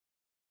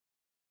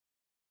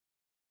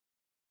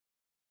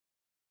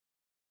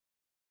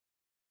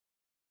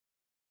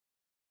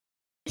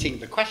meeting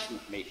the question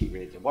that meeting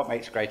really is, what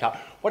makes great art,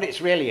 what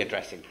it's really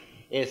addressing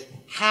is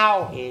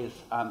how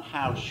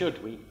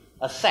should we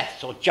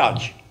assess or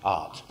judge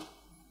art.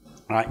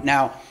 Right,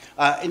 now,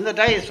 in the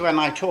days when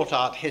I taught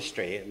art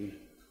history in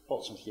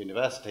Portsmouth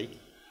University,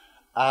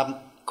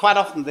 quite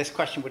often this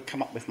question would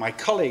come up with my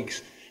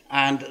colleagues,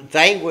 and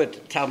they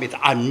would tell me that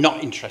I'm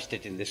not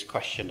interested in this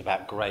question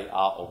about great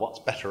art or what's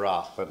better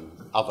art than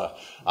other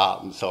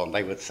art and so on.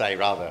 They would say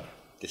rather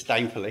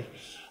disdainfully.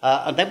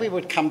 And then we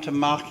would come to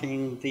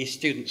marking the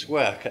students'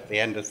 work at the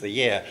end of the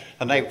year,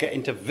 and they would get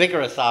into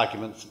vigorous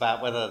arguments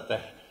about whether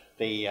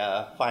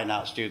the fine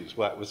art students'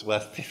 work was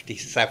worth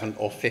 57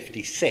 or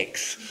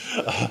 56,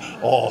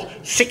 or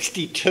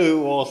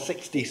 62 or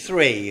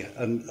 63,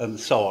 and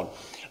so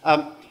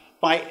on.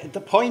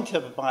 The point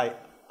of my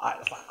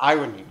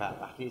irony about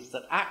that is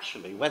that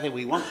actually, whether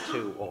we want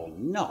to or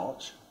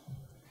not,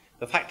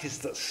 the fact is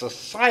that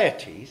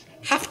societies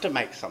have to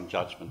make some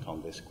judgment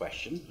on this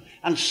question,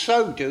 and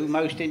so do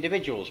most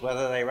individuals,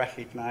 whether they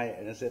recognise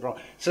it as it wrong.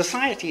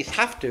 Societies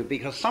have to,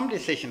 because some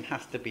decision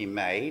has to be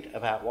made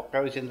about what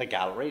goes in the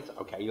galleries.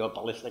 Okay, you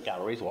abolish the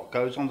galleries, what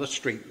goes on the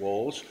street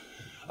walls,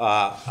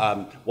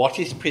 what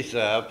is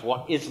preserved,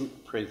 what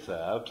isn't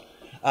preserved.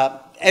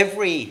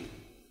 Every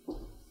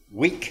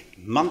week,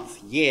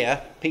 month,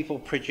 year, people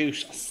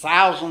produce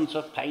thousands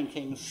of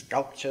paintings,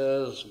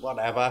 sculptures,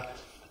 whatever,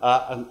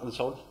 and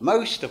so on,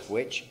 most of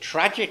which,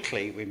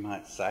 tragically we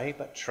might say,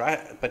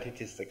 but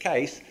it is the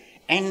case,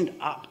 end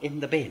up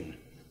in the bin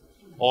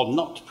or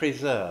not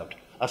preserved.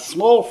 A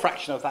small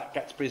fraction of that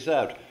gets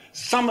preserved.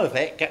 Some of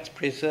it gets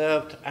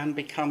preserved and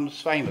becomes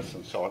famous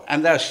and so on.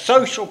 And there are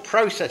social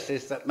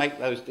processes that make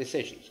those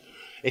decisions.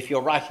 If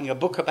you're writing a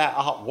book about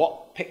art,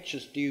 what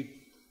pictures do you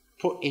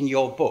put in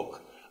your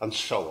book? And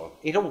so on.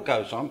 It all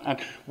goes on. And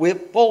we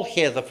all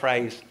hear the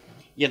phrase,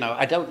 you know,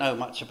 I don't know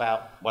much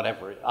about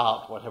whatever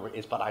it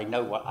is, but I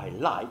know what I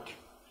like.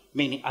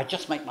 Meaning, I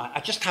just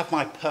have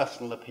my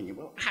personal opinion.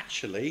 Well,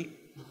 actually,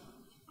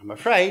 I'm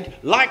afraid,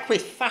 like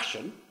with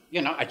fashion,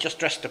 you know, I just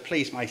dress to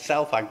please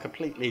myself. I'm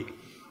completely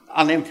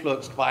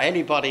uninfluenced by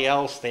anybody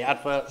else, the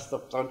adverts,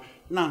 the so on.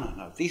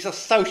 No. These are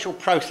social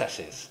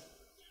processes.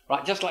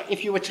 Right, just like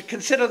if you were to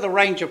consider the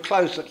range of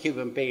clothes that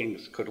human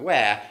beings could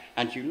wear,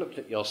 and you looked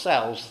at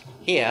yourselves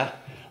here,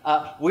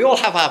 we all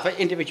have our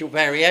individual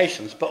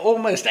variations, but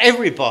almost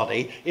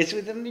everybody is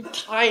within a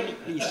tiny,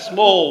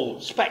 small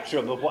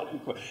spectrum of what you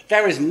could.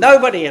 There is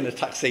nobody in a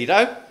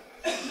tuxedo.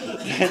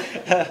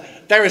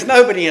 There is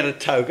nobody in a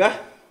toga.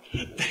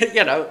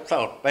 You know,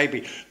 so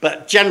maybe,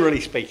 but generally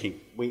speaking,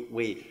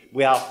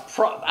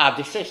 our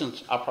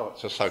decisions are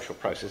products of social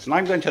process. And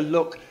I'm going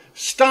to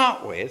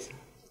start with,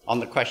 on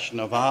the question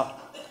of art,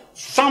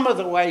 some of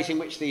the ways in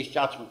which these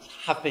judgments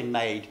have been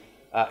made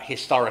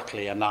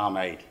historically and are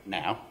made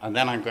now, and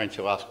then I'm going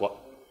to ask what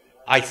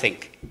I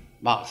think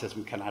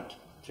Marxism can add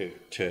to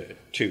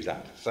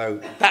that.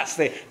 So that's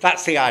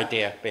the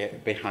idea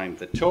behind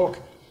the talk.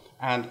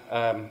 And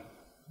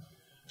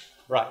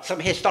right,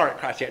 some historic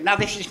criteria. Now,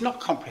 this is not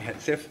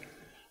comprehensive.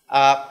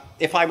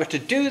 If I were to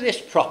do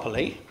this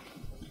properly,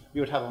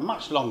 you would have a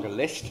much longer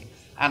list,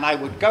 and I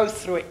would go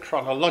through it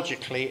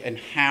chronologically and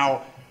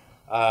how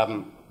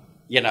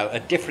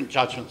different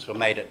judgments were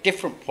made at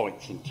different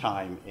points in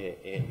time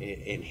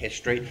in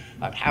history,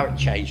 and how it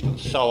changed and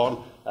so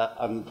on.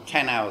 And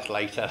 10 hours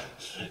later,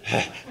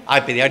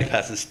 I'd be the only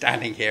person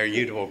standing here, and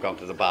you'd have all gone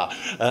to the bar,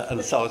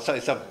 and so on. So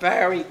it's a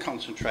very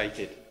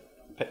concentrated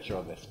picture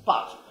of this.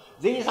 But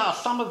these are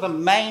some of the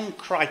main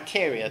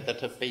criteria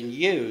that have been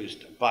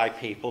used by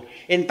people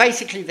in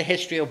basically the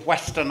history of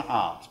Western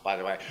art, by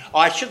the way.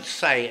 I should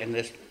say in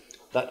this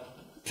that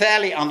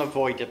fairly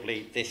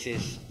unavoidably, this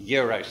is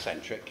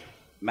Eurocentric,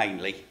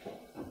 mainly,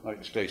 not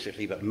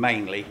exclusively, but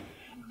mainly.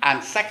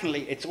 And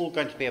secondly, it's all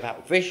going to be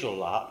about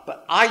visual art,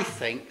 but I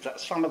think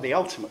that some of the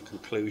ultimate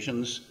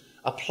conclusions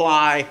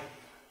apply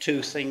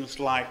to things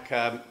like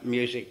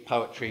music,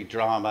 poetry,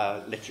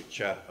 drama,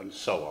 literature, and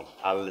so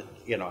on.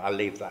 I'll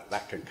leave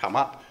that can come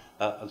up,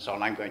 and so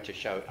on. I'm going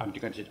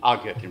to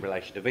argue it in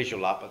relation to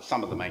visual art, but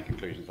some of the main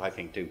conclusions I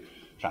think do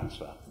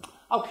transfer.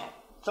 Okay,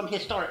 some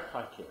historic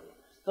criteria.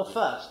 The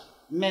first,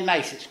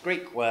 mimesis,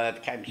 Greek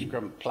word, came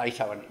from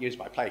Plato and used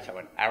by Plato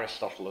and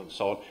Aristotle and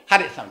so on,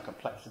 had its own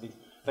complexities,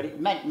 but it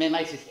meant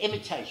mimesis,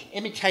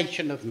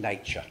 imitation of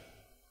nature.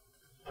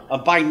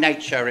 And by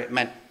nature, it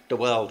meant the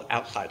world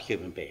outside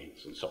human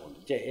beings and so on.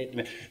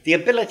 The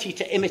ability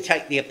to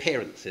imitate the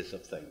appearances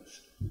of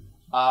things.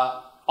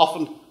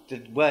 Often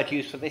the word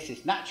used for this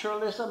is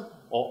naturalism,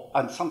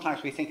 and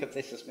sometimes we think of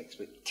this as mixed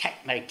with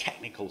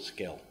technical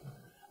skill.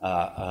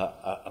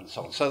 And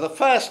so on. So the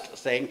first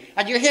thing,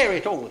 and you hear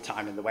it all the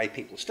time in the way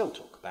people still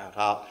talk about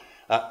art,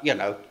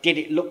 did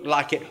it look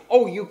like it?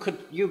 Oh, you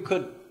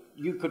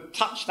could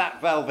touch that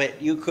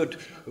velvet, you could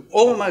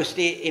almost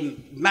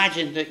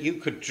imagine that you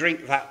could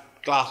drink that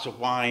glass of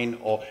wine,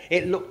 or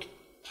it looked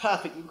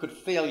perfect, you could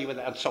feel you with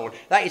it, and so on.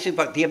 That is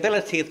about the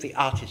ability of the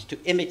artist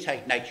to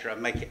imitate nature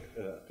and make it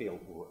feel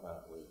real.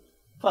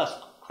 First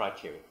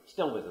criteria,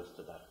 still with us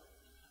today.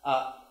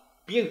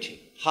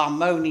 Beauty,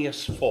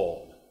 harmonious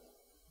form.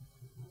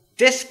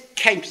 This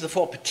came to the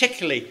fore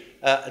particularly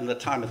in the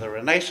time of the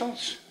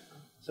Renaissance.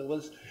 So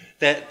was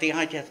the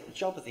idea that the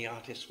job of the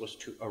artist was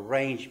to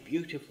arrange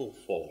beautiful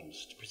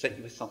forms, to present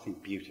you with something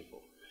beautiful.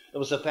 There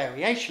was a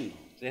variation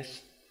of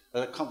this,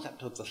 the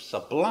concept of the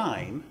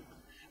sublime,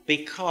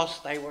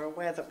 because they were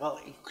aware that, well,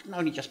 you couldn't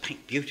only just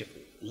paint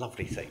beautiful,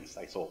 lovely things.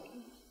 They thought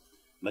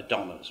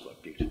Madonnas were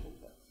beautiful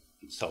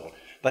and so on.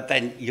 But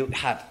then you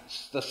had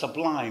the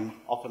sublime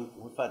often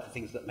referred to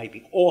things that may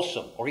be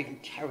awesome or even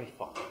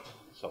terrifying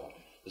and so on.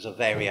 There's a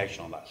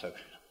variation on that. So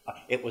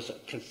it was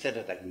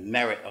considered a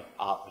merit of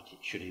art that it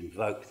should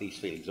invoke these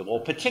feelings of awe,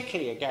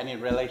 particularly, again,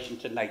 in relation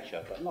to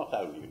nature, but not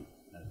only in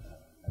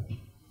nature.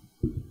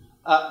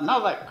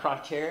 Another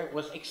criteria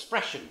was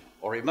expression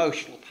or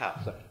emotional power.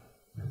 So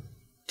the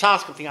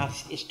task of the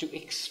artist is to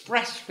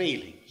express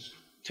feelings,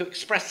 to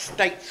express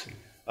states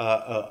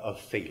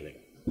of feeling.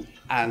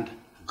 And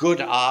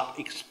good art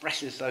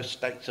expresses those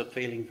states of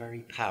feeling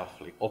very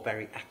powerfully or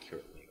very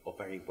accurately or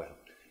very well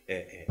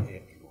in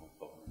one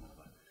form or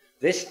another.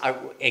 This,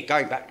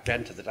 going back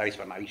then to the days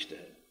when I used to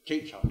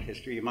teach art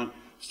history, among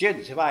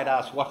students, if I'd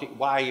ask,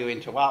 why are you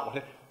into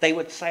art, they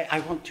would say,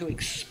 I want to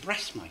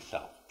express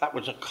myself. That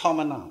was a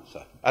common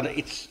answer. And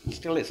it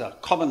still is a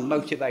common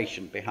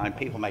motivation behind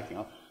people making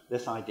art,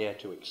 this idea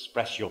to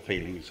express your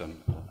feelings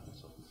and so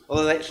on.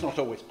 Although it's not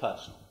always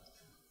personal.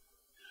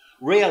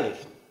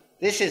 Realism.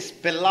 This is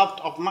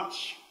beloved of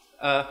much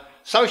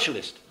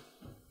socialist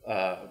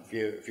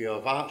view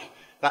of art,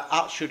 that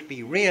art should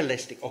be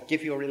realistic or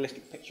give you a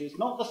realistic picture. It's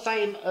not the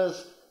same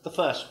as the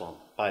first one,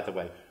 by the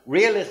way.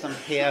 Realism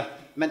here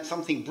meant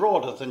something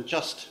broader than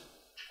just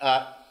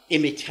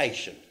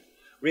imitation.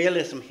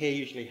 Realism here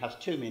usually has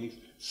two meanings,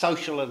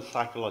 social and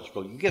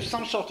psychological. You give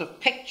some sort of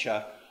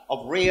picture of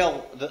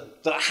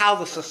how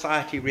the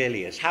society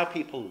really is, how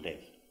people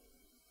live.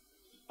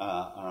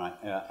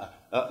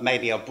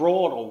 Maybe a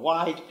broad or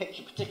wide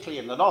picture, particularly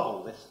in the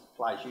novel. This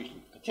applies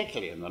usually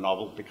particularly in the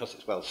novel because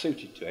it's well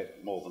suited to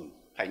it more than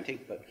painting,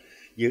 but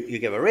you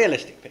give a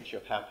realistic picture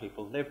of how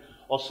people live,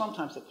 or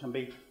sometimes it can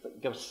be that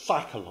you give a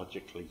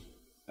psychologically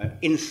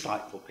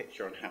insightful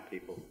picture on how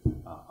people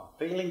are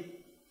feeling.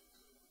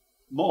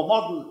 More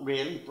modern,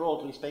 really,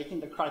 broadly speaking,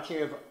 the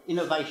criteria of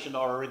innovation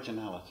or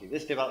originality.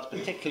 This develops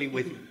particularly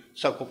with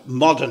so-called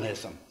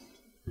modernism.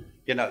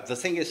 You know, the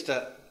thing is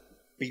to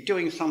be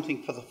doing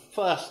something for the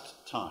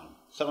first time.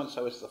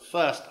 So-and-so is the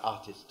first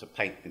artist to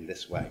paint in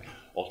this way,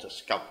 or to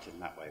sculpt in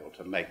that way, or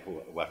to make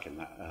work in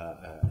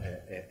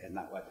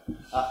that way.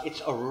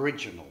 It's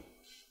original.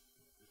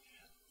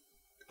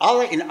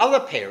 In other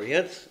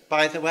periods,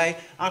 by the way,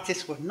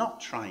 artists were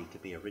not trying to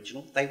be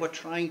original. They were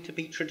trying to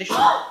be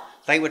traditional.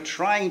 They were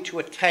trying to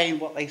attain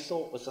what they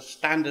thought was a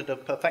standard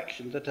of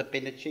perfection that had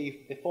been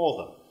achieved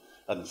before them,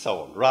 and so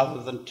on,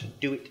 rather than to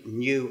do it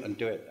new and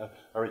do it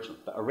original.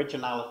 But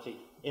originality,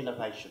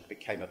 innovation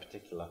became a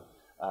particular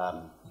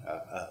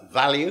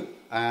value.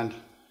 And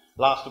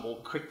last of all,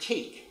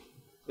 critique,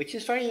 which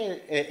is a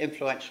very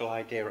influential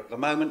idea at the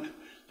moment,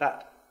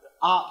 that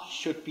art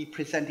should be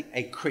presenting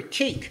a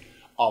critique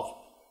of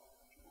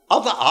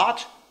other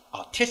art,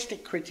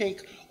 artistic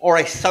critique, or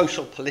a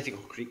social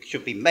political critique,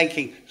 should be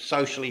making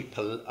socially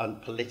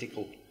and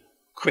political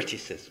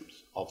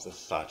criticisms of the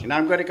society. Now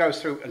I'm going to go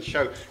through and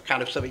show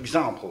kind of some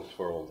examples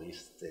for all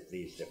these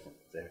different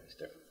things.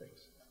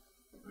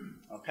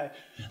 Okay,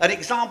 an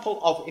example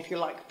of, if you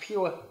like,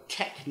 pure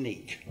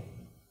technique.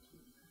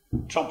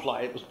 Trump's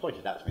lawyer, it was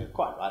pointed out to me,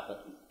 quite right, that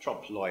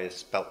Trump's lawyers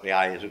spelt the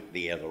I the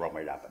E the wrong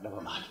way down, but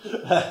never mind.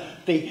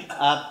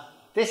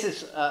 This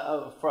is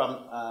from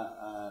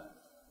a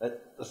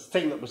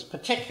thing that was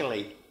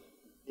particularly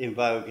in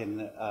vogue in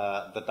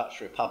the Dutch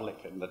Republic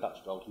and the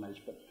Dutch Golden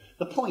Age. But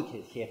the point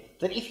is here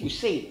that if you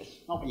see this,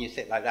 not when you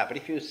sit like that, but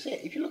if you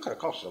look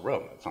across the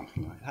room at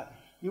something like that,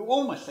 you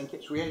almost think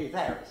it's really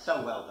there. It's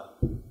so well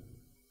done.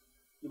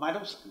 You might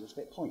also think it's a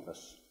bit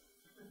pointless,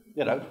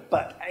 you know,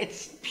 but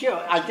it's pure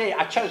idea.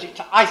 I chose it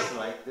to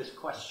isolate this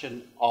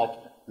question of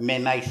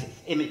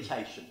mimesis,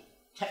 imitation,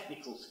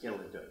 technical skill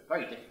in doing it.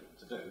 Very difficult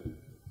to do,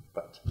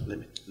 but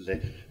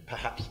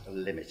perhaps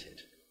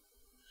limited.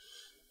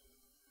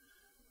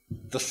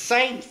 The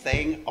same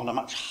thing on a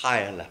much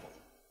higher level.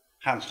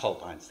 Hans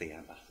Holbein's The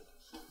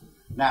Ambassadors.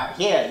 Now,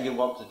 here you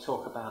want to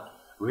talk about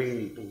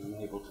really being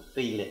able to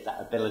feel it, that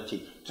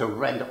ability to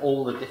render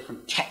all the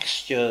different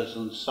textures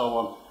and so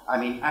on. I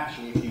mean,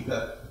 actually, if you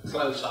go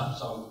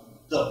close-ups on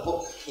the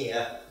book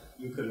here,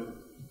 you can,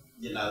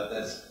 you know,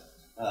 there's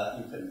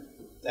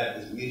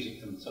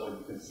music and so on,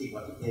 you can see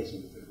what it is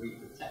and you can read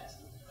the text.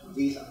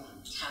 These are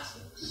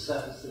fantastic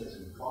surfaces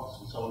and plots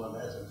and so on, and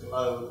there's a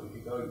globe. If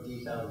you go in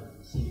detail, you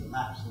can see the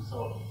maps and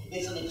so on.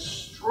 It's an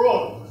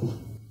extraordinary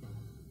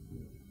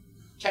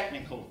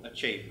technical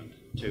achievement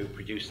to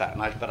produce that,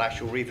 but I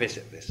shall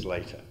revisit this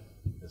later.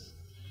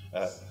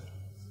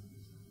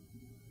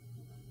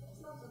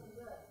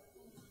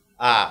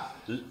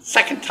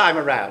 Second time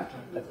around.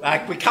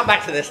 We come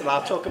back to this and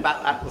I'll talk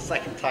about that the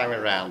second time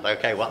around.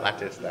 Okay, what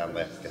that is down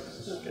there.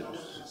 Good.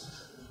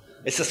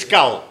 It's a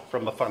skull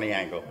from a funny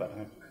angle. But,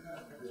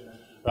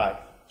 right.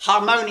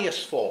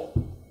 Harmonious form.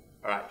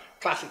 All right,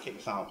 classic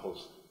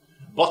examples.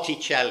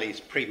 Botticelli's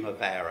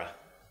Primavera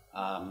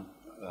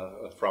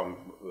from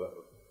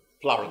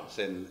Florence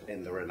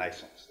in the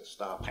Renaissance, the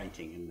star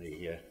painting in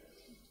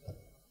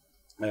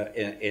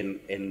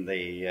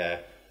the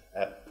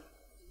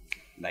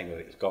name of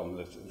it's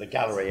gone. The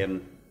gallery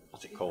in,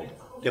 what's it called?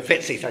 The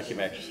Uffizi, thank you,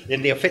 Mary.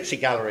 In the Uffizi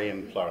Gallery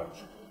in Florence.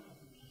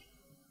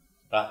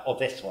 Or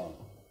this one,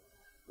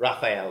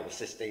 Raphael, the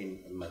Sistine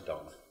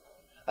Madonna.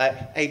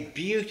 A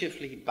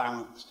beautifully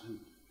balanced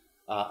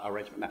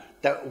arrangement.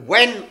 Now,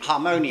 when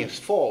harmonious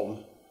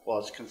form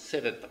was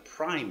considered the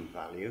prime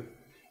value,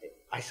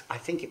 I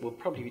think it would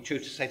probably be true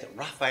to say that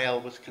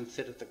Raphael was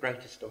considered the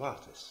greatest of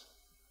artists.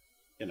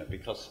 You know,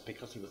 because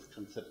he was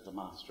considered the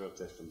master of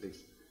this and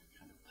these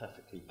kind of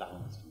perfectly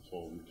balanced and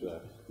formed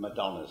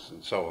Madonnas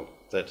and so on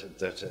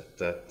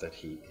that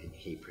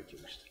he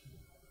produced.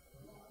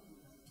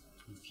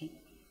 Okay.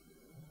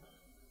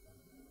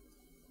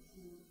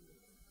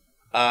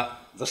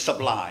 The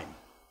sublime.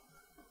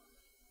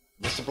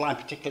 The sublime,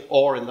 particularly,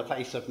 or in the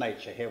face of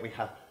nature. Here we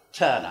have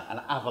Turner, an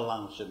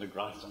avalanche in the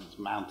Grisons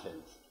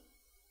Mountains.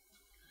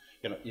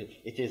 You know,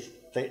 it is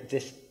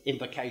this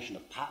invocation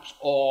of perhaps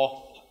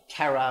awe,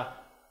 terror,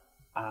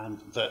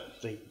 and the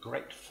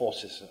great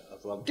forces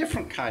of the world.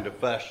 Different kind of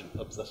version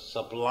of the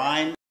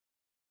sublime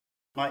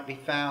might be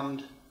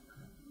found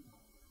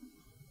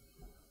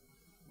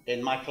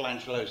in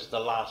Michelangelo's The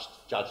Last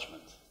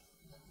Judgment.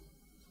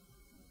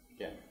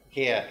 Again,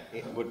 here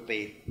it would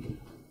be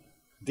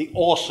the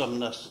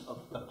awesomeness of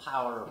the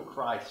power of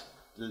Christ,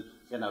 you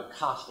know,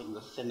 casting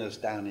the sinners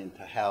down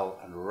into hell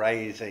and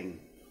raising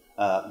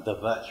the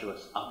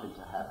virtuous up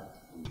into heaven.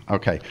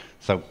 Okay,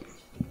 so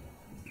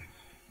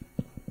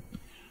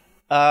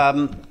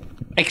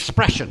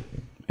expression,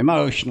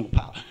 emotional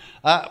power.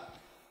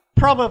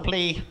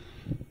 Probably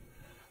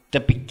the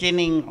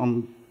beginning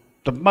on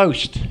the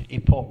most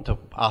important of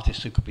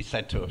artists who could be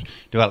said to have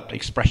developed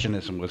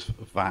expressionism was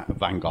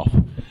Van Gogh.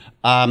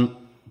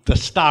 The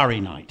Starry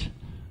Night.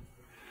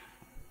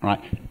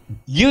 Right,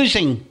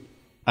 using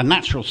a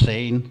natural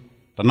scene,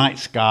 the night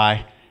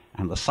sky,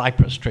 and the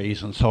cypress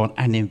trees and so on,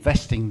 and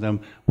investing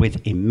them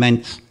with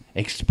immense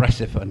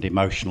expressive and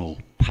emotional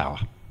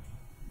power.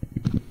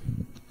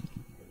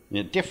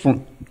 A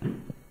different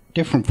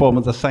form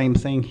of the same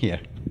thing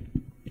here.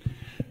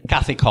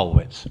 Kathy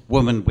Kollwitz,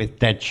 Woman with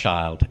Dead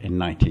Child in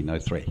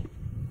 1903.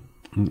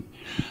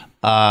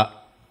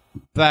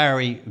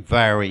 Very,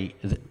 very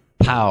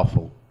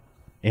powerful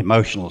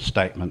emotional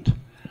statement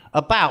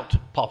about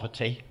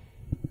poverty.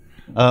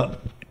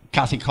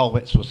 Kathy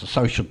Kollwitz was a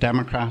social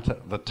democrat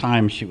at the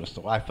time. She was the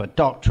wife of a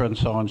doctor and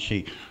so on.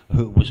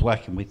 Who was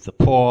working with the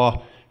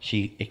poor.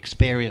 She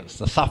experienced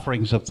the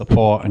sufferings of the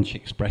poor, and she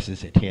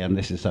expresses it here. And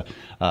this is a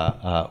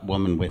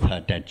woman with her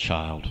dead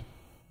child.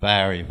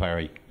 Very,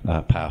 very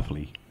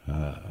powerfully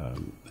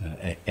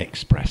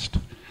expressed.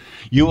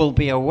 You will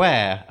be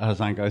aware,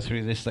 as I go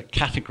through this, that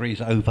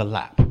categories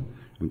overlap.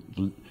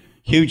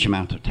 Huge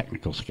amount of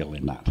technical skill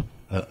in that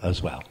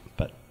as well.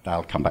 But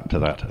I'll come back to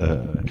that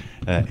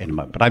in a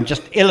moment. But I'm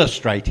just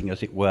illustrating,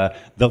 as it were,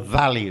 the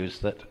values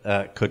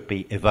that could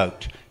be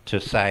evoked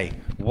to say,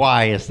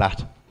 why is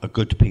that a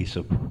good piece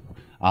of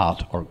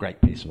art or a great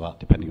piece of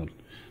art, depending on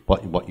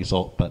what you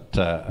thought. But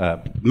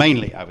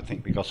mainly, I would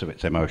think, because of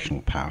its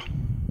emotional power.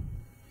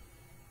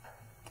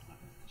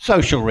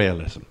 Social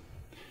realism.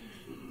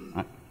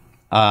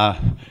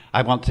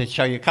 I want to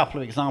show you a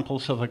couple of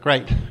examples of a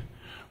great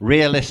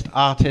realist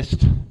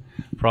artist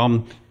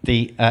from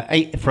the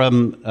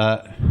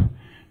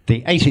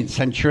 18th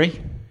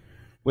century,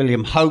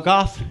 William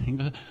Hogarth,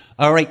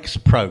 A Rake's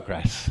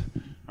Progress.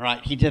 All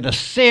right, he did a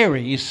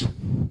series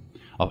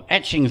of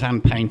etchings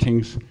and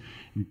paintings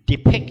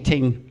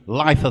depicting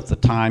life of the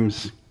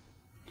times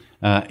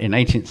in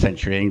 18th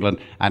century England,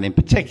 and in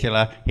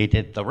particular, he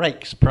did The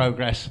Rake's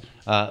Progress.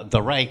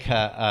 The rake,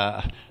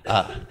 a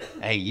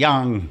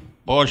young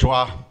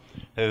bourgeois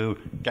who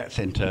gets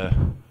into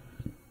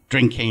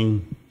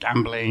drinking,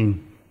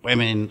 gambling,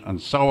 women,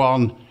 and so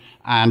on,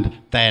 and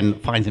then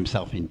finds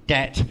himself in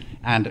debt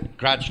and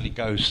gradually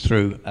goes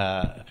through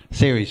a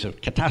series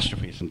of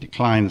catastrophes and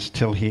declines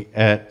till he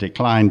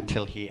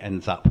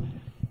ends up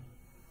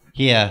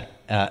here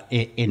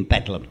in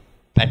Bedlam.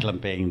 Bedlam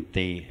being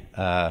the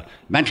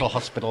mental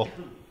hospital,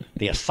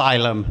 the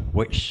asylum,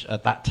 which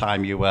at that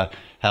time you were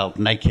held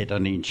naked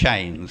and in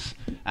chains,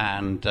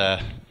 and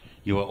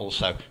you were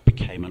also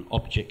became an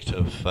object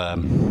of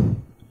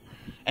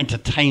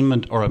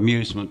entertainment or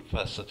amusement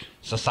for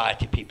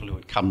society people who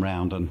would come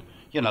round and,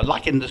 you know,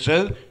 like in the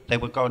zoo, they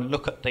would go and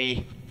look at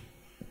the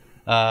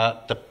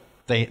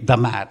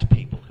mad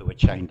people who were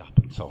chained up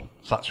and so on.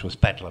 Such was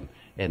Bedlam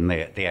in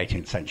the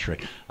 18th century.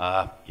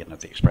 You know,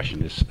 the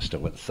expression is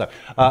still with us. So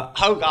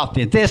Hogarth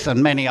did this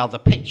and many other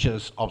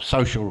pictures of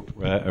social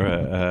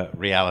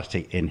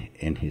reality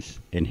in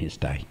his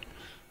day.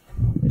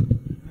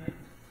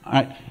 All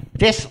right,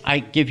 this I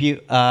give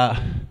you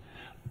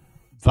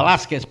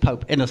Velasquez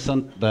Pope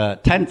Innocent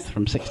X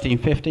from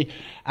 1650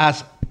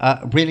 as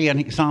really an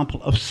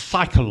example of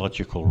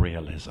psychological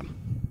realism.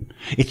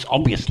 It's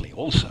obviously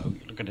also,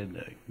 you look at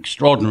an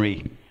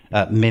extraordinary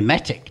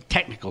mimetic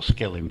technical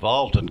skill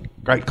involved and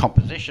great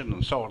composition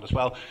and so on as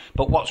well.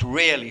 But what's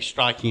really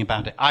striking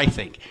about it, I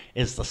think,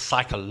 is the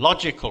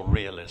psychological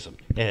realism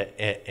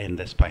in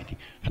this painting.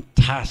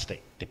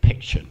 Fantastic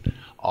depiction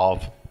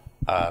of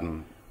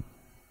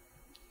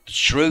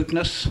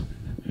shrewdness,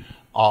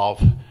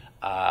 of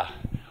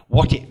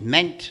what it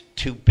meant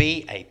to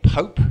be a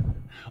pope,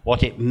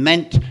 what it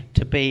meant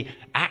to be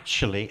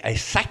actually a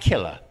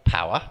secular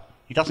power.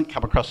 He doesn't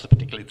come across as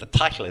particularly, the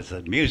title is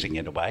amusing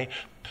in a way,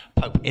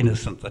 Pope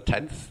Innocent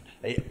X.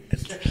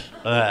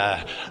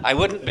 I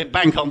wouldn't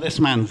bank on this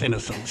man's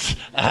innocence.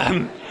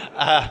 And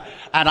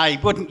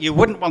you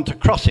wouldn't want to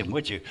cross him,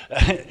 would you?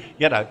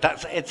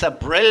 It's a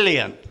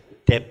brilliant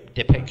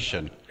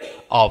depiction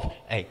of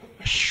a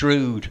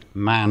shrewd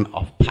man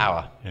of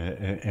power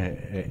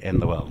in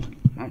the world.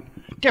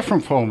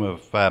 Different form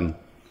of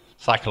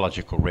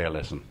psychological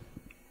realism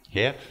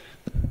here.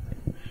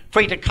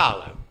 Frida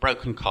Kahlo,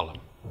 Broken Column.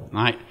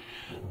 Right?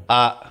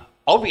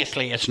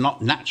 Obviously, it's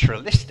not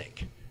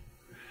naturalistic,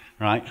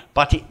 right?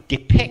 But it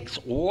depicts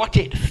what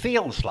it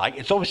feels like.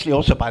 It's obviously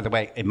also, by the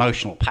way,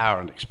 emotional power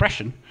and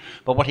expression.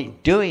 But what it's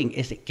doing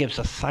is it gives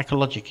a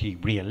psychologically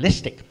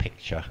realistic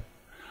picture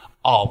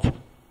of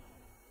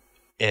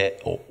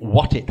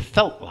what it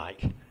felt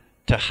like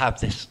to have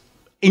this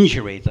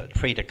injury that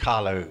Frida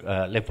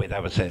Kahlo lived with.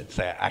 There was an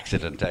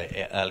accident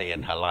early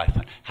in her life,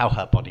 and how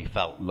her body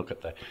felt. Look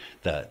at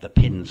the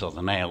pins or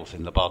the nails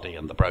in the body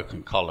and the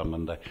broken column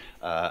and the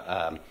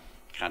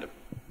kind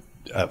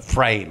of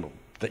frame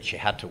that she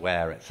had to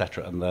wear,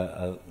 etc., and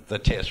the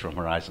tears from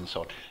her eyes and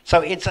so on.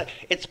 So it's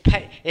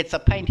a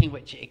painting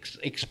which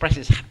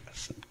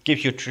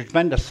gives you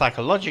tremendous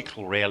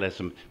psychological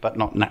realism, but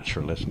not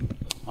naturalism.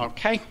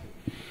 Okay.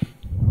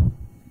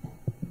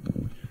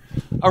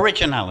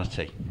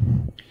 Originality.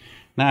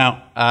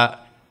 Now,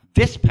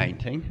 this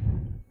painting,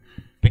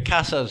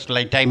 Picasso's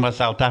Les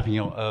Demoiselles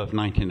d'Avignon of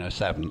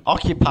 1907,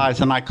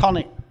 occupies an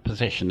iconic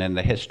position in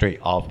the history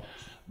of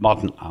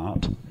modern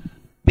art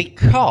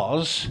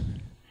because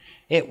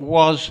it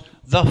was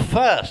the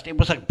first, it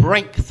was a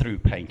breakthrough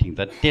painting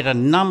that did a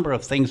number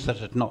of things that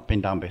had not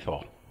been done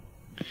before.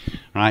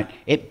 Right?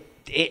 It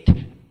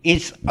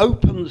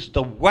opens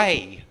the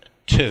way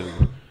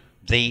to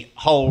the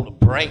whole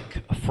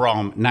break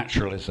from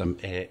naturalism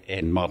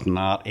in modern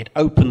art. It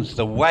opens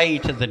the way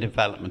to the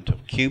development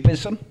of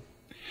Cubism.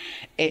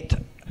 It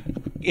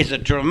is a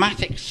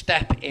dramatic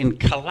step in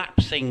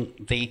collapsing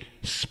the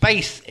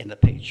space in the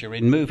picture,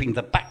 in moving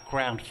the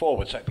background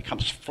forward so it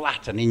becomes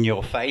flat and in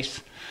your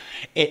face.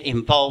 It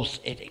involves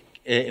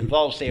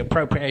the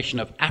appropriation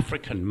of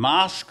African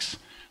masks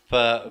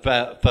for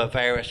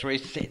various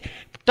reasons.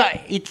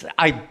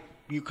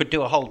 You could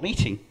do a whole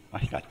meeting, I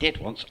think I did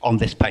once, on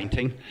this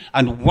painting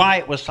and why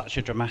it was such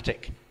a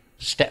dramatic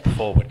step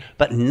forward.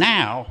 But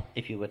now,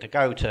 if you were to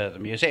go to the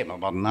Museum of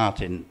Modern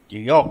Art in New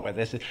York, where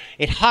this is,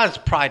 it has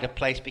pride of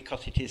place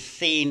because it is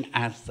seen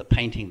as the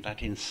painting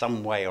that in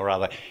some way or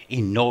other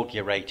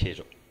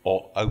inaugurated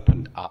or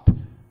opened up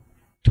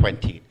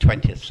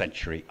 20th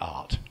century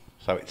art.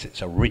 So it's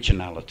its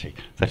originality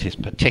that is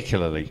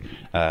particularly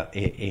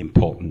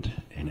important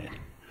in it.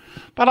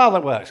 But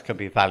other works can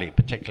be valued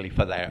particularly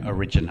for their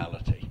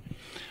originality.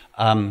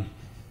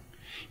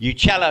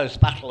 Uccello's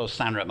Battle of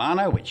San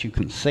Romano, which you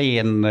can see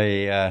in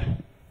the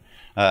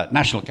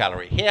National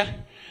Gallery here,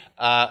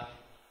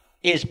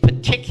 is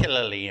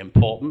particularly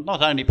important,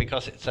 not only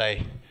because it's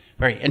a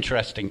very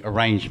interesting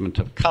arrangement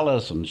of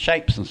colours and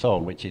shapes and so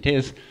on, which it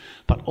is,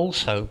 but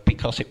also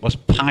because it was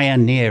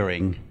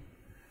pioneering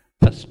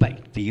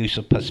the use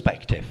of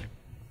perspective.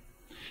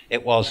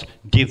 It was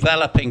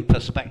developing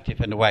perspective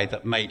in a way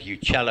that made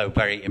Uccello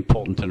very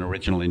important and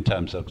original in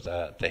terms of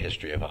the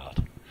history of art.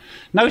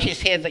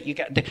 Notice here that you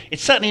get,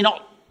 it's certainly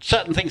not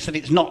certain things that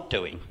it's not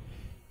doing.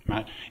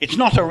 Right? It's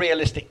not a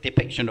realistic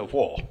depiction of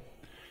war.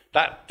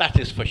 That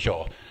is for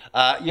sure.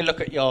 You look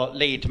at your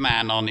lead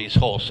man on his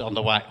horse, on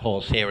the white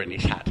horse here in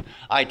his hat.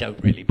 I don't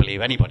really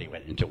believe anybody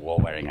went into war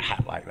wearing a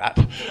hat like that.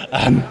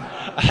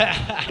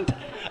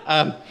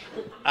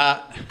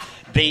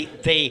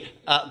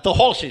 The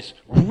horses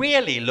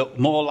really look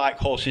more like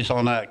horses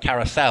on a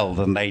carousel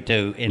than they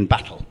do in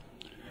battle.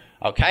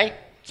 Okay?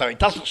 So it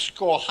doesn't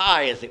score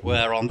high, as it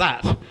were, on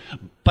that.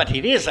 But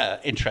it is an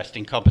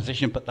interesting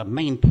composition, but the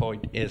main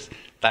point is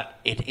that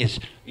it is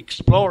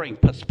exploring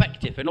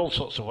perspective in all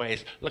sorts of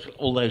ways. Look at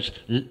all those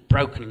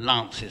broken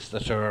lances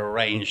that are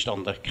arranged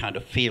on the kind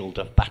of field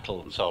of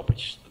battle and so on,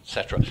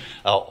 etc.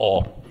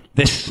 Or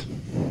this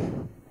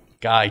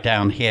guy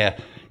down here,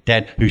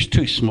 dead, who's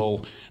too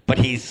small, but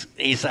he's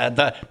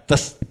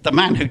the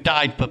man who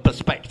died for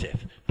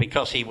perspective,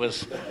 because he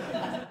was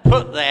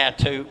put there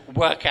to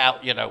work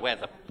out, where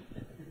the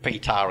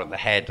feet are and the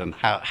head and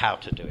how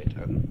to do it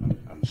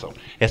and so on.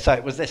 Yeah, so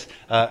it was this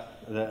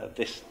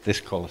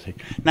quality.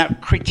 Now,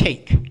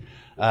 critique.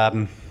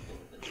 As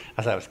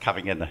I was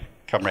coming in, the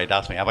comrade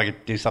asked me, have I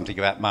could do something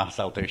about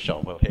Marcel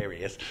Duchamp? Well, here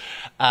he is.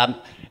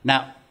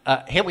 Now,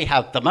 here we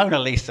have the Mona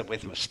Lisa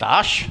with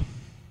moustache.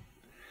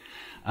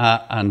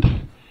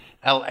 And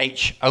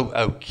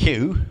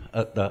LHOOQ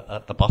at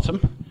the bottom,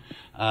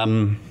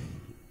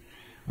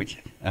 which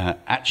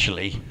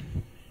actually,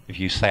 if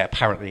you say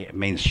apparently, it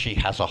means she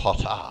has a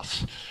hot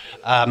ass.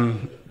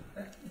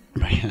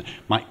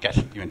 Might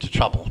get you into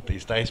trouble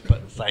these days,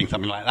 but saying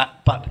something like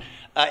that. But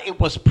it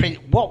was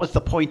what was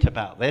the point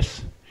about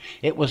this?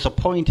 It was a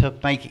point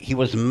of he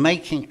was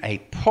making a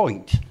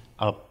point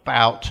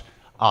about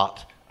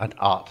art and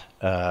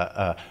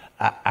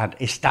and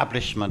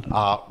establishment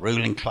art,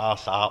 ruling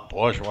class art,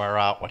 bourgeois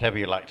art, whatever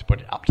you like to put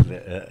it, up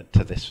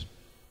to this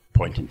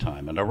point in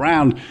time. And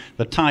around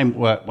the time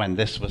when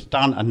this was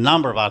done, a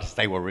number of artists,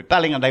 they were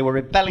rebelling, and they were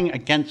rebelling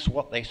against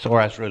what they saw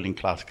as ruling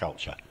class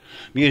culture,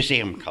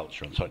 museum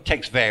culture, and so it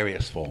takes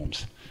various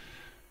forms.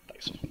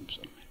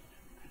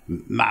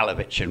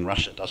 Malevich in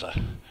Russia does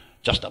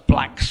just a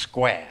black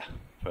square,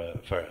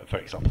 for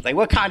example. They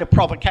were kind of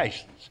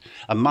provocations.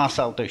 And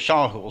Marcel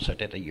Duchamp, who also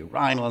did a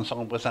urinal and so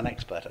on, was an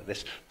expert at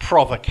this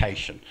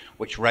provocation,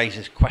 which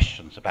raises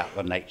questions about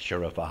the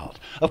nature of art.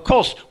 Of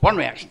course, one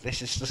reaction to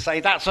this is to say,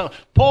 that's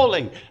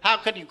appalling. How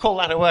could you call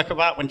that a work of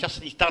art when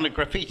just he's done a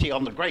graffiti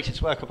on the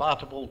greatest work of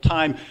art of all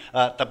time,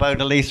 the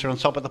Mona Lisa and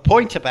so on? But the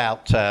point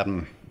about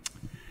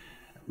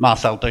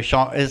Marcel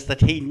Duchamp is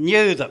that he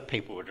knew that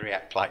people would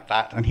react like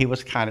that, and he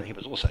was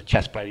also a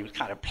chess player. He was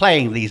kind of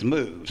playing these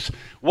moves.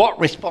 What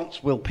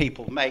response will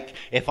people make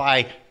if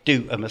I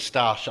do a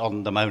moustache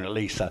on the Mona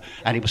Lisa?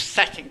 And he was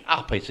setting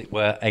up, as it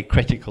were, a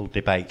critical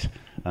debate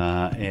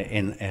over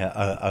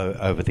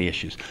the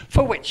issues,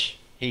 for which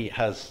he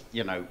has,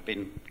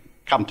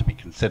 come to be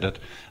considered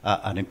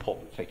an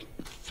important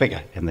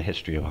figure in the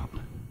history of art.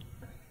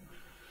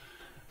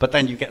 But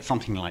then you get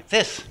something like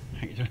this.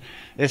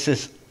 This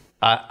is.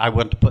 I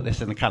want to put this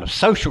in the kind of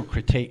social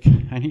critique.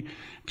 And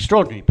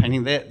extraordinary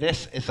painting.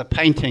 This is a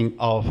painting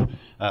of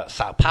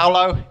Sao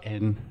Paulo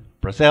in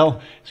Brazil.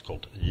 It's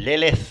called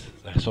Lilith,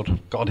 the sort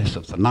of goddess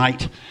of the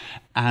night,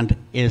 and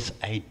is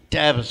a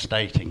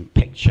devastating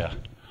picture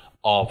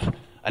of,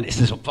 and this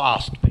is a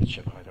vast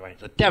picture, by the way,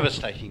 it's a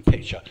devastating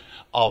picture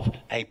of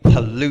a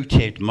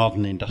polluted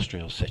modern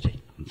industrial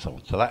city, and so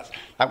on. So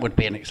that would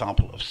be an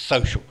example of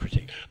social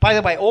critique. By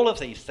the way, all of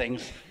these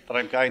things that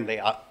I'm going, the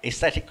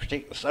aesthetic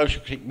critique, the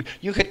social critique,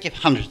 you could give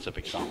hundreds of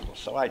examples,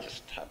 so I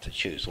just had to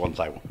choose ones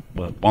I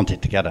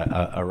wanted to get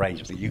a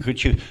range of things. You could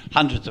choose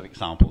hundreds of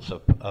examples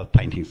of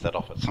paintings that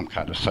offered some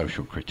kind of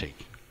social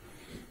critique.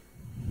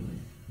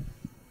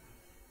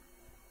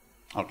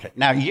 Okay,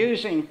 now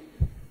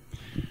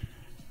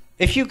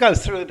if you go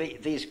through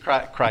these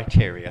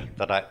criteria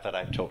that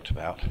I've talked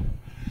about,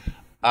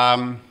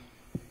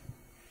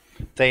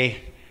 the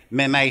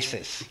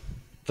mimesis,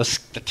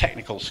 the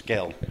technical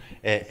skill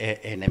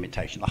in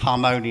imitation, the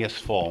harmonious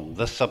form,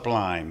 the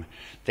sublime,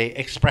 the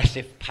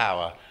expressive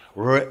power,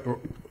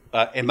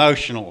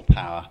 emotional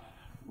power,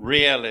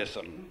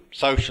 realism,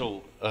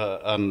 social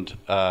and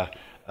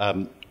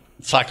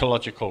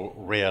psychological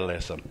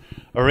realism,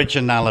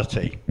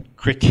 originality,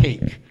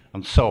 critique,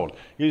 and so on.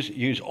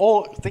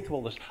 Think of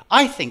all this.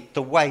 I think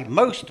the way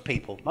most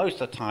people,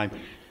 most of the time,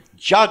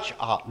 judge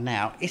art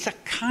now is a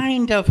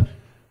kind of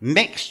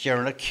mixture,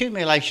 an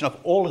accumulation of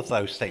all of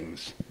those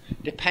things,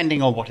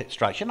 depending on what it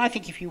strikes you. And I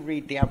think if you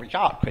read the average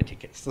art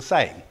critic, it's the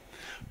same.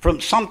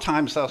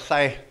 Sometimes they'll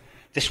say,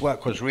 this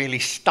work was really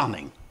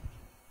stunning.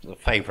 It's a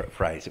favourite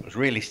phrase. It was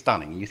really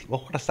stunning. And you think, well,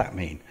 what does that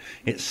mean?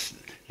 It's,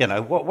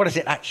 what does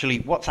it actually,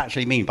 what's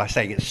actually mean by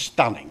saying it's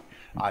stunning?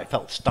 I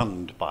felt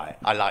stunned by it.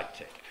 I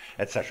liked it,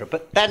 etc.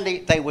 But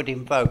then they would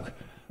invoke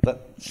that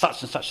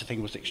such and such a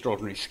thing was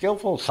extraordinarily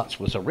skillful, such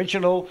was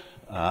original,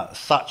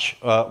 such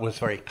was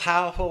very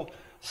powerful,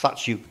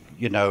 such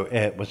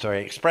it was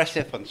very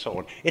expressive, and so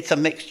on. It's a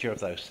mixture of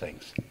those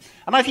things,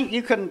 and I think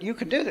you can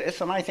do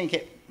this, and I think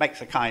it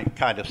makes a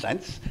kind of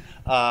sense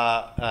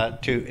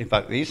to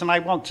invoke these. And I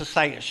want to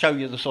show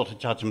you the sort of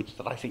judgments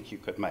that I think you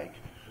could make.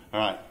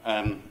 All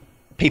right,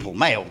 people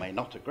may or may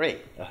not agree,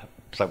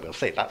 so we'll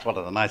see. That's one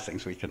of the nice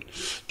things, we can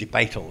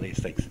debate all these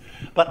things.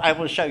 But I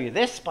will show you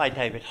this by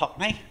David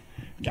Hockney,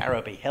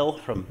 Garrowby Hill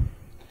from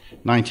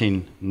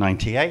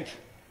 1998.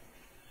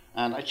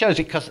 And I chose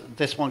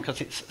this one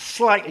because it's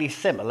slightly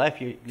similar.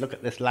 If you look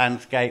at this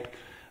landscape,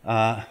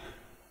 right,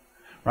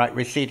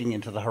 receding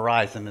into the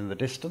horizon in the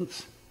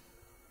distance,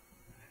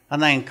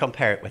 and then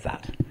compare it with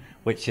that,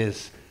 which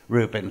is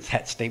Rubens'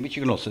 Hetstein, which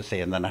you can also see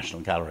in the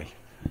National Gallery.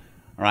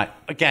 All right,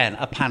 again,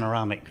 a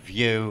panoramic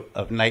view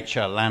of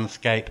nature,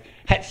 landscape.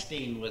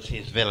 Hetstein was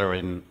his villa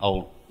in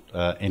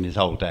his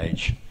old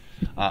age,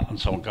 and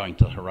so on, going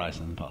to the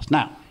horizon in the past.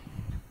 Now,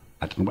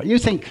 I don't know what you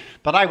think,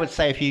 but I would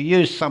say if you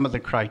use some of the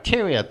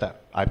criteria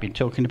that I've been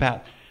talking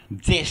about,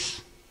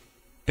 this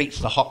beats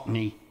the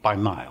Hockney by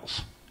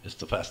miles, is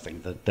the first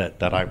thing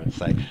that I would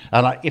say.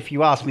 And if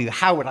you ask me,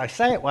 how would I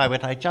say it? Why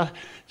would I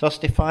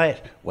justify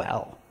it?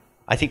 Well,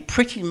 I think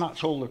pretty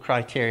much all the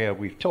criteria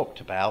we've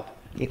talked about,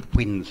 it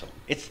wins.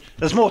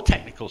 There's more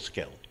technical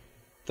skill.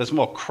 There's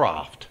more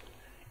craft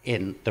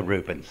in the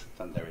Rubens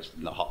than there is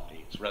in the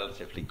Hockney. It's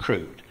relatively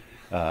crude.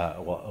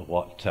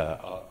 What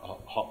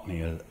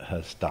Hockney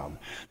has done.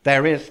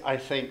 There is, I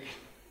think,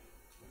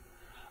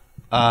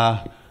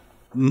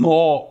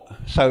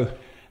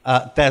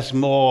 there's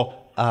more,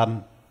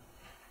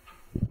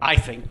 I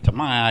think, to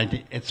my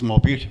idea, it's more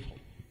beautiful.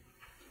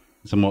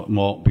 It's a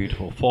more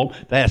beautiful form.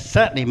 There's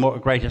certainly a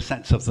greater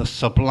sense of the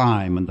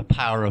sublime and the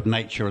power of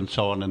nature and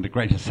so on, and a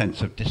greater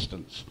sense of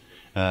distance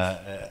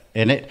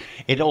in it.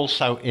 It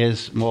also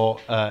is more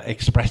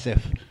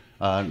expressive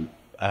and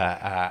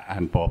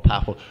more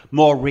powerful,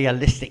 more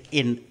realistic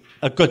in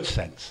a good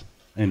sense,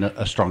 in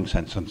a strong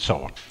sense, and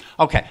so on.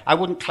 Okay, I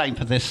wouldn't claim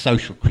for this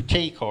social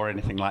critique or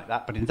anything like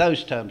that, but in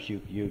those terms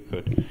you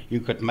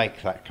could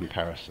make that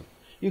comparison.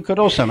 You could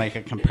also make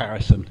a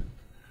comparison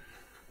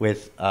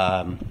with,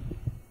 I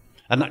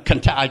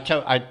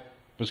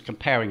was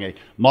comparing a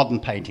modern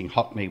painting,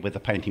 Hockney, with a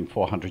painting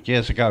 400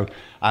 years ago.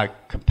 I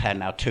compare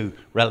now two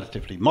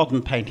relatively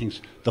modern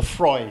paintings, the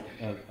Freud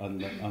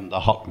and the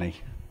Hockney.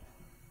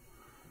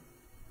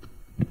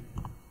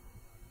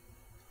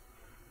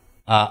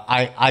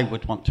 I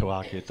would want to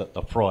argue that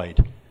the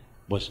Freud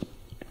was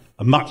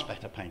a much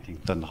better painting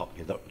than the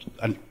Hockney,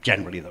 and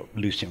generally that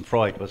Lucian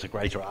Freud was a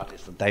greater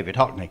artist than David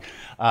Hockney,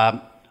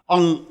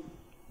 on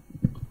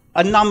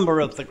a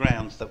number of the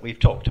grounds that we've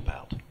talked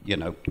about. You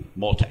know,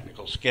 more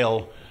technical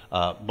skill,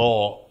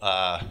 more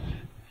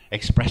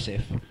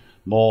expressive,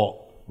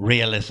 more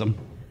realism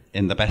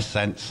in the best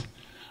sense,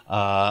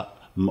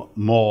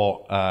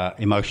 more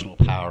emotional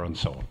power, and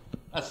so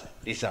on.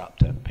 These are up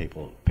to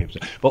people.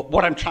 But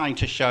what I'm trying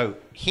to show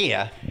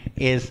here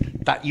is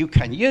that you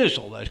can use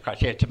all those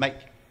criteria to make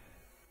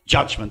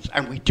judgments,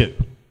 and we do.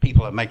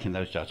 People are making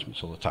those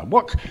judgments all the time.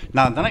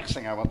 Now, the next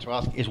thing I want to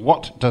ask is,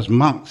 what does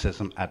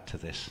Marxism add to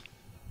this?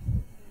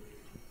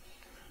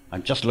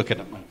 I'm just looking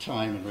at my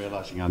time and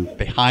realizing I'm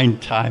behind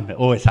time. It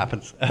always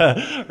happens.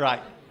 Right.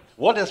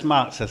 What does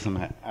Marxism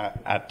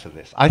add to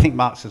this? I think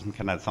Marxism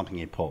can add something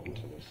important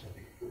to this.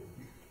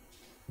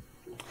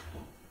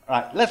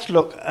 Right, let's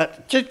look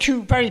at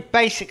two very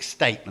basic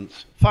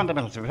statements,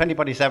 fundamentals. If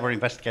anybody's ever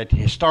investigated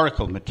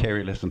historical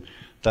materialism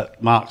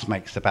that Marx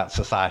makes about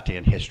society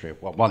and history,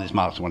 well, one is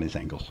Marx, one is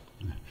Engels.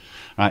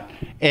 Right.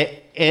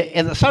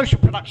 In the social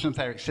production of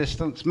their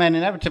existence, men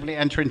inevitably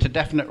enter into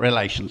definite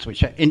relations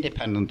which are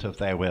independent of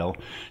their will,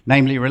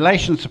 namely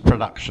relations of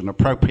production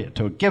appropriate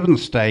to a given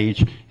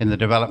stage in the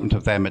development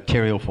of their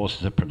material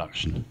forces of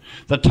production.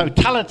 The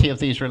totality of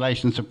these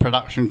relations of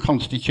production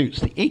constitutes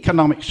the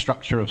economic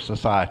structure of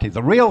society,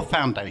 the real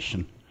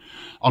foundation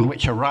on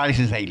which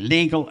arises a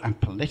legal and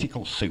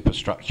political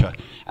superstructure,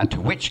 and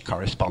to which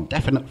correspond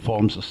definite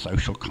forms of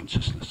social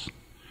consciousness.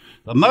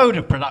 The mode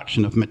of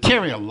production of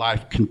material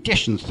life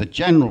conditions the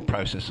general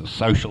process of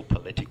social,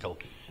 political,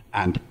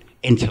 and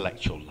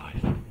intellectual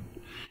life.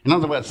 In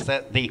other words,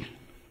 the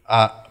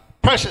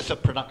process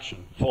of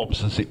production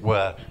forms, as it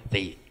were,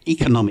 the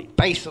economic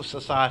base of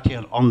society,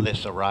 and on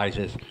this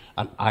arises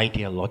an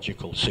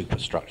ideological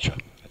superstructure,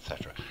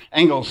 etc.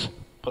 Engels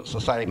puts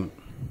the same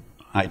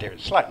idea in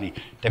slightly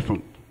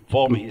different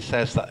form. He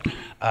says that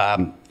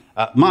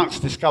Marx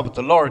discovered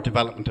the law of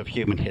development of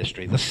human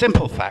history, the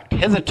simple fact,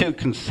 hitherto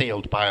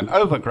concealed by an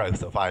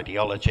overgrowth of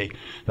ideology,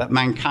 that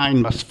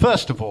mankind must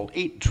first of all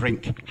eat,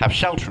 drink, have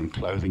shelter and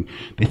clothing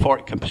before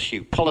it can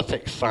pursue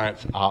politics,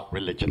 science, art,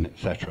 religion,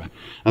 etc.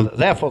 And that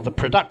therefore the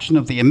production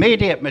of the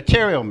immediate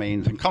material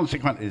means, and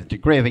consequently the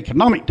degree of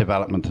economic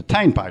development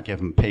attained by a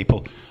given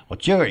people or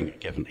during a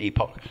given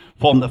epoch,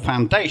 form the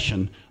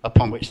foundation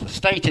upon which the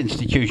state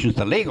institutions,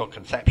 the legal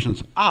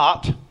conceptions,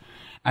 art,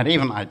 and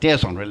even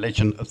ideas on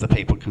religion of the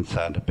people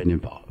concerned have been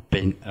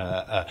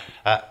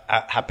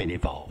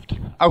evolved.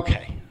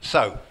 Okay,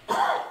 so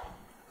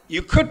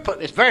you could put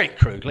this very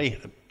crudely.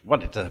 I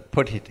wanted to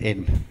put it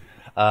in.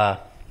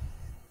 Not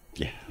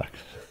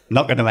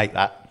going to make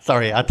that.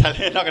 Sorry, I tell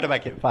you, I'm not going to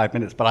make it in 5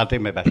 minutes, but I'll do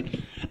my best.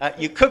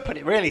 You could put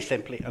it really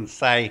simply and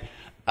say,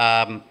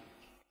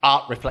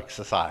 art reflects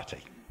society.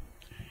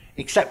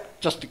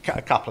 Except just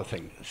a couple of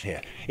things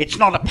here. It's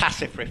not a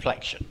passive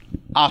reflection.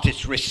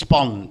 Artists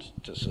respond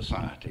to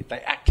society. They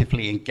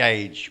actively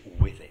engage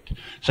with it.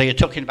 So you're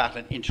talking about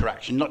an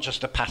interaction, not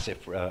just a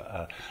passive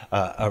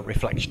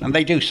reflection. And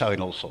they do so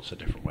in all sorts of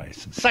different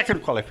ways.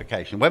 Second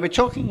qualification, when we're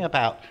talking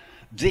about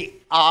the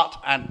art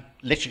and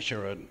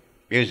literature and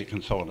music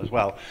and so on as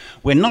well,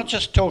 we're not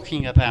just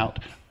talking about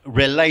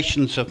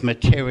relations of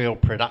material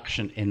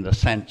production in the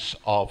sense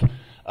of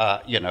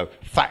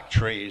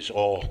factories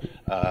or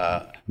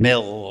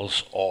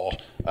mills or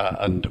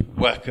and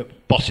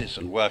bosses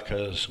and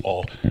workers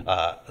or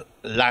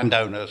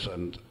landowners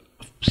and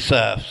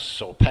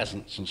serfs or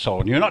peasants and so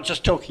on. You're not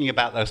just talking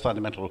about those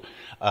fundamental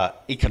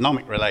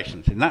economic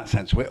relations in that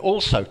sense. We're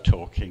also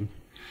talking,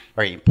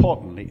 very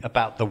importantly,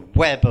 about the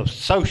web of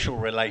social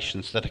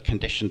relations that are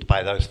conditioned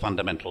by those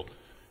fundamental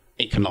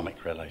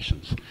economic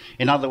relations.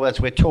 In other words,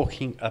 we're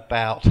talking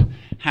about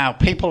how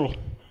people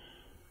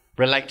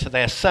relate to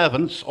their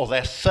servants, or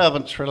their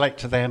servants relate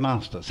to their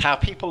masters. How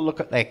people look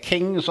at their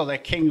kings, or their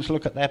kings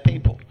look at their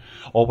people.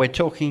 Or we're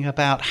talking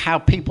about how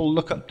people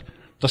look at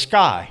the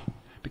sky,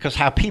 because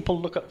how people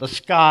look at the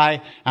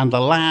sky and the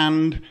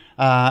land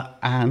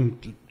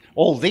and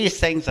all these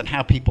things, and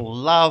how people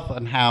love,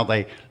 and how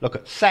they look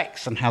at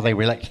sex, and how they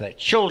relate to their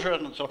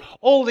children, and so on.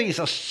 All these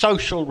are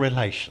social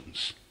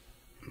relations,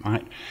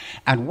 right?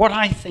 And what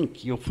I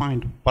think you'll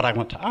find, what I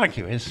want to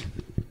argue is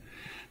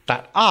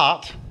that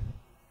art,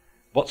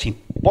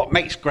 what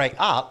makes great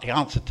art, the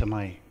answer to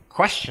my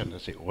question,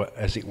 as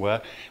it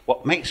were,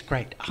 what makes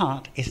great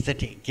art is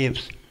that it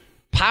gives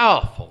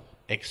powerful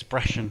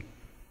expression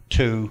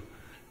to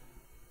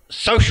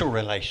social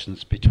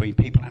relations between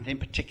people, and in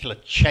particular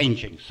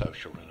changing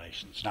social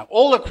relations. Now,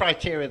 all the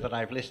criteria that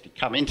I've listed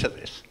come into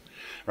this,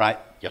 right?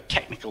 Your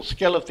technical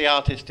skill of the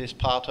artist is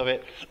part of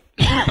it,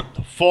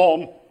 the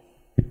form,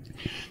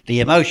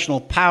 the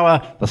emotional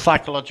power, the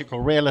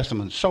psychological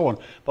realism, and so on.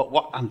 But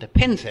what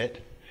underpins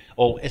it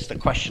all is the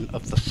question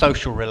of the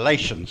social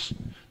relations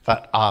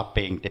that are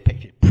being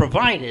depicted,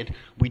 provided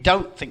we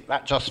don't think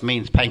that just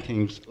means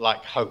paintings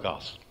like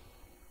Hogarth's.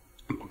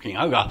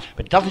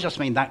 But it doesn't just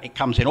mean that, it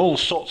comes in all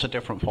sorts of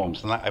different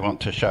forms, and that I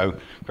want to show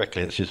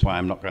quickly. This is why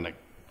I'm not going to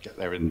get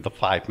there in the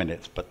 5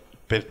 minutes, but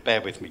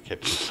bear with me,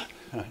 kids.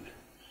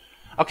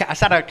 Okay, I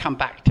said I'd come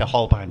back to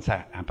Holbein's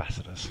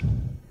ambassadors.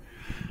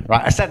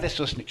 Right, I said this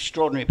was an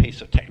extraordinary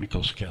piece of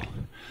technical skill,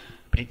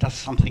 but it does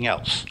something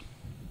else.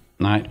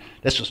 Right,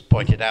 this was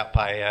pointed out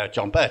by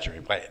John Berger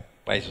in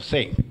Ways of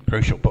Seeing,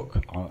 crucial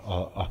book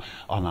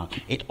on art.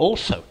 It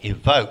also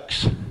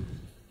evokes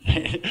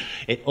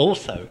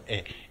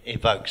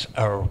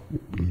an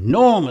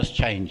enormous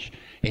change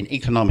in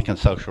economic and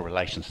social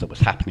relations that was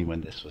happening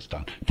when this was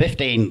done.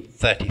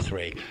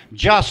 1533,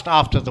 just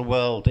after the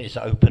world is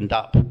opened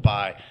up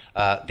by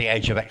the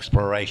age of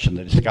exploration,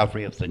 the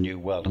discovery of the new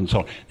world, and so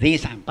on.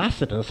 These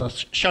ambassadors are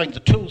showing the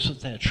tools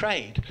of their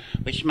trade,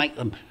 which make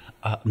them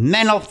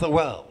men of the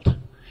world.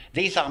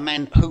 These are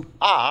men who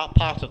are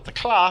part of the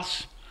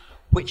class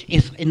which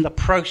is in the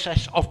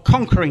process of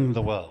conquering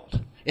the world,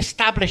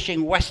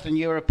 establishing Western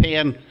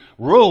European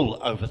rule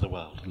over the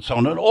world, and so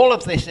on. And all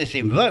of this is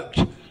invoked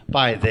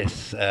by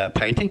this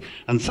painting.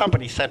 And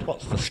somebody said,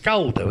 what's the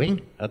skull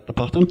doing at the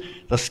bottom?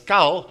 The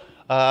skull,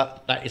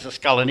 that is a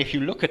skull, and if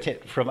you look at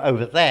it from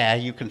over there,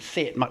 you can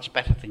see it much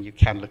better than you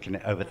can looking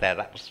at it over there.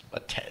 That was a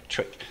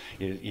trick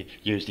you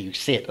used. You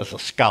see it as a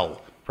skull.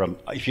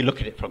 If you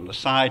look at it from the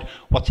side,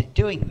 what's it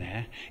doing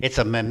there? It's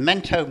a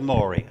memento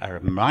mori, a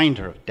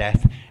reminder of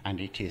death, and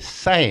it is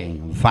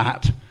saying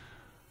that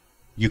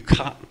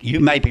you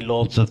may be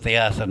lords of the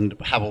earth and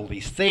have all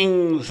these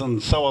things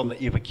and so on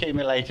that you've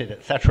accumulated,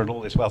 etc., and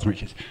all this wealth and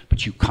riches,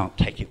 but you can't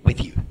take it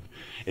with you,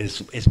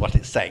 is what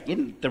it's saying.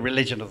 In the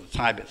religion of the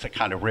time, it's a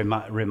kind of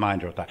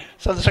reminder of that.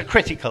 So there's a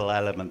critical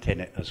element in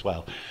it as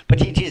well.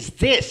 But it is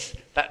this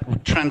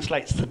that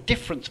translates the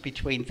difference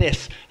between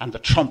this and the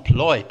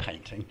trompe-l'oeil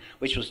painting,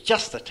 which was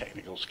just the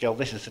technical skill.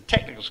 This is a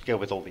technical skill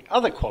with all the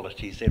other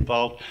qualities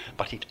involved,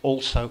 but it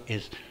also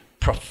is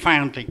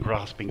profoundly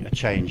grasping a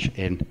change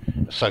in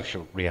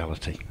social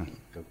reality. I'll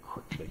go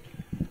quickly.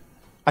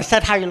 I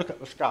said how you look at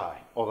the sky,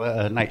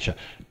 or nature.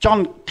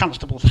 John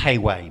Constable's Hay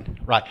Wain,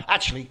 right,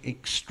 actually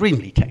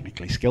extremely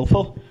technically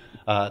skillful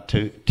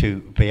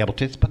to be able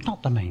to, but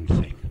not the main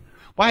thing.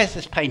 Why is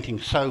this painting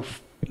so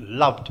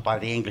loved by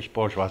the English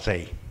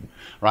bourgeoisie,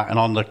 right, and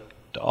on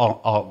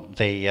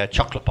the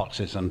chocolate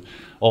boxes and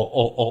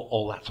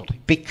all that sort of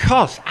thing?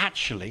 Because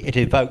actually it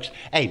evokes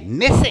a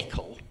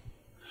mythical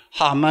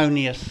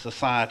harmonious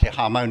society,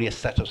 harmonious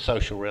set of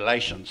social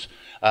relations,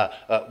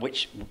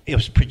 which it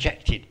was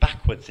projected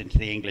backwards into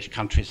the English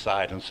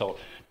countryside and so on,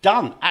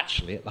 done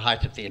actually at the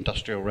height of the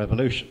Industrial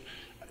Revolution,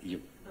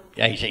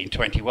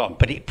 1821.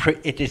 But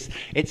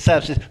it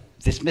serves as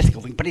this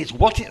mythical thing, but it's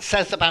what it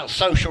says about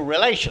social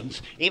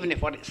relations, even if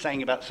what it's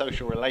saying about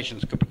social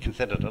relations could be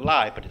considered a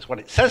lie, but it's what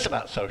it says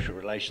about social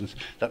relations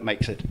that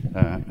makes it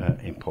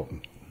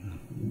important.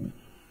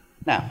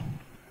 Now,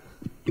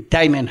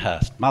 Damien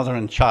Hirst, mother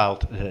and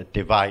child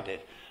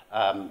divided.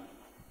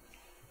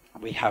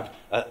 We have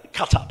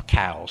cut-up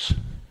cows,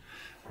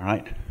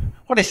 right?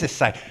 What does this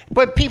say?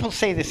 When people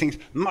see these things,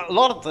 a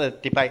lot of the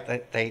debate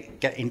that they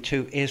get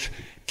into is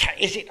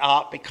it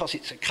art because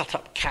it's a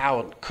cut-up cow,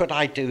 and could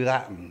I do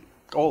that, and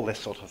all this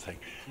sort of thing.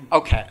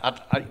 Okay,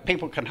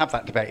 people can have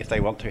that debate if they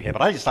want to here,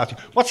 but I just ask you,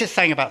 what's it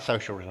saying about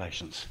social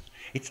relations?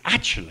 It's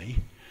actually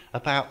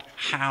about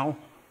how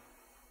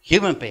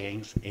human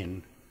beings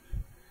in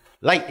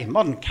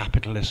modern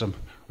capitalism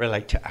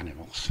relate to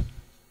animals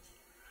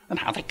and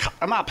how they cut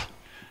them up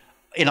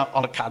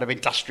on a kind of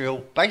industrial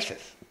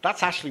basis.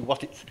 That's actually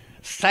what it's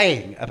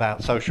saying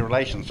about social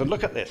relations. And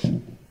look at this.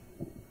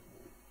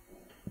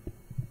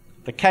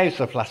 The caves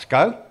of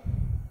Lascaux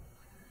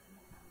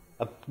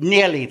are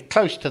nearly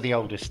close to the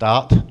oldest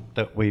art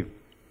that we've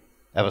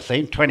ever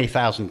seen,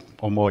 20,000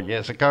 or more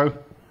years ago,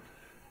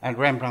 and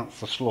Rembrandt's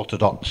The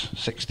Slaughtered Ox,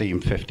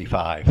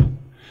 1655,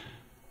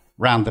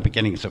 round the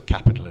beginnings of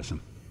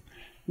capitalism.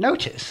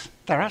 Notice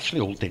they're actually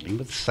all dealing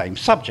with the same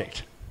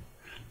subject.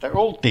 They're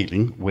all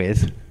dealing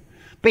with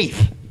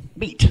beef,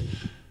 meat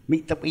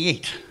that we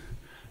eat,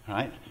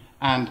 right?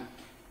 And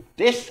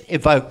this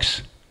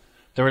evokes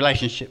the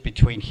relationship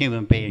between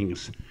human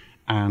beings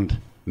and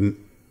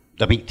the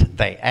the meat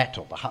they ate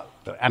or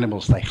the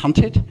animals they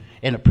hunted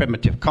in a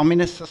primitive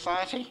communist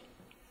society.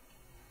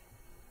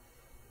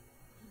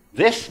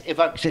 This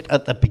evokes it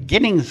at the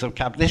beginnings of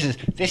capitalism.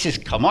 This is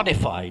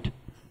commodified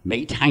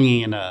meat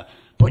hanging in a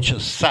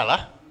butcher's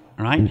cellar,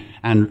 right?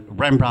 And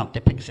Rembrandt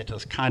depicts it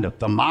as kind of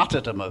the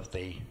martyrdom of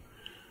the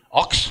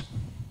ox,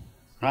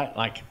 right?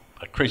 Like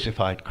a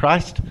crucified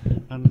Christ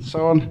and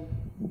so on.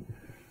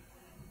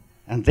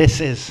 And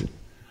this is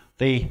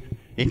the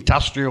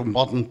industrial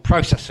modern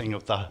processing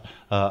of the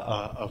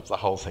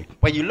whole thing.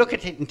 When you look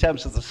at it in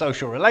terms of the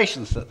social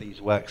relations that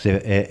these works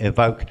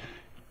evoke,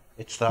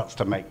 it starts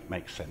to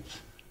make sense.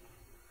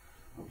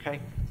 Okay?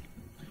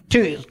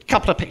 A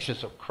couple of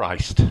pictures of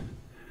Christ.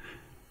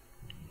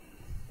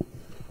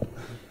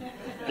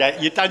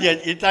 Yeah, you've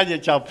done your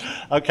job.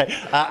 Okay,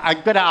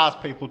 I'm going to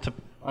ask people to,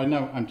 I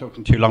know I'm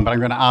talking too long, but I'm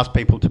going to ask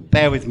people to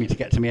bear with me to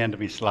get to the end of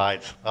my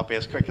slides. I'll be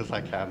as quick as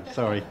I can,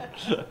 sorry.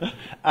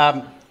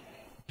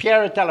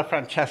 Piero della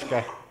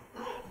Francesca,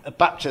 a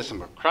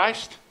baptism of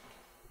Christ,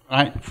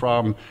 right,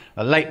 from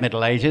late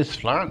Middle Ages,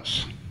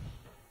 Florence.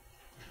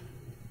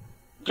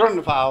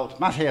 Grunwald,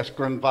 Matthias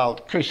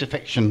Grunwald,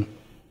 crucifixion,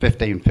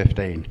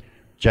 1515,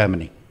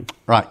 Germany.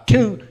 Right,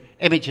 two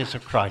images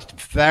of Christ,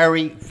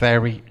 very,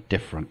 very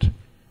different.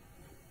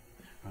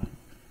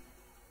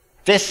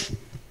 This,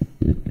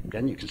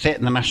 again, you can see it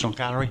in the National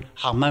Gallery,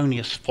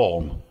 harmonious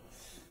form,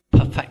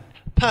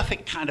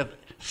 perfect kind of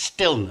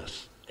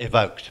stillness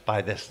evoked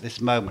by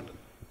this moment,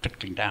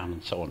 trickling down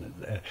and so on,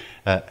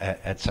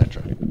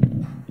 etc.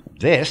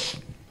 This,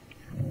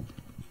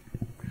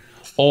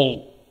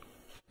 all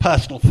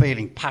personal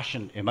feeling,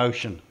 passion,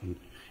 emotion, and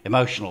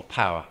emotional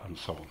power, and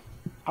so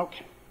on.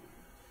 Okay.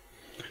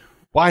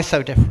 Why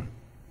so different?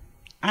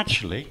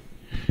 Actually,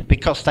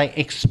 because they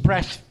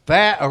express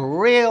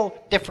real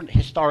different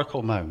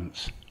historical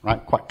moments,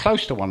 right? Quite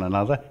close to one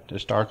another, to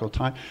historical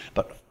time,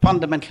 but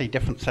fundamentally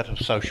different set of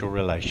social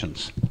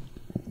relations.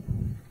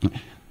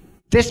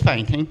 This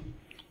painting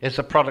is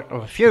a product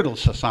of a feudal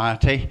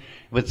society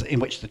in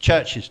which the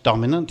church is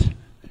dominant.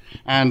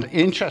 And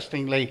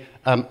interestingly,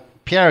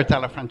 Piero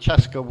della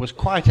Francesca was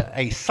quite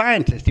a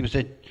scientist. He was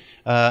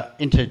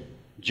into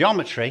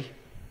geometry,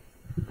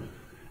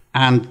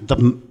 and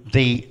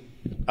the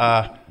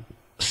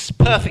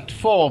perfect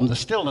form, the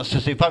stillness,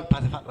 is evoked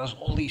by the fact that there's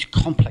all these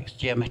complex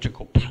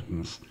geometrical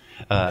patterns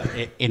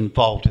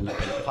involved in it.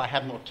 If I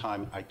had more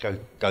time, I'd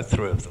go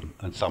through them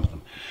and some of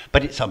them.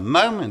 But it's a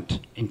moment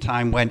in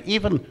time when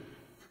even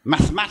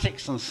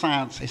mathematics and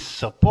science is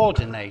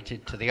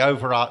subordinated to the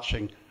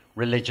overarching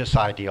religious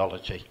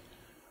ideology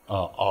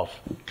of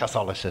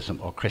Catholicism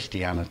or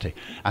Christianity,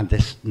 and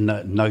this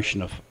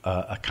notion of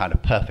a kind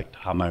of perfect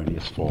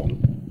harmonious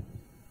form.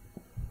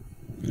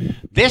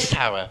 This,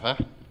 however,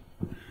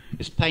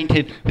 is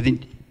painted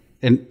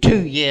in 2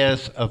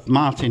 years of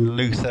Martin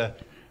Luther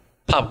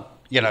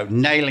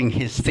nailing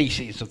his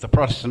theses of the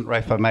Protestant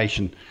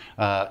Reformation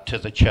to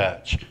the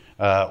church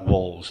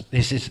walls.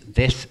 This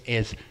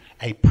is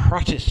a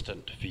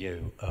Protestant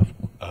view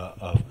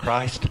of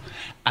Christ,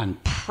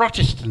 and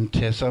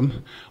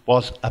Protestantism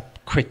was a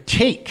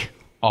critique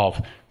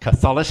of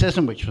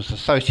Catholicism, which was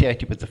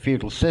associated with the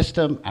feudal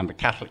system and the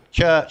Catholic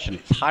Church and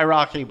its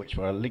hierarchy, which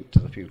were linked to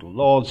the feudal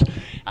lords,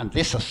 and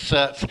this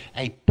asserts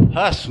a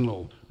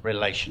personal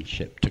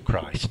relationship to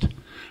Christ.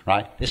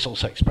 Right? This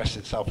also expresses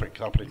itself, for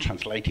example,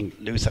 in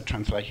Luther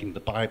translating the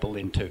Bible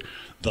into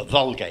the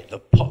Vulgate,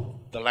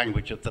 the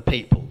language of the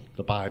people,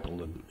 the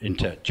Bible,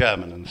 into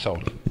German and so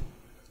on.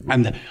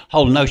 And the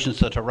whole notions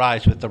that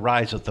arise with the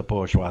rise of the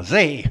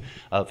bourgeoisie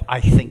of I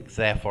think,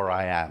 therefore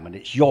I am. And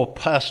it's your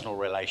personal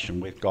relation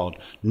with God,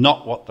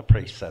 not what the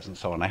priest says and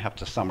so on. I have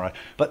to summarize.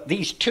 But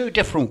these two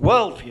different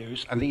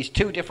worldviews and these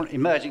two different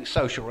emerging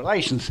social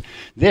relations,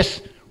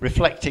 this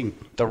reflecting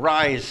the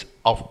rise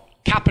of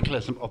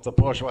capitalism of the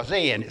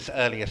bourgeoisie in its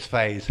earliest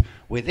phase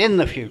within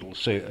the feudal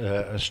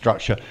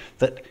structure,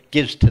 that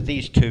gives to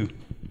these two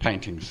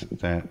paintings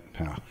their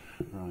power.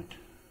 Right.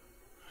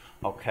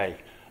 Okay.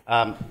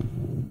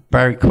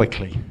 Very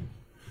quickly,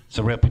 it's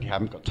a real pity I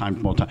haven't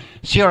got more time.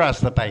 Seurat's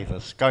The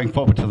Bathers, going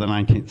forward to the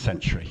 19th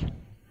century.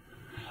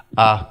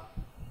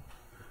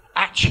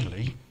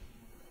 Actually,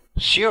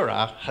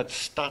 Seurat had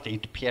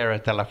studied Piero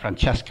della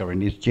Francesca in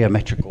his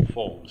geometrical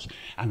forms,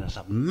 and there's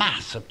a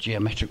mass of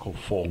geometrical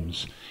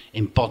forms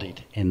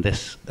embodied in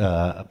this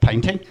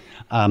painting.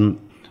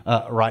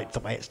 Right, the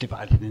way it's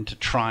divided into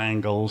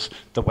triangles,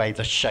 the way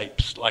the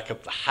shapes, like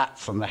of the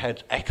hats and the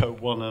heads, echo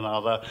one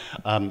another,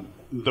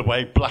 the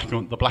way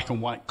the black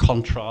and white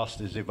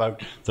contrast is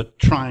evoked, the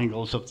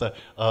triangles of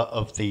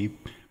the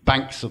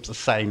banks of the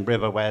same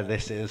river where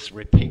this is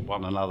repeat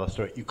one another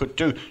through it. You could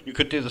do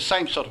the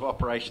same sort of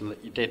operation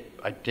that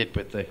I did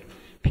with the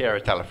Piero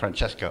della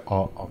Francesca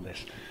on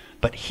this.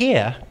 But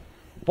here,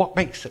 what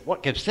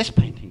gives this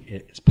painting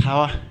its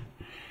power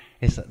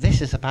is that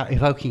this is about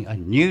evoking a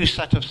new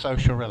set of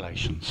social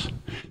relations.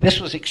 This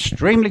was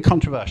extremely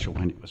controversial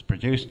when it was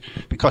produced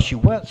because you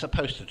weren't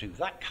supposed to do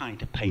that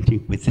kind of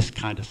painting with this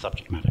kind of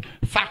subject matter.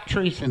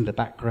 Factories in the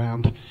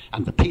background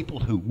and the people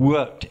who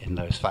worked in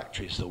those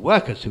factories, the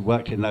workers who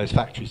worked in those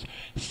factories,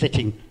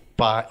 sitting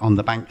on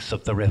the banks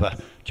of the river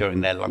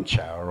during their lunch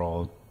hour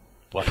or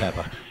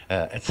whatever,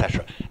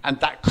 etc. And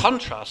that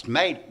contrast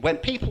made, when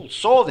people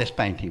saw this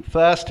painting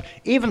first,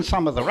 even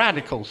some of the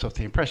radicals of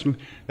the Impression,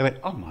 they went,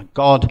 oh my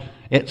God,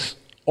 it's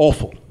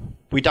awful.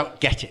 We don't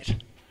get it.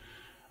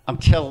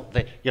 Until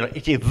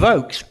it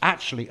evokes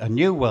actually a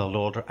new world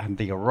order and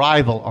the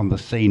arrival on the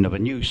scene of a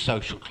new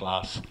social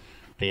class,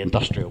 the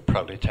industrial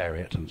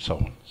proletariat and so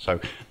on. So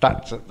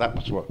that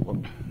was what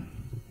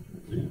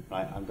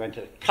right, I'm going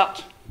to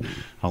cut.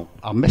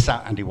 I'll miss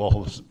out Andy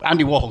Warhol's.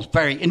 Andy Warhol's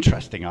very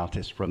interesting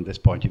artist from this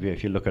point of view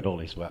if you look at all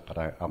his work, but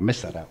I'll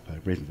miss that out for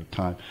reasons of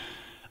time.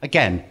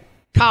 Again,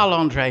 Carl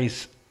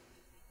Andre's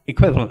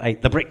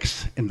equivalent, the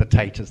bricks in the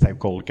Tate, as they've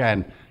called.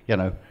 Again,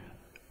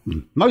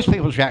 most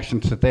people's reaction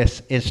to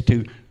this is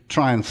to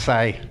try and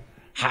say,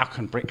 how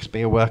can bricks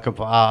be a work of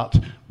art?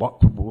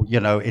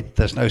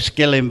 There's no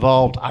skill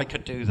involved. I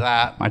could do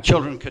that. My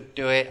children could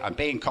do it. I'm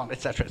being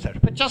etc.,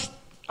 etc. But just,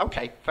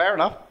 okay, fair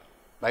enough.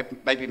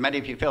 Maybe many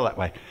of you feel that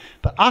way.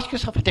 But ask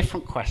yourself a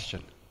different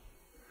question.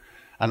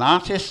 An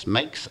artist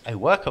makes a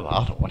work of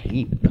art, or what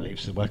he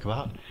believes is a work of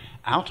art,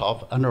 out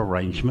of an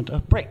arrangement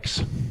of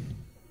bricks.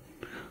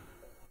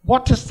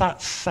 What does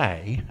that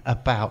say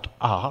about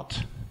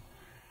art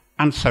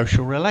and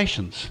social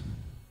relations?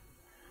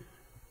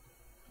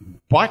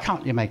 Why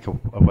can't you make a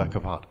work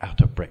of art out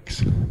of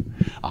bricks?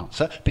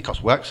 Answer,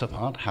 because works of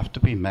art have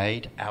to be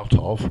made out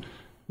of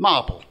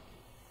marble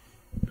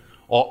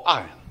or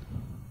iron,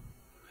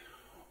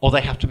 or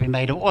they have to be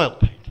made of oil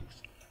paintings.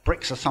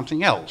 Bricks are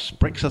something else.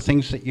 Bricks are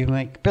things that you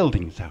make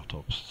buildings out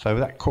of.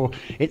 So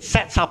it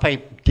sets up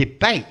a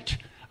debate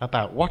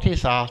about what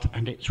is art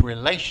and its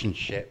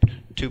relationship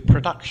to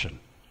production,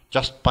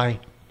 just by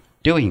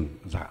doing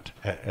that,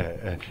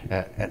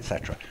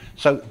 etc.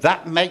 So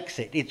that makes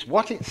it's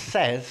what it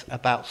says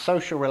about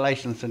social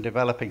relations and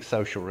developing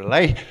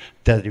the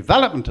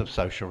development of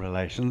social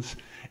relations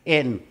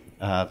in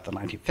the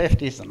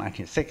 1950s, the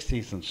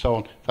 1960s, and so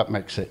on. That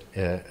makes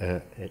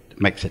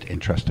it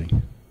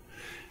interesting.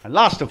 And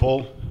last of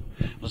all,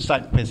 we'll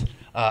start with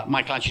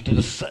Michelangelo did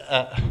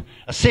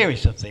a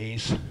series of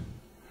these.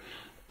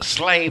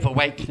 Slave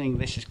Awakening,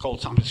 this is called,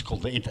 sometimes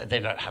called, they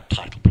don't have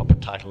proper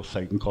titles, so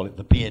you can call it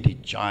The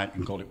Bearded Giant, you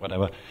can call it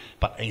whatever,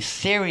 but a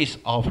series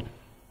of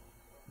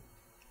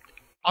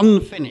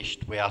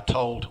unfinished, we are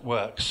told,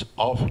 works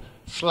of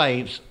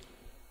slaves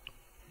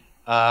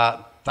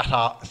that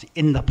are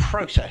in the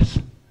process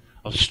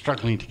of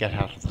struggling to get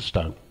out of the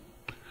stone.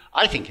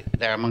 I think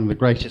they're among the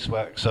greatest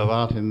works of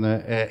art in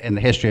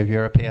the history of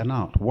European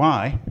art.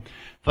 Why?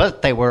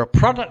 First, they were a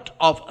product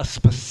of a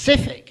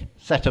specific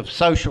set of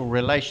social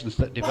relations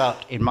that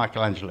developed in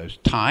Michelangelo's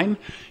time.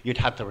 You'd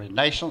had the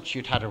Renaissance,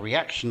 you'd had a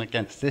reaction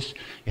against this,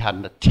 you had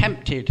an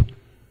attempted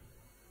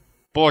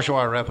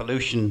bourgeois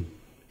revolution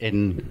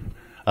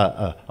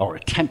or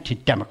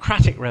attempted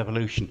democratic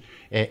revolution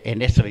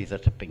in Italy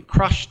that had been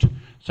crushed.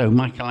 So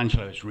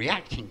Michelangelo is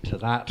reacting to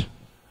that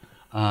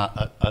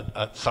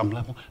at some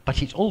level,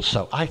 but it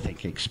also, I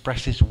think,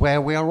 expresses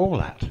where we are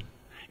all at,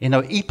 in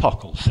an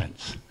epochal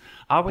sense.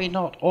 Are we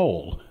not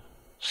all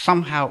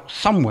somehow,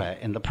 somewhere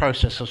in the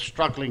process of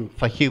struggling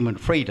for human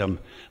freedom,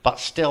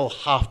 but still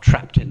half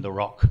trapped in the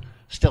rock,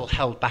 still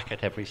held back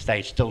at every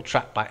stage, still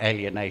trapped by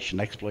alienation,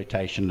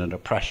 exploitation, and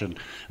oppression,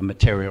 and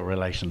material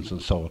relations,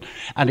 and so on?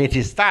 And it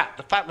is the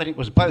fact that it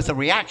was both a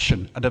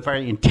reaction, and a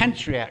very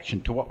intense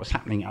reaction to what was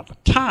happening at the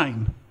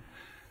time,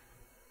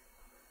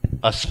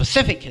 a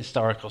specific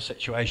historical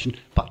situation,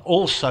 but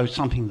also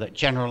something that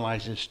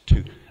generalizes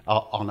to,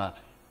 on an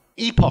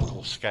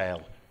epochal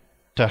scale,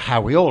 to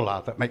how we all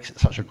are, that makes it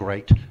such a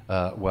great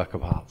work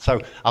of art. So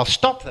I'll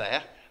stop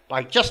there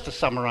by just to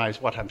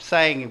summarize what I'm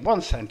saying in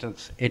one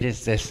sentence. It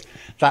is this,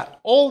 that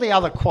all the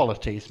other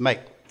qualities make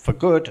for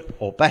good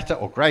or better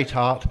or great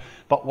art,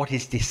 but what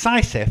is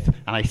decisive,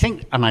 and I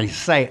think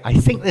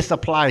this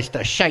applies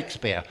to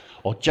Shakespeare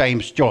or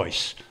James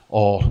Joyce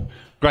or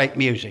great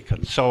music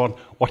and so on,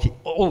 what it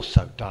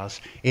also does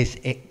is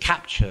it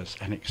captures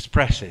and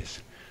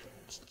expresses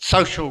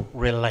social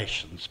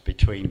relations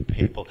between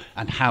people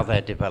and how they're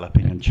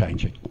developing and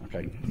changing.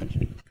 Okay, thank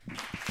you.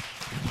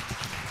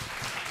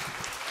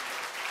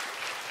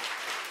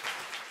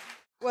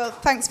 Well,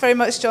 thanks very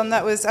much, John.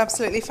 That was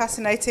absolutely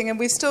fascinating, and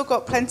we've still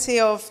got plenty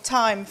of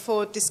time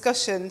for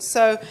discussion.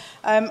 So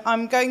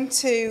I'm going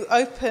to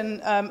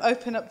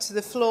open up to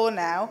the floor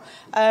now.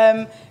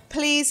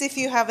 Please, if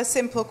you have a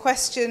simple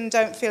question,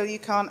 don't feel you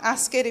can't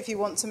ask it. If you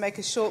want to make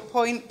a short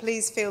point,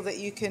 please feel that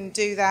you can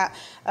do that.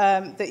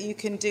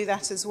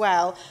 As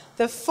well.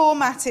 The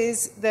format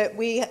is that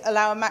we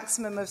allow a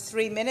maximum of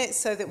 3 minutes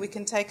so that we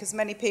can take as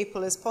many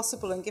people as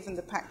possible, and given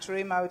the packed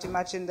room, I would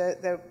imagine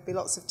that there will be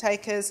lots of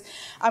takers.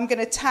 I'm going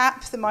to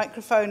tap the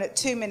microphone at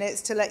 2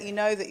 minutes to let you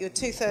know that you're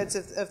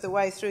 2/3 of the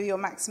way through your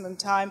maximum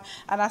time,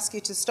 and ask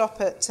you to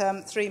stop at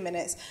 3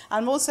 minutes.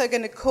 I'm also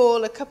going to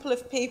call a couple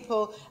of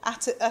people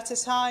at a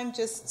time,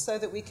 just so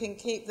that we can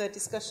keep the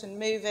discussion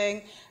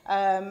moving.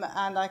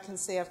 And I can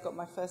see I've got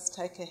my first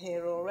taker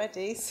here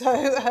already.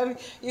 So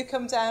you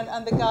come down,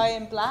 and the guy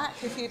in black,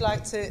 if you'd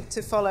like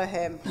to follow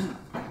him.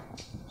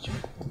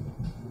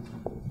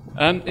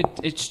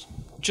 It's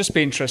just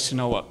be interesting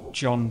to know what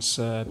John's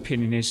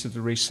opinion is of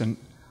the recent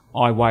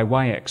Ai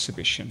Weiwei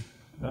exhibition.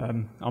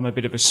 I'm a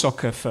bit of a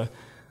sucker for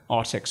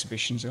art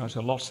exhibitions. I go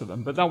to a lot of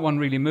them, but that one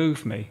really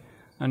moved me,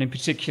 and in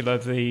particular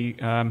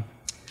the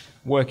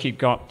work he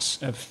got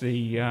of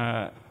the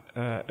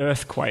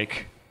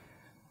earthquake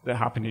that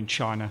happened in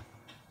China.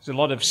 There's a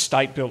lot of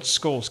state-built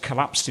schools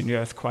collapsed in the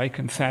earthquake,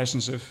 and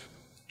thousands of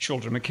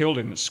children were killed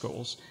in the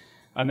schools.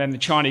 And then the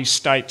Chinese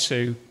state,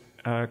 to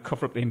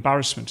cover up the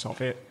embarrassment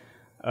of it,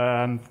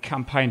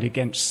 campaigned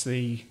against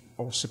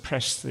or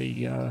suppressed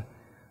the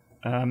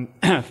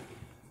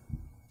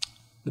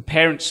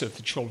parents of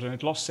the children who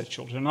had lost their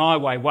children. And Ai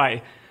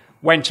Weiwei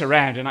went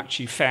around and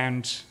actually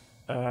found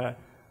the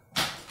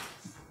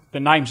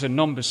names and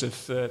numbers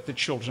of the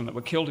children that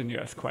were killed in the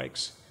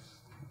earthquakes.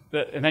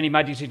 And then he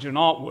made it into an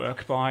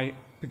artwork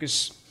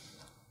because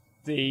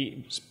the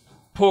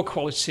poor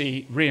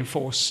quality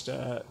reinforced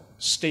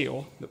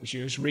steel that was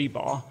used,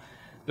 rebar,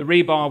 the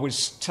rebar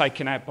was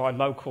taken out by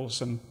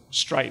locals and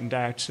straightened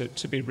out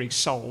to be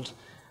resold.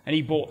 And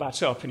he bought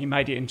that up and he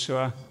made it into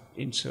an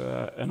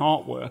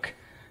artwork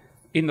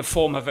in the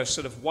form of a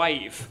sort of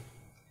wave.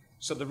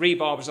 So the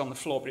rebar was on the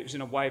floor, but it was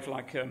in a wave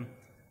like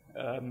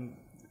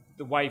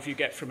the wave you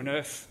get from an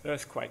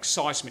earthquake,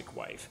 seismic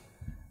wave.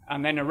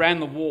 And then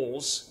around the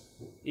walls,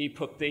 he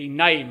put the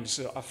names,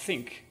 I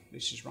think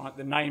this is right,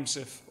 the names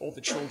of all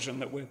the children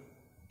that were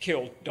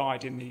killed,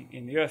 died in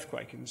the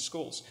earthquake in the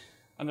schools.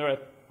 And there are,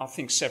 I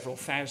think, several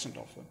thousand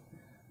of them.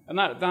 And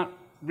that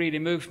really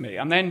moved me.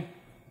 And then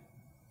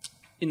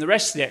in the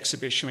rest of the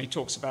exhibition, he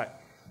talks about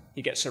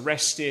he gets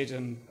arrested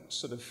and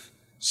sort of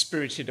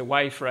spirited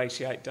away for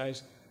 88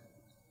 days.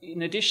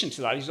 In addition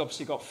to that, he's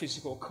obviously got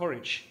physical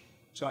courage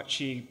to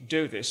actually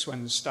do this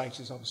when the state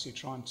is obviously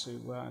trying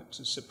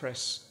to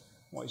suppress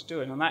what he's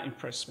doing, and that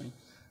impressed me.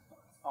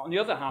 On the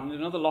other hand,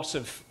 another lot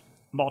of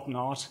modern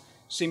art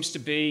seems to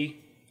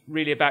be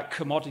really about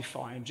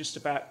commodifying, just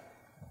about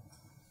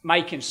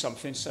making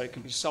something so it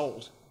can be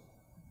sold.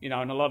 You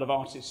know, and a lot of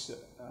artists,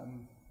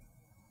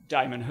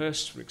 Damon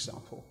Hirst, for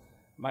example,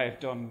 may have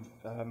done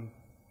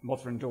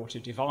Mother and Daughter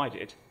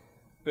Divided,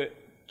 but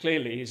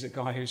clearly he's a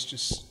guy who's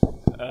just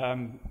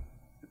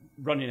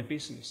running a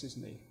business,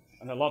 isn't he?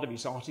 And a lot of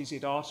his art, is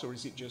it art, or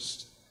is it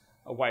just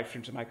a way for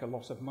him to make a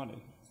lot of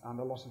money? And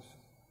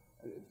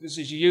there's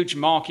a huge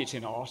market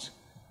in art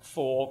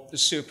for the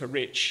super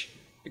rich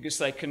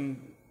because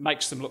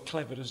makes them look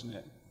clever, doesn't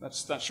it?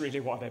 That's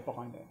really why they're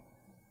buying it.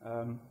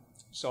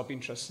 So I'll be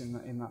interested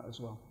in that as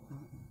well.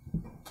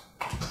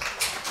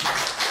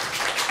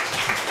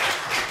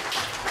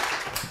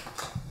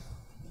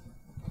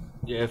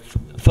 Yeah,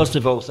 first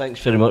of all,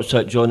 thanks very much for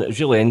that, John. It was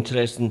really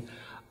interesting.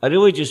 I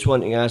really just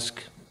want to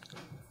ask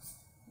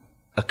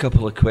a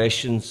couple of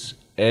questions.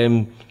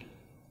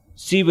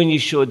 See, when you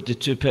showed the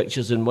two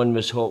pictures, and one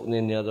was Hockney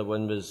and the other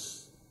one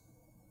was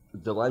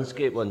the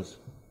landscape ones,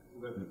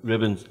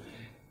 Ribbons,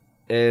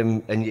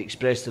 and you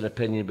expressed an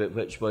opinion about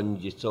which one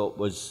you thought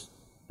was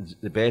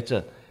the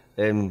better.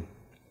 The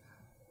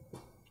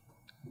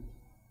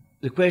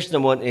question I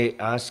want to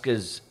ask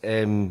is,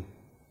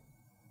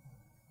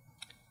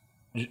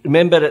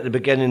 remember at the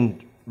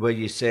beginning where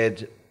you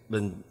said,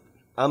 when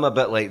I'm a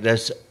bit like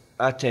this,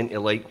 I tend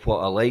to like what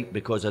I like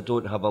because I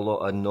don't have a lot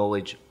of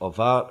knowledge of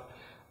art.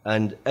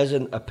 And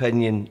isn't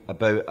opinion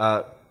about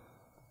art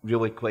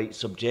really quite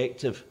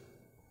subjective?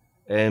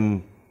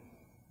 And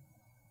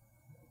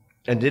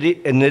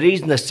the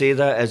reason I say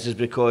that is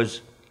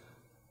because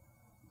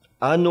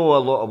I know a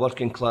lot of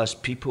working class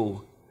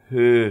people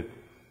who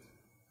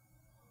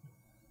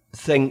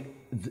think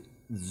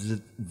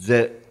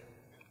that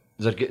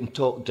they're getting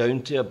talked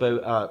down to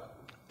about art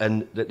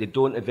and that they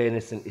don't have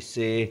anything to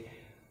say.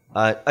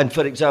 And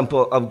for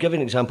example, I'll give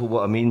an example of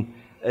what I mean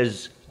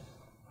is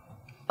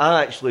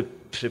I actually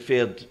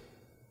preferred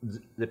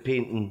the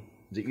painting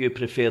that you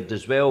preferred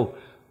as well,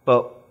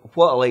 but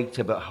what I liked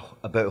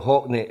about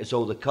Hockney is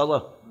all the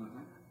colour.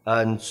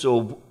 And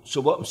so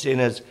what I'm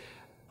saying is,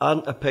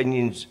 aren't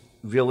opinions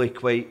really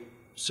quite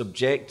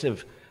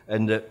subjective,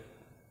 and that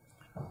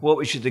what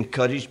we should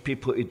encourage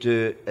people to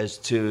do is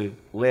to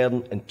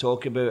learn and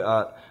talk about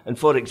art? And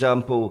for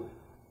example,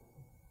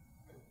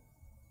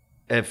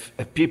 if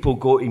people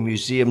go to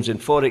museums and,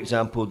 for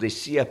example, they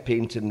see a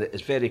painting that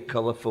is very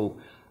colourful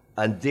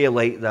and they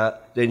like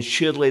that, then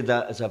surely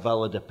that is a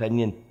valid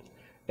opinion.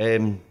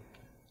 The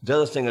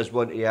other thing I was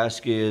wanting to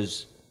ask you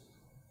is,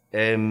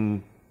 I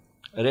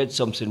read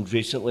something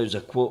recently, it was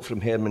a quote from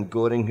Hermann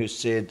Göring, who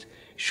said,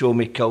 show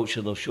me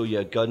culture, they'll show you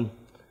a gun.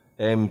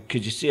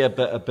 Could you say a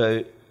bit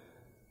about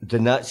the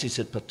Nazis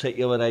had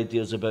particular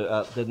ideas about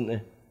art, didn't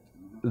they?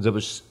 There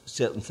was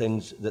certain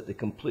things that they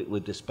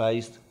completely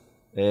despised.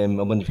 I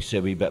wonder if you could say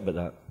a wee bit about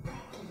that.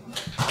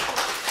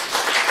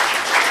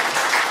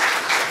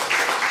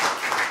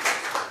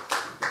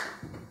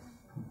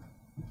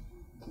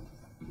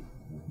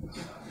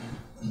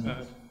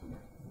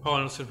 Paul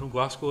Anderson from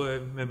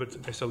Glasgow, member of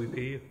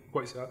SLUP,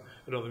 quite sad,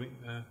 another meeting.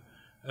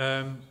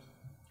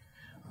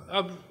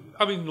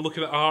 I've been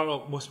looking at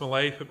art most of my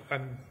life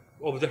and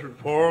all the different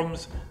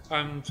forms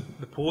and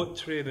the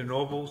poetry and the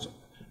novels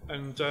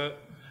and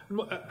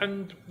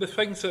the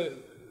things that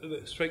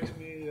strikes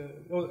me,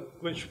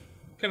 which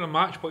kind of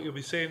match what you'll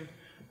be saying,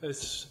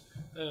 is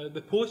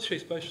the poetry,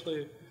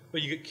 especially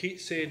when you get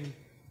Keats saying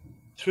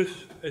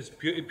truth is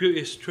beauty, beauty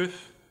is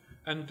truth.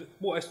 And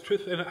what is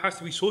truth? And it has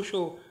to be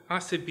social,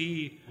 has to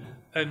be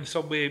in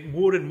some way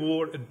more and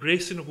more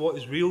embracing of what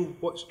is real,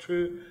 what's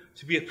true,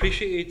 to be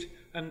appreciated.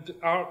 And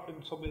art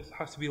in some ways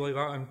has to be like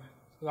that. And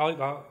I like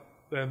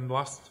that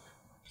last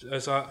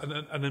as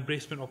an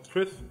embracement of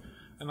truth.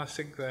 And I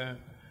think that,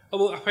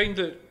 although I find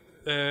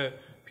that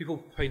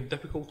people find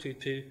difficulty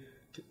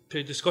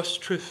to discuss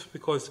truth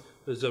because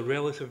there's a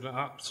relative and an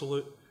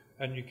absolute,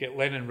 and you get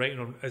Lenin writing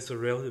on is the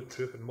relative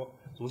truth and what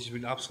the relationship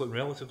between absolute and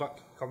relative, that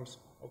comes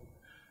up.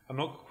 I'm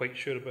not quite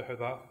sure about how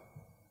that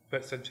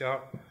fits into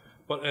art,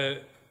 but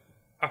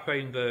I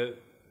find that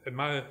in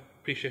my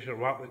appreciation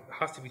of art, it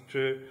has to be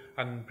true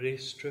and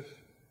embrace truth,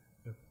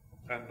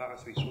 and that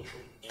has to be social.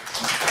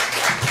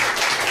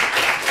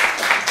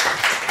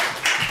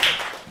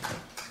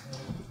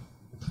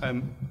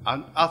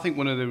 I think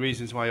one of the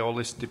reasons why all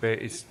this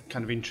debate is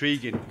kind of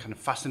intriguing, kind of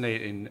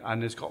fascinating,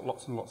 and has got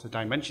lots and lots of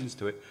dimensions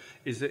to it,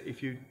 is that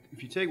if you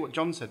take what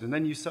John said, and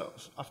then you sort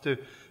of have to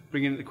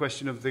bring in the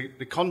question of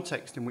the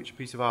context in which a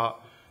piece of art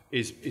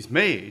is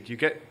made, you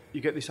get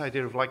this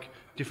idea of like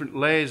different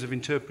layers of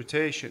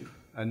interpretation,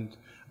 and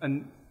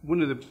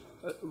one of the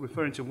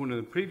referring to one of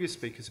the previous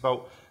speakers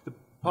about the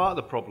part of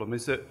the problem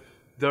is that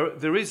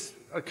there is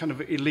a kind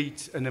of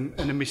elite and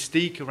a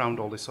mystique around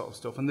all this sort of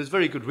stuff, and there's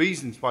very good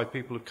reasons why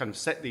people have kind of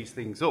set these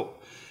things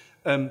up,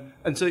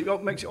 and so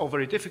it makes it all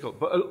very difficult.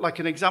 But like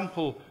an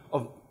example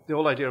of the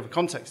whole idea of a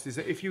context is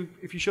that if you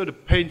showed a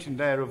painting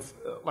there of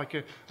like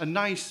a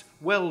nice,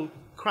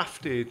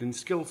 well-crafted and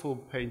skillful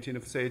painting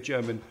of, say, a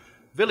German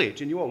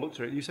village, and you all looked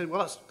at it and you said,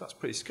 well, that's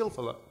pretty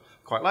skillful, I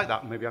quite like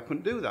that, and maybe I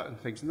couldn't do that and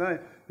things. And then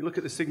you look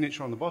at the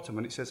signature on the bottom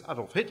and it says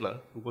Adolf Hitler,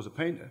 who was a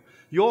painter.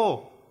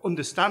 Your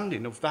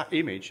understanding of that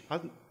image,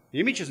 the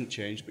image hasn't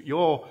changed, but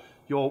your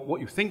what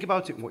you think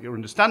about it and what your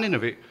understanding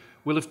of it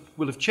will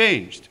have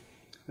changed.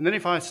 And then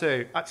if I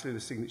say, actually, the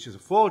signature's a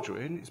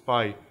forgery and it's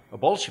by a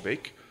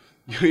Bolshevik,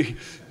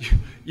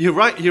 you're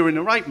right. You're in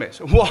the right mess.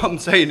 And what I'm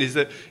saying is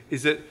that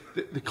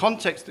the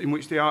context in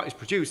which the art is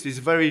produced is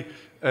a very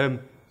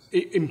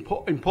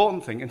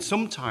important thing. And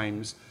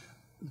sometimes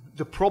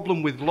the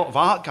problem with a lot of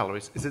art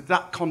galleries is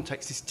that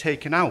context is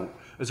taken out,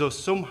 as though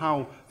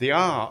somehow the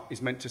art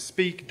is meant to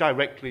speak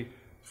directly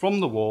from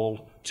the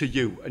wall to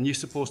you, and you're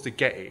supposed to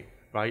get it,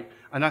 right?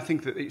 And I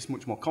think that it's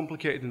much more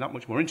complicated and that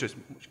much more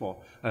interesting, much more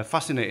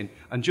fascinating.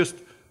 And just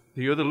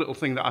the other little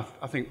thing that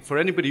I think for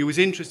anybody who is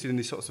interested in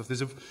this sort of stuff,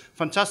 there's a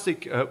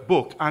fantastic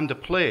book and a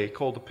play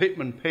called The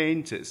Pitman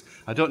Painters.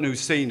 I don't know who's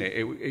seen it.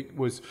 It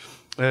was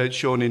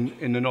shown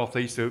in the North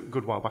East a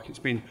good while back. It's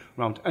been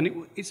around.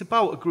 And it's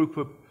about a group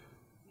of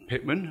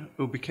pitmen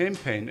who became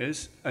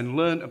painters and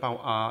learned about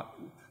art.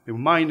 They were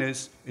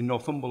miners in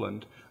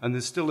Northumberland, and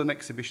there's still an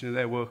exhibition of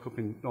their work up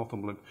in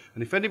Northumberland.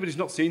 And if anybody's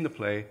not seen the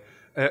play,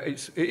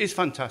 it is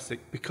fantastic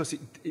because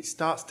it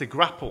starts to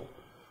grapple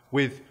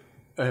with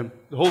the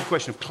whole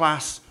question of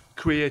class,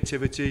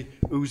 creativity,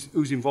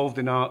 who's involved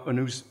in art and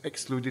who's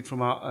excluded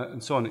from art,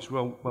 and so on. It's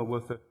well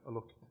worth a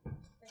look.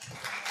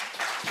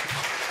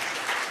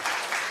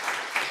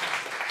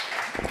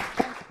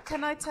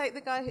 Can I take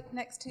the guy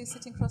next to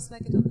sitting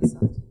cross-legged on the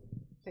side?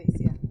 Please,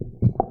 yeah.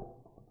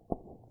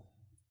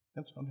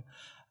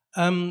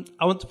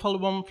 I want to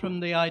follow on from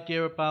the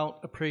idea about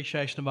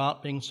appreciation of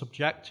art being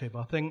subjective.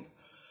 I think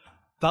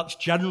that's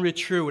generally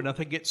true, and I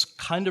think it's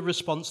kind of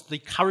response to the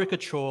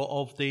caricature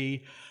of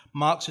the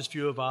Marxist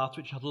view of art,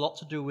 which had a lot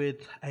to do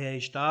with A.A.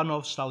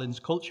 Zhdanov, Stalin's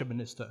culture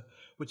minister,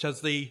 which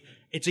says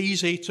it's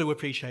easy to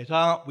appreciate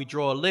art. We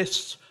draw a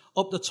list.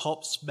 Up the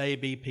tops,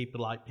 maybe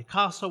people like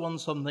Picasso on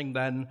something,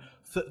 then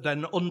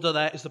under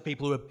there is the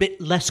people who are a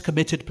bit less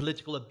committed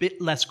politically, a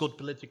bit less good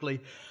politically,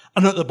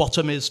 and at the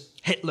bottom is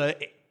Hitler,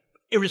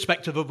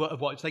 irrespective of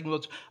what his thing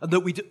was, and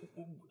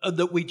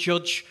that we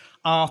judge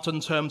art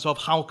in terms of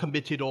how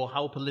committed or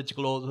how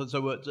political or was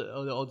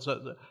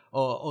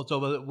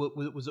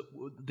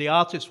the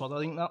artist was. I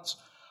think that's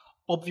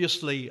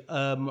obviously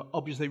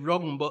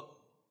wrong, but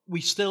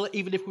we still,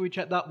 even if we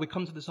reject that, we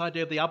come to this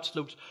idea of the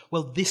absolute.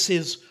 Well, this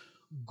is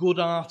good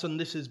art and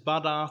this is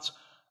bad art.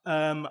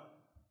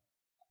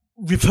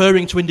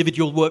 referring to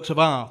individual works of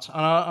art. And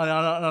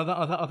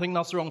I think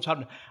that's the wrong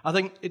time. I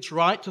think it's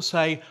right to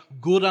say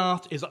good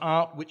art is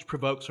art which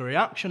provokes a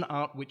reaction,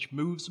 art which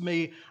moves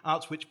me,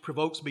 art which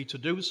provokes me to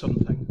do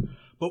something.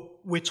 But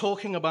we're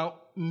talking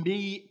about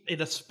me in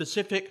a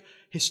specific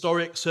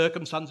historic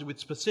circumstance with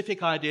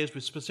specific ideas,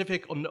 with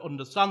specific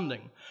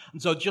understanding.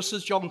 And so just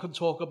as John can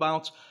talk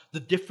about the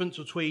difference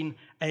between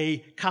a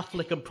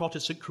Catholic and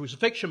Protestant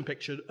crucifixion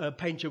picture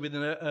painted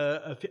within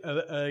a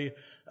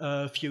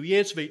few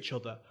years of each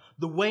other,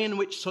 the way in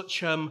which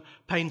such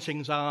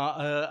paintings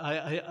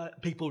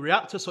people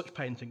react to such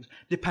paintings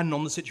depend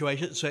on the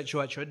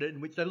situation in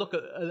which they look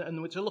at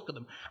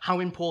them. How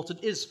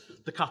important is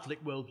the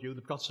Catholic worldview,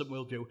 the Protestant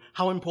worldview?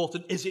 How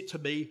important is it to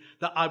me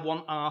that I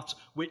want art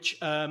which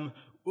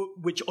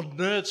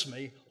unnerves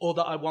me, or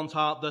that I want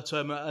art that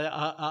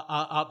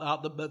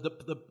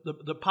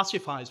that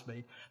pacifies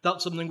me?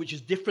 That's something which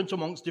is different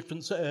amongst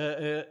different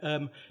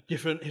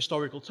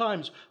historical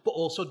times, but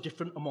also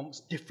different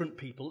amongst different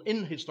people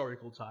in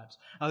historical times.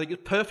 I think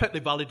it's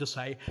perfectly valid to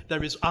say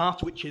there is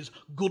art which is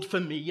good for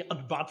me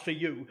and bad for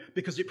you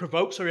because it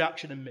provokes a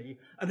reaction in me,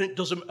 and it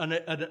doesn't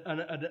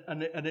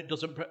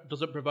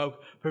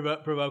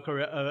provoke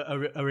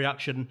a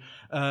reaction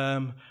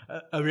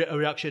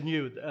in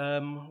you.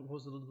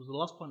 Was the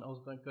last point I was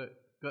going to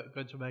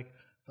make,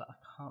 but I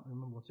can't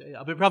remember what it is.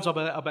 I mean, perhaps I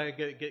better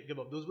give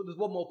up. There's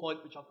one more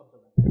point which I'll come to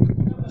make.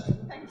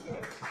 Thank you.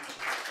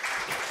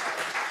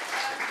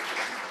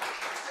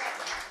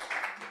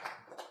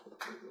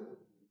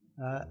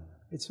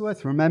 It's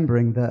worth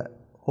remembering that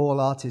all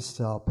artists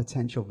are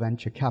potential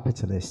venture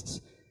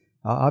capitalists.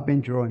 I've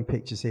been drawing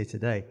pictures here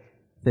today.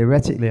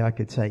 Theoretically, I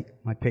could take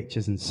my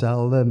pictures and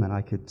sell them, and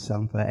I could sell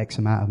them for X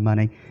amount of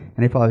money.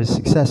 And if I was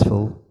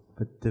successful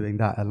for doing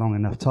that a long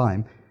enough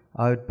time,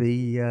 I'd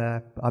be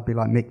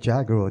like Mick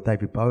Jagger or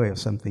David Bowie or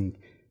something.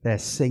 They're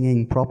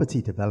singing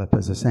property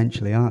developers,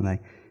 essentially, aren't they?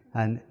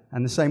 And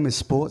the same with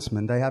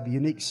sportsmen. They have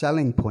unique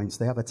selling points.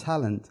 They have a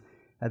talent,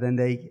 and then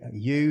they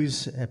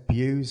use,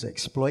 abuse,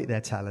 exploit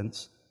their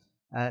talents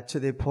to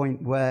the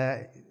point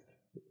where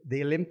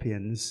the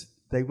Olympians,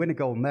 they win a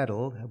gold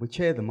medal, we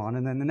cheer them on,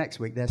 and then the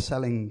next week they're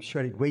selling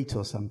shredded wheat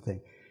or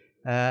something.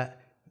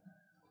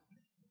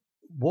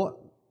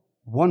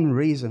 One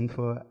reason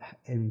for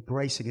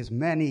embracing as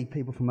many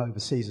people from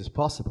overseas as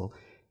possible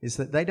is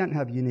that they don't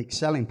have unique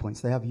selling points,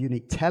 they have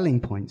unique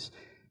telling points.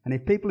 And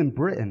if people in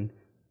Britain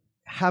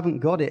haven't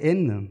got it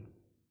in them,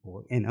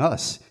 or in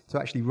us, to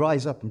actually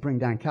rise up and bring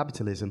down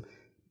capitalism,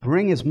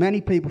 bring as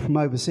many people from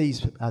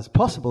overseas as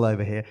possible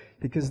over here,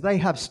 because they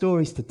have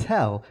stories to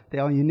tell, they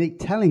are unique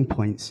telling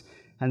points.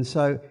 And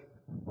so,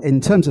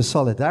 in terms of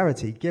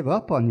solidarity, give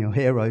up on your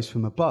heroes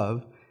from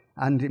above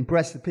and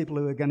embrace the people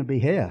who are going to be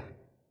here.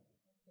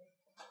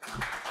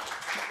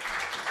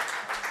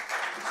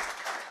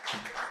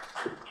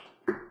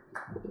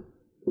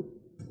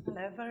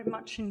 Hello, very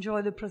much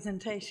enjoy the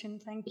presentation,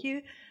 thank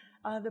you.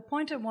 The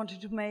point I wanted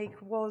to make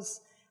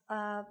was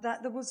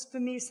that there was,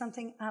 for me,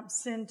 something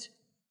absent.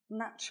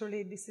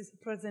 Naturally, this is a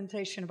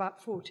presentation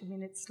about 40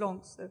 minutes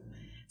long, so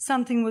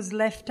something was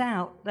left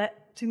out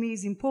that to me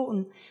is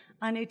important,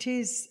 and it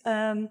is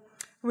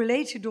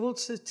related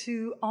also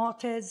to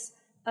art as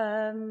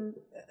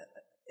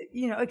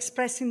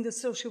expressing the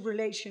social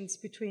relations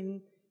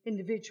between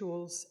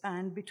individuals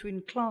and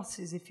between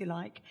classes, if you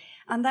like.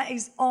 And that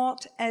is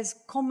art as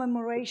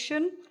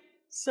commemoration.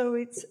 So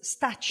it's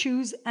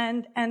statues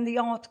and the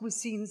art we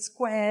see in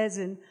squares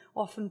and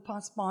often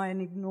pass by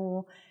and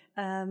ignore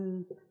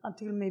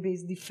until maybe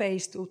it's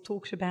defaced or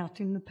talked about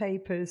in the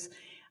papers.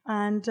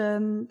 And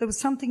there was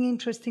something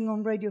interesting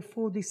on Radio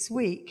 4 this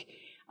week,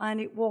 and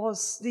it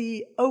was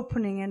the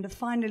opening and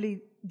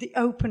finally the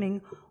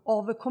opening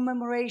of a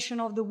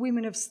commemoration of the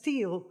women of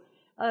steel,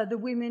 the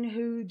women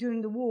who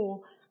during the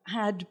war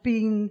had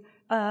been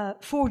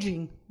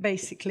forging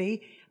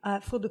basically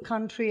for the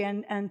country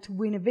and to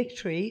win a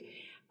victory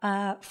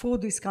for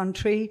this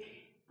country,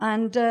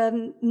 and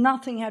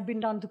nothing had been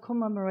done to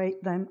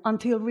commemorate them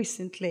until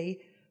recently.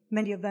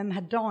 Many of them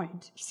had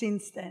died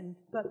since then,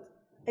 but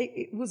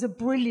it was a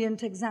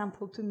brilliant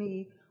example to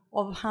me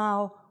of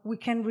how we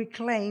can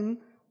reclaim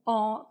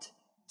art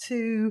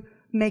to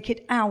make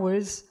it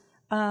ours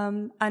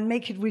and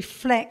make it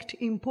reflect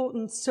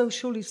important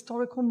social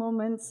historical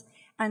moments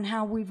and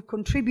how we've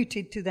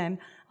contributed to them.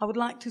 I would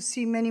like to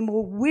see many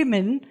more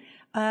women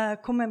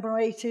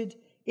commemorated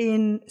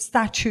in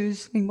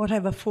statues in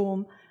whatever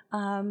form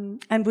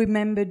and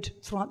remembered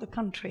throughout the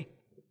country.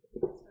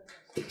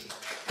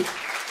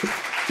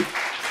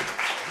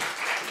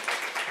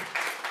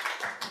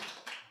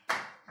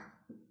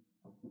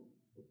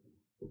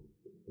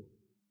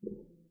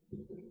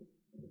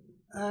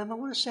 I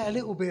want to say a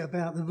little bit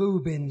about the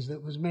Rubens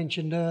that was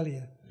mentioned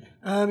earlier.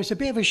 It's a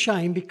bit of a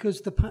shame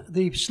because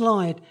the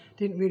slide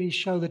didn't really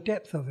show the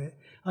depth of it.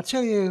 I'll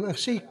tell you a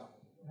secret,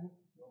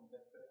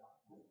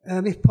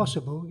 if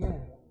possible, yeah.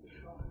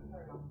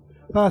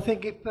 But I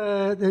think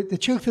the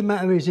truth of the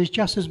matter is there's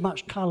just as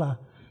much colour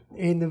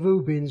in the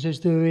Rubens as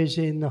there is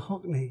in the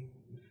Hockney.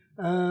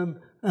 And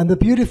the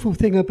beautiful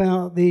thing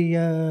about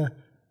the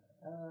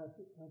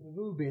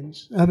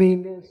Rubens. I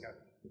mean, there's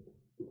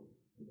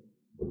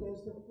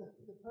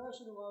the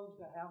person who owns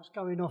the house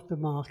going off the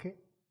market.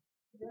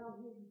 Down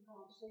here you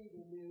can't see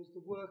them. There's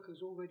the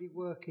workers already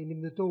working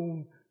in the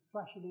dawn,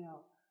 thrashing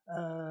out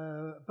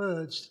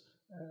birds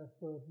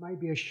for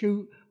maybe a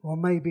shoot or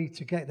maybe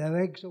to get their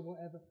eggs or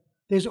whatever.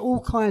 There's all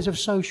kinds of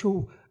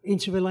social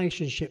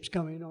interrelationships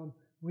going on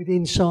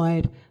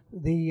inside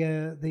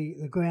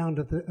the ground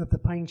of the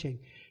painting.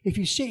 If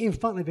you sit in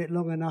front of it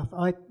long enough,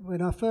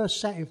 when I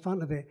first sat in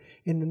front of it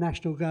in the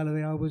National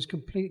Gallery, I was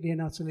completely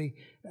and utterly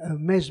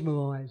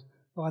mesmerised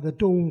by the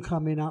dawn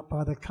coming up,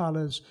 by the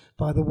colours,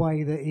 by the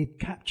way that it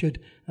captured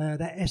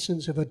that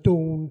essence of a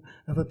dawn,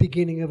 of a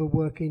beginning of a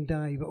working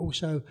day, but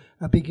also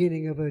a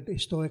beginning of a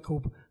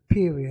historical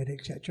period,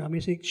 etc. I mean,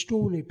 it's an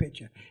extraordinary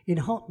picture. In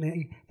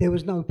Hockney, there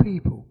was no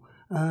people,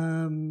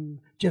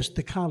 just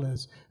the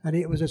colours, and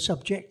it was a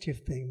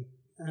subjective thing.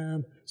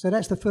 So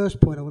that's the first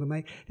point I want to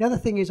make. The other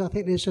thing is, I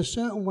think there's a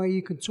certain way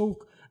you can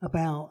talk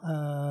about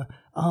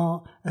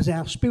art as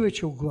our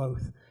spiritual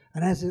growth,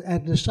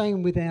 and the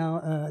same with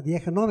our the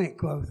economic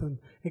growth and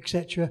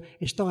etc.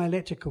 It's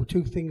dialectical.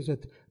 Two things are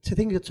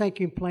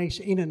taking place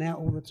in and out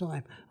all the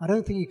time. I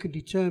don't think you can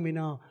determine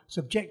art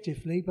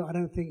subjectively, but I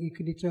don't think you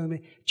can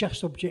determine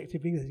just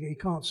objectively. You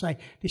can't say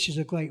this is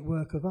a great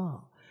work of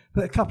art.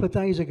 But a couple of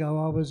days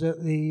ago, I was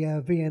at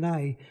the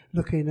V&A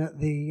looking at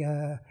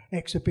the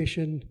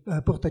exhibition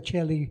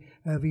Botticelli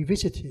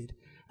Revisited.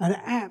 And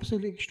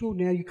absolutely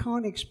extraordinary. You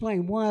can't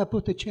explain why a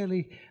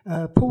Botticelli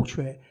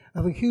portrait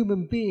of a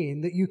human being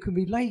that you can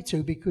relate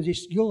to, because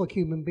you're a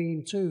human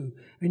being too.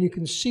 And you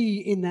can see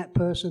in that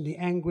person the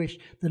anguish,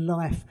 the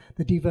life,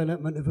 the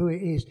development of who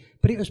it is.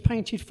 But it was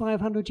painted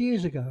 500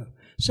 years ago.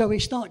 So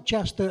it's not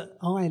just that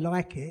I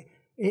like it.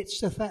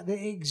 It's the fact that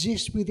it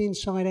exists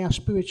inside our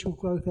spiritual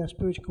growth, our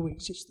spiritual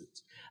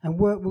existence. And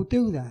work will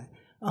do that.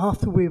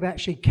 After we've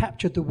actually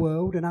captured the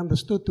world and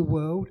understood the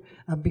world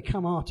and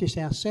become artists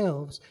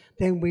ourselves,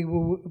 then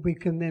we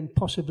can then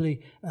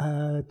possibly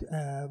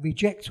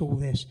reject all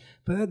this.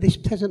 But at this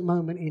present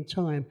moment in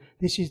time,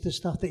 this is the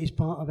stuff that is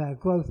part of our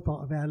growth,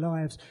 part of our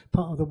lives,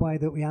 part of the way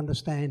that we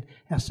understand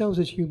ourselves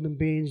as human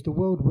beings, the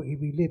world that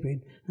we live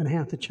in, and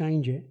how to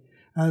change it.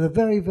 The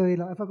very, very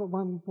last, have I got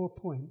one more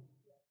point?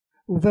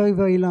 Well, very,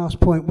 very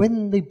last point.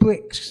 When the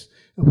bricks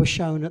were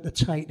shown at the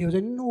Tate, there was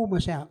an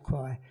enormous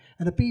outcry.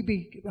 And the I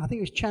think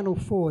it was Channel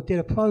 4, did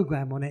a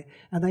programme on it,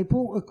 and they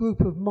brought a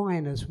group of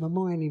miners from a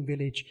mining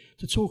village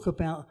to talk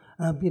about,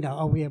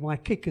 oh yeah, my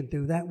kid can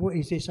do that, what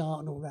is this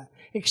art and all that.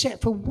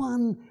 Except for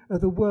one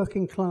of the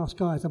working class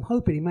guys, I'm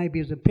hoping he maybe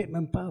was a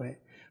Pitman poet,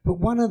 but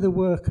one of the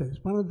workers,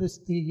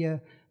 he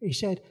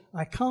said,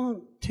 I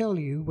can't tell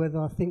you whether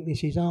I think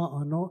this is art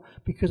or not,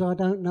 because I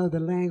don't know the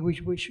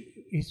language which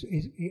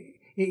it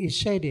is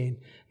said in.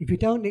 If you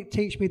don't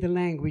teach me the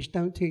language,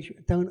 don't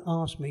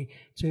ask me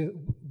to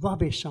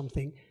rubbish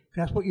something.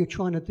 That's what you're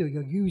trying to do.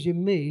 You're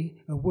using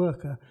me, a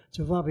worker,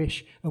 to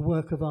rubbish a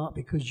work of art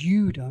because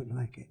you don't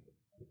like it.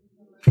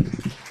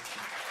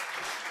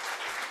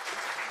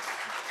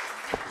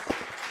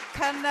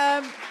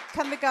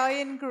 Can the guy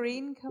in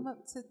green come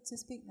up to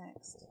speak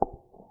next?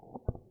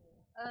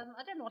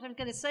 I don't know what I'm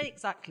going to say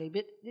exactly,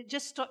 but it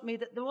just struck me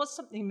that there was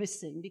something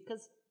missing,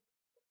 because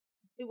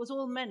it was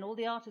all men, all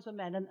the artists were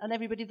men, and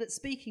everybody that's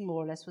speaking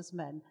more or less was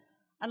men.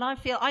 And I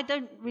feel, I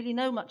don't really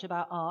know much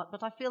about art,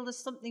 but I feel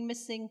there's something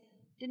missing.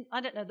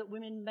 I don't know that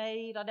women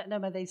made, I don't know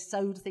whether they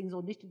sewed things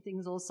or knitted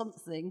things or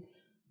something.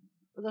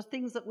 But there's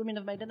things that women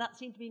have made, and that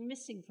seemed to be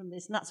missing from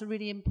this, and that's a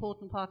really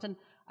important part. And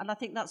I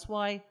think that's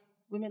why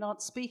women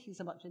aren't speaking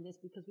so much in this,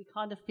 because we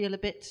kind of feel a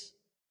bit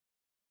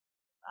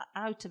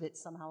out of it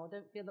somehow. I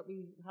don't feel that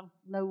we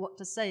know what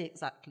to say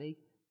exactly,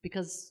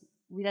 because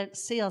we don't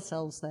see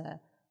ourselves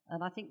there.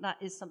 And I think that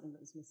is something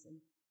that's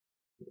missing.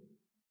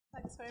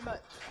 Thanks very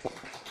much.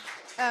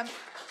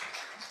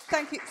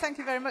 Thank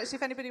you very much.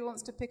 If anybody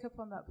wants to pick up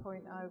on that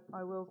point,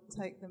 I will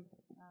take them.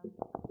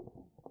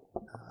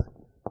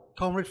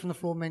 Comrade from the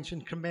floor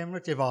mentioned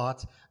commemorative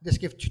art. I'll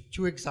just give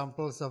two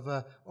examples of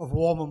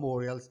war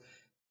memorials.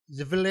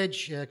 There's a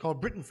village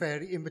called Britton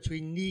Ferry in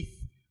between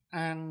Neath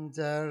and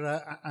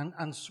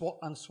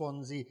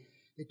Swansea.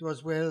 It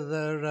was where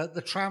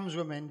the trams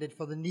were mended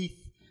for the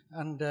Neath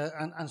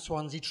and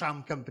Swansea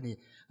Tram Company.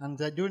 And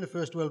during the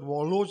First World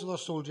War, loads of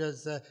those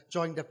soldiers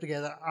joined up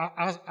together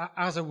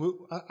as a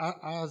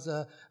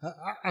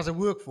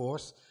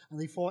workforce, and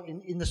they fought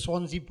in the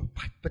Swansea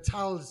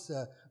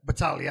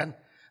battalion.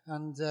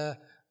 And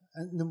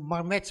in the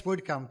Marmet's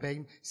Wood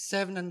campaign,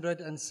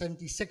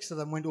 776 of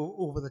them went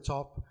over the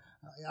top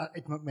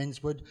at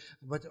Men's Wood,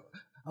 but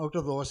out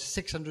of those,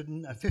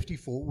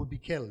 654 would be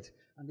killed.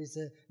 And there's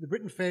the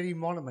Britton Ferry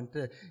monument.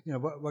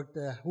 Over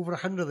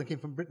 100 of them came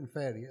from Britton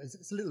Ferry.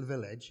 It's a little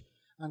village,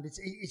 and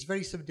it's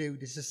very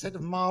subdued. It's a set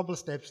of marble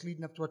steps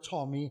leading up to a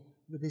Tommy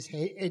with his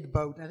head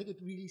bowed. And I think it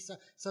really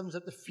sums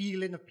up the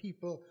feeling of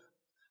people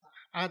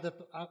at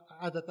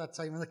that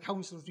time, and the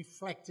council was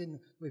reflecting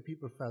the way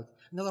people felt.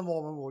 Another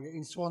war memorial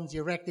in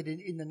Swansea, erected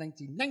in the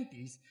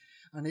 1990s,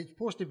 and it's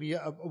supposed to be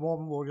a war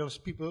memorial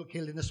of people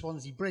killed in the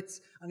Swansea Brits,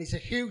 and it's a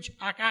huge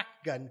AK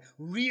gun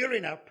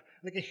rearing up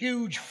like a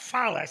huge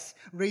phallus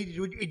ready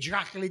to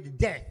ejaculate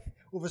death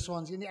over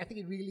Swansea. And I think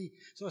it really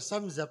sort of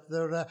sums up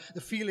the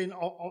feeling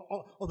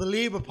of the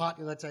Labour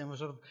Party at that time, was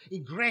sort of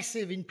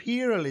aggressive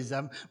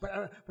imperialism,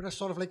 but a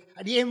sort of like,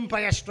 the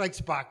empire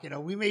strikes back, you know,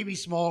 we may be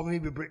small, we may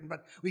be Britain,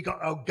 but we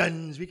got our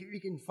guns, we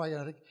can fire.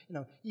 I think, you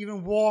know,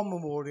 even war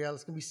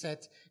memorials can be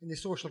set in the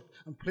social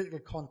and political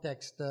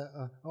context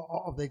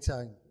of their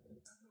time.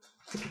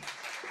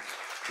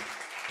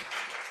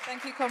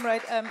 Thank you,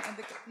 comrade. And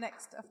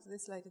next, after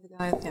this lady, the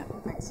guy. Yeah,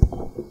 thanks.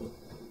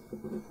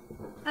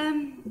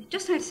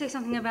 Just wanted to say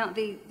something about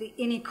the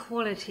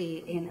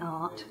inequality in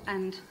art,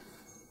 and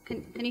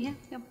can you hear?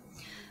 Yeah.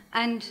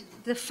 And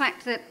the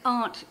fact that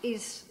art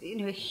is, you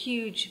know, a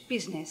huge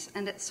business,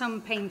 and that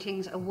some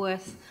paintings are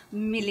worth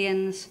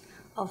millions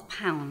of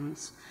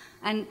pounds.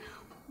 And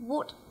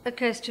what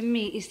occurs to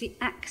me is the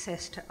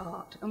access to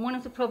art. And one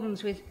of the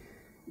problems with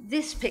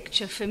this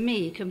picture for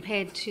me,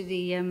 compared to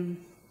the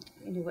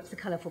you know, what's the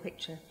colourful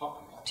picture?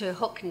 To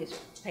Hockney's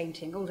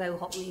painting, although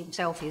Hockney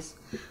himself is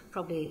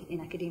probably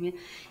in academia,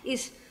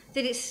 is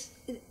that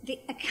the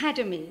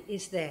academy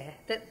is there,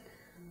 that,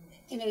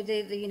 you know,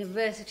 the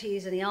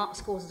universities and the art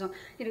schools and so on,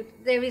 you know,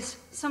 there is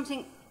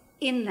something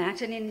in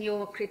that, and in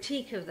your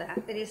critique of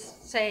that, that is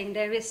saying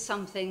there is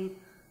something,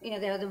 you know,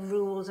 there are the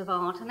rules of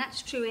art, and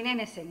that's true in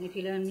anything. If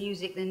you learn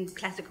music, then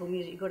classical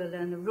music, you've got to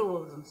learn the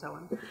rules and so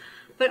on.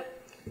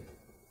 But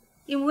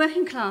in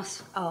working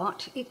class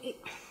art,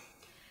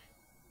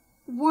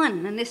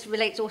 one, and this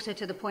relates also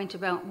to the point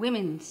about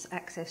women's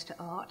access to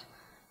art,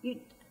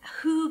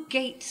 who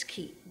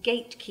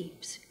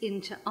gatekeeps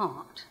into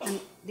art? And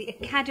the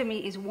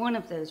academy is one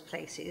of those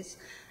places,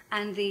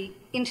 and the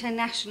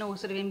international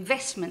sort of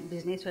investment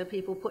business where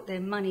people put their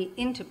money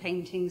into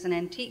paintings and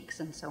antiques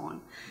and so on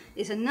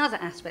is another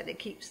aspect that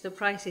keeps the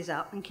prices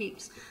up and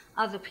keeps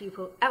other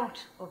people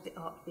out of the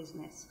art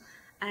business.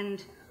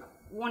 And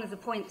one of the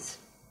points,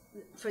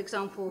 for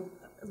example,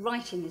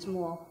 writing is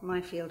more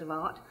my field of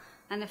art,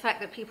 and the fact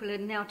that people are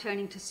now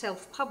turning to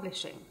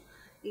self-publishing,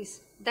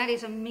 that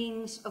is a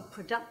means of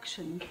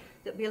production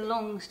that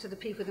belongs to the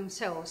people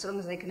themselves, so long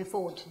as they can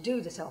afford to do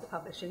the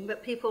self-publishing.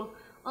 But people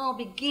are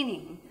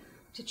beginning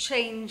to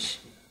change,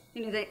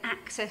 you know, their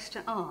access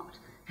to art.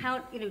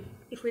 How, you know,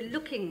 if we're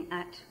looking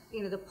at,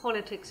 you know, the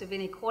politics of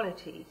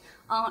inequality,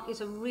 art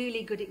is a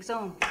really good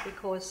example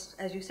because,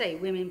 as you say,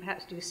 women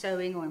perhaps do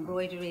sewing or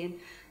embroidery and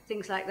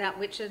things like that,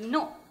 which are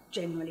not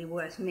generally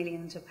worth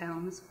millions of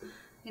pounds.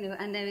 You know,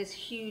 and there is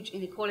huge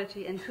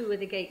inequality, and who are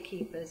the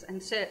gatekeepers?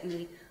 And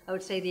certainly, I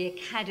would say the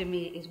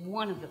academy is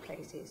one of the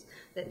places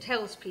that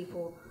tells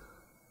people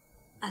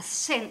a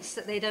sense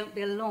that they don't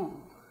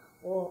belong,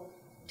 or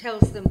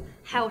tells them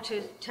how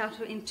to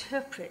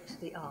interpret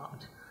the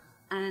art.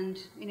 And,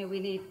 you know, we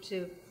need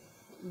to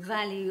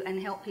value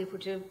and help people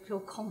to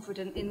feel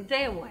confident in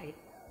their way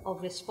of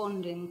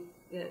responding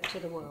to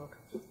the world.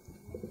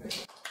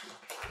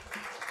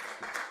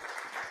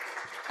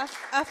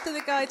 After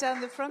the guy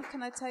down the front,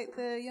 can I take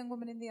the young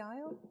woman in the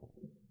aisle?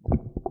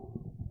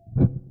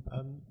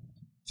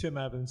 Tim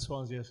Evans,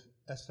 Swansea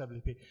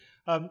SWP.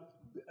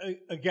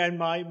 Again,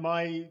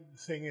 my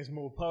thing is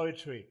more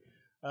poetry.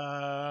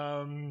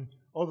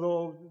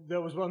 Although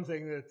there was one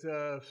thing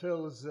that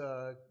Phil's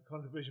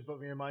contribution put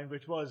me in mind,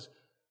 which was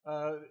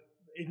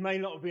it may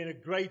not have been a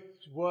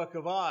great work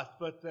of art,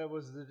 but there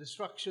was the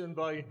destruction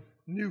by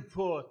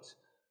Newport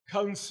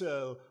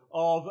Council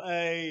of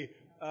a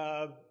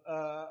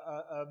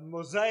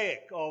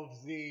mosaic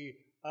of the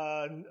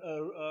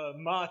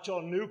March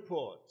on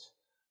Newport,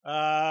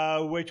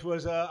 which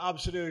was an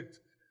absolute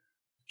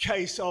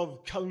case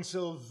of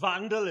council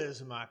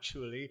vandalism,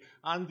 actually,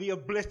 and the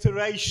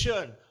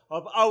obliteration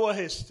of our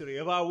history,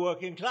 of our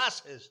working class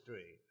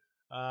history,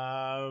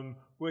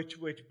 which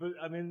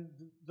I mean,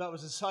 that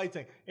was a side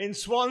thing. In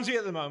Swansea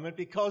at the moment,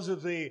 because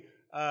of the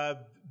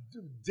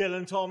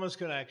Dylan Thomas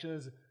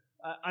connections,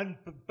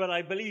 but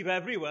I believe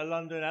everywhere,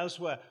 London,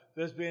 elsewhere,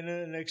 there's been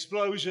an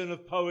explosion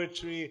of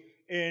poetry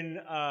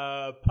in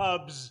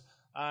pubs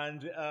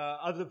and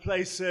other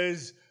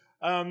places,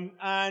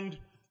 and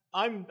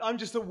I'm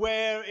just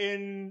aware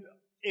in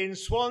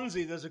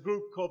Swansea there's a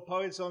group called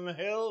Poets on the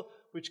Hill,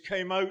 which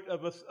came out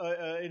of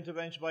an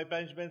intervention by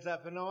Benjamin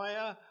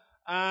Zephaniah,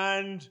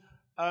 and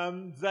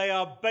they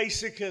are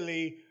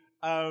basically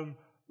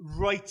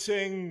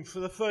writing for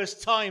the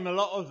first time, a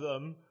lot of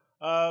them,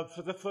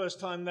 for the first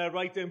time they're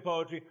writing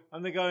poetry,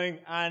 and they're going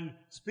and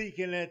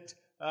speaking it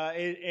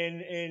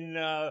in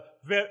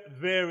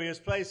various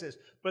places.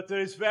 But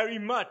there is very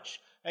much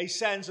a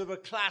sense of a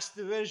class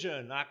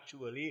division,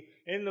 actually,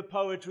 in the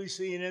poetry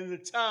scene in the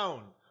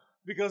town.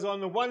 Because on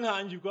the one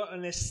hand, you've got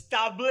an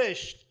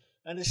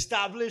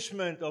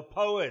establishment of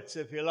poets,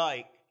 if you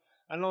like.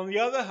 And on the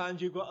other hand,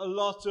 you've got a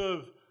lot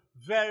of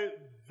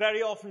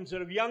very often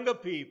sort of younger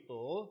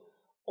people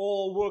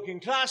or working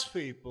class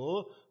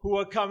people who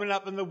are coming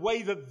up, and the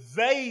way that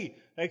they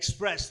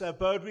express their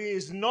poetry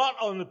is not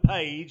on the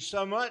page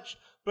so much,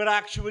 but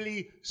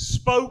actually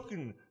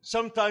spoken.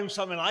 Sometimes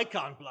something I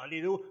can't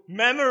bloody do,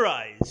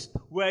 memorized,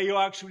 where you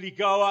actually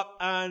go up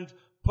and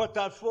put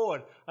that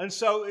forward. And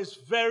so it's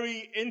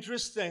very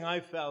interesting, I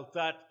felt,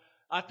 that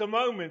at the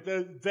moment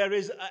there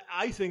is,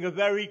 I think, a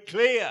very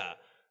clear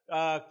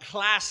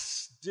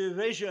class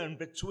division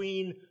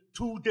between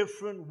two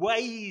different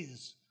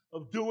ways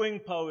of doing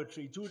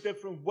poetry, two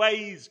different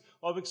ways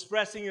of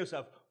expressing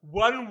yourself.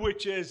 One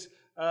which is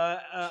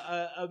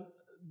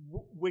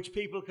which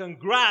people can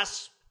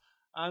grasp,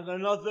 and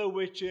another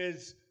which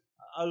is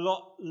a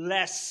lot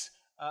less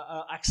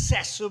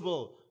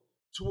accessible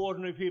to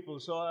ordinary people.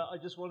 So I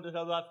just wondered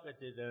how that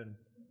fitted in.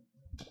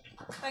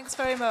 Thanks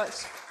very much.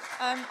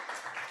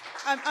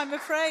 I'm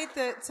afraid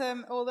that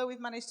although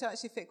we've managed to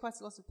actually fit quite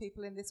a lot of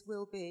people in, this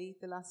will be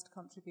the last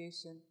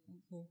contribution.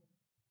 Thank you.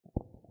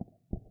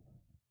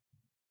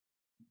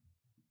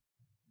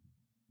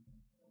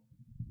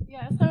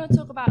 Yeah, I was going to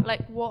talk about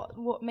like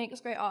what makes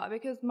great art,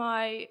 because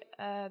my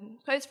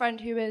close friend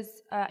who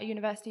is at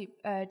university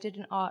did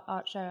an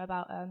art show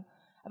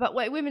about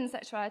women's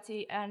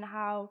sexuality and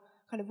how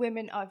kind of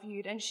women are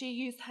viewed, and she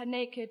used her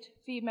naked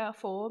female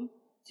form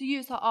to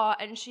use her art,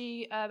 and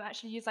she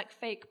actually used like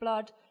fake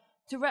blood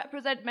to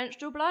represent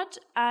menstrual blood,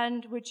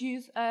 and would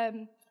use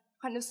kind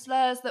of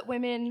slurs that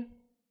women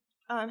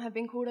have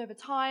been called over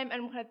time,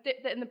 and kind of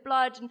dipped it in the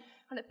blood and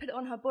kind of put it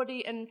on her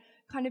body, and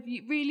kind of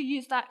really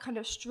use that kind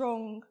of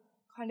strong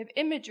kind of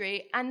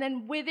imagery. And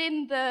then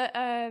within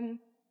the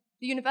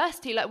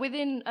university, like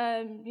within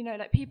you know,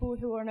 like people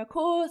who were on a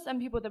course and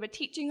people that were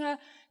teaching her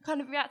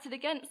kind of reacted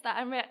against that,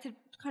 and reacted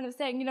kind of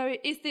saying, you know,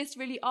 is this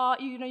really art?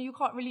 You know, you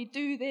can't really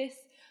do this,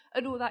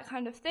 and all that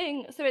kind of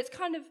thing. So it's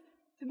kind of,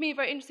 for me,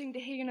 very interesting to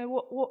hear, you know,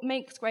 what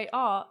makes great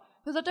art,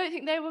 because I don't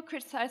think they were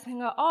criticising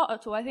her art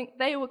at all. I think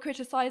they were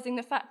criticising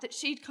the fact that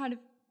she'd kind of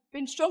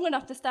been strong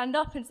enough to stand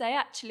up and say,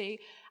 actually,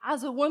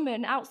 as a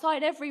woman,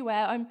 outside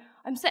everywhere,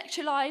 I'm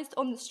sexualized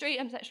on the street,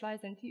 I'm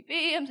sexualized on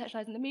TV, I'm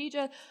sexualized in the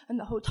media, and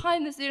the whole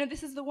time, this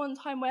is the one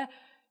time where,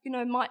 you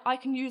know, I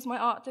can use my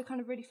art to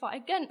kind of really fight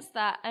against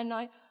that.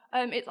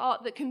 And it's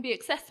art that can be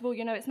accessible,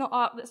 you know, it's not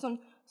art that's on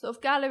sort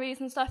of galleries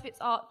and stuff, it's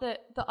art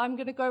that I'm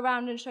going to go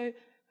around and show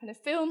kind of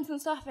films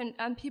and stuff,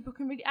 and people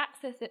can really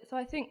access it. So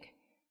I think,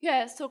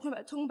 yeah, it's talking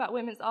about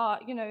women's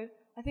art, you know,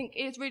 I think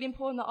it is really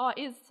important that art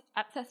is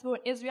accessible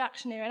and is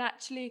reactionary, and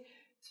actually,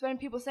 so when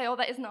people say, oh,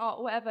 that isn't art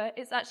or whatever,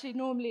 it's actually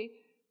normally,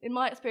 in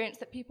my experience,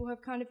 that people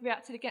have kind of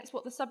reacted against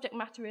what the subject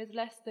matter is,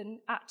 less than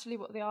actually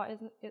what the art is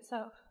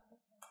itself.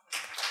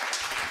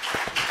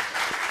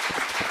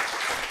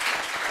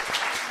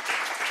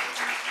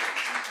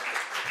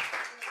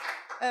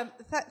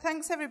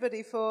 Thanks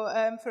everybody for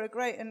a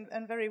great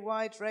and very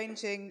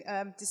wide-ranging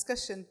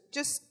discussion.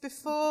 Just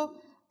before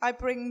I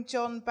bring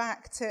John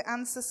back to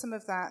answer some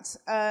of that,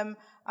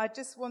 I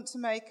just want to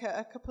make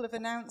a couple of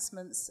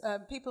announcements.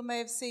 People may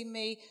have seen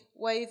me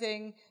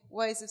waving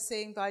Ways of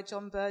Seeing by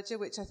John Berger,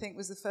 which I think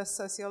was the first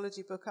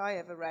sociology book I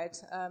ever read.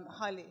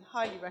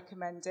 Highly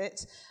recommend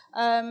it.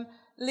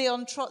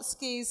 Leon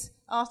Trotsky's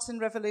Art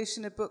and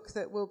Revolution, a book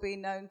that will be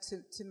known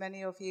to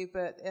many of you,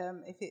 but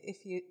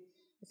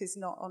if it's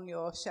not on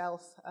your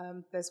shelf,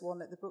 there's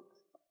one at the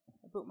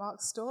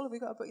bookmark stall. Have we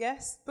got a book?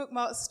 Yes,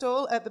 bookmark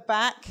stall at the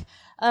back,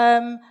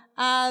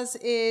 as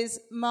is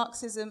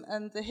Marxism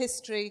and the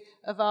History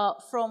of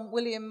Art from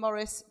William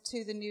Morris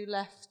to the New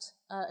Left,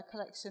 a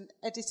collection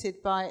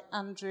edited by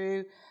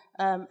Andrew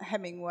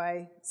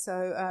Hemingway.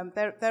 So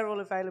they're all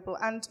available,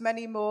 and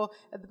many more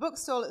at the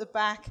bookstall at the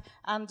back,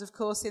 and of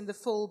course in the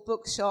full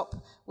bookshop,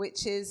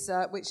 which is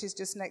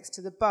just next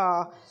to the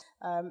bar.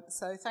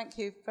 So thank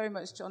you very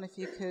much, John. If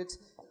you could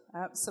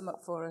sum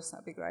up for us,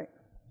 that'd be great.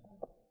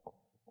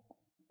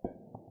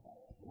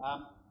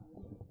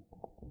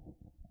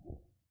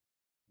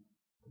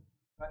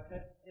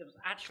 It was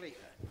actually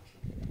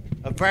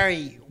a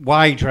very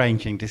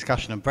wide-ranging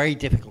discussion and very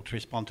difficult to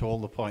respond to all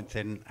the points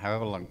in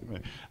however long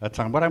a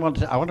time. What I want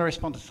to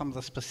respond to some of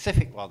the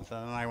specific ones,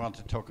 and then I want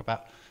to talk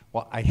about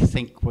what I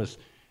think was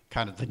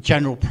kind of the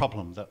general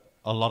problem that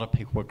a lot of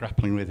people were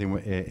grappling with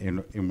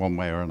in one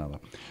way or another.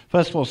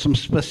 First of all, some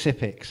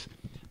specifics.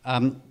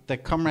 The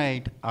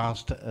comrade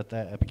asked at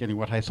the beginning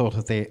what I thought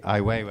of the Ai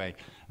Weiwei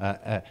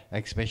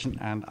exhibition,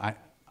 and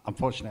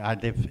unfortunately I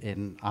live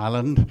in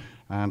Ireland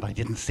and I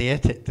didn't see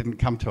it. It didn't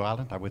come to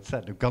Ireland. I would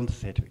certainly have gone to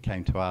see it if it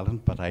came to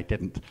Ireland, but I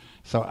didn't.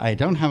 So I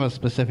don't have a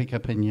specific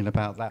opinion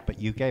about that, but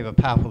you gave a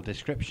powerful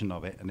description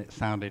of it and it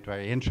sounded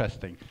very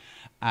interesting.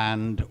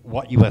 And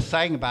what you were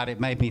saying about it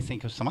made me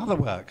think of some other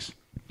works,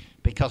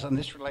 because, and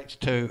this relates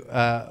to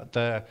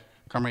the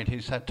comrade who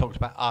talked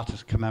about art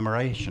as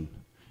commemoration.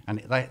 And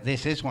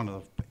this is one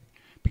of the,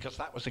 because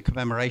that was a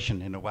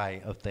commemoration in a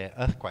way of the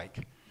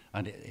earthquake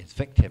and its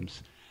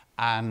victims.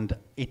 And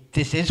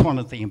this is one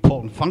of the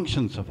important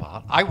functions of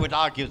art. I would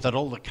argue that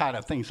all the kind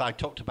of things I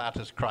talked about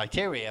as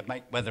criteria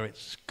make whether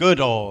it's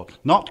good or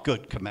not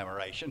good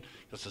commemoration,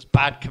 because there's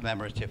bad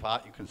commemorative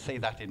art. You can see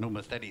that in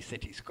almost any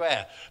city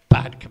square,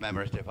 bad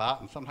commemorative art,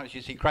 and sometimes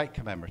you see great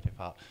commemorative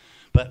art.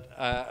 But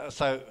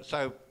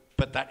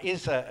but that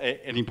is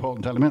an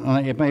important element,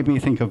 and it made me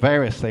think of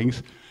various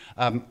things.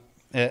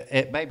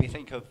 It made me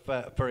think of,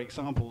 for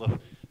example, the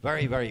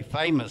very, very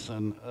famous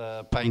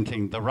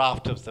painting, The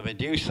Raft of the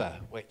Medusa,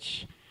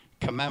 which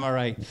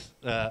commemorates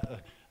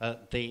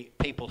the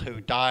people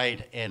who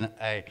died in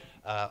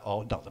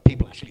or not the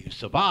people actually who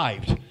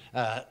survived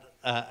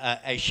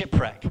a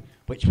shipwreck,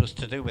 which was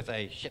to do with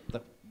a ship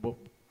that was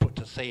put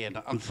to sea in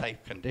an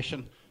unsafe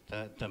condition.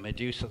 The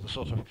Medusa, the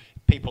sort of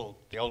people,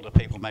 the older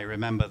people may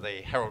remember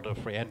the Herald of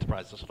Free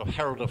Enterprise, the sort of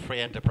Herald of Free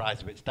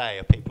Enterprise of its day,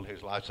 of people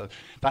whose lives. So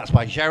that's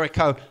by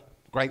Jericho.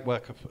 Great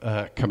work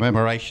of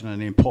commemoration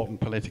and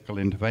important political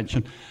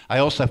intervention. I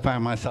also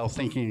found myself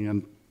thinking,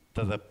 and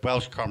to the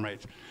Welsh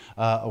comrades,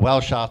 a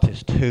Welsh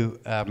artist who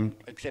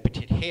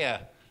exhibited here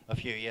a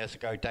few years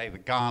ago,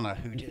 David Garner,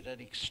 who did an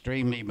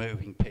extremely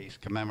moving piece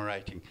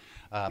commemorating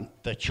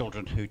the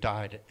children who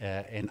died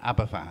in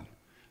Aberfan,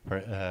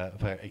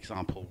 for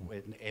example,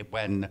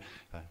 when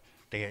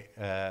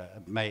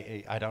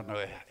I don't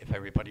know if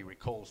everybody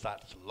recalls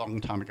that, it's a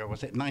long time ago,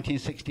 was it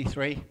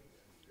 1963?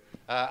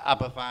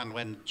 Aberfan,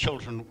 when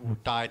children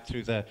died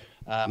through the,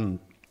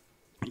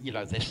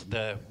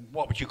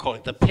 what would you call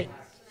it, the pit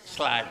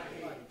slag,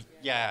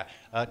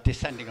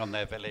 descending on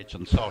their village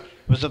and so on.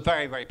 It was a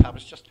very, very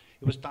powerful,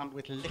 it was done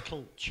with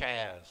little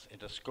chairs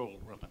in a school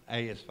room.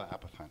 A is for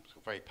Aberfan, so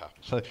very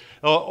powerful. So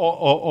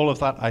all of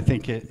that, I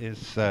think,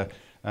 is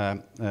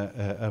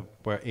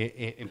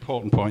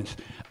important points.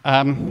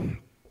 There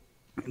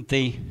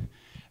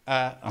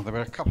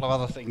were a couple of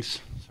other things,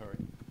 sorry.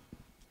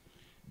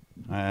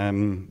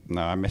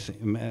 No, I'm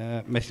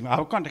missing.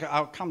 I'll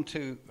come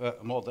to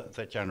more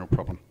the general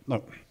problem.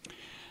 No,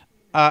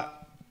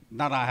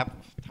 I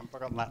haven't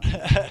forgotten that.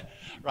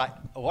 Right.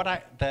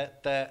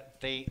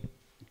 The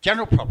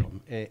general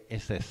problem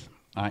is this,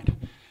 right?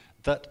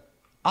 That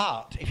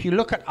art, if you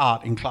look at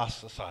art in class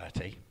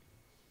society,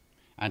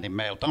 and in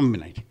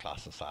male-dominated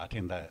class society,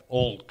 and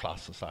all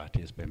class society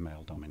has been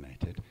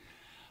male-dominated,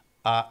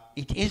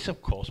 it is,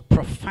 of course,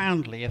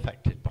 profoundly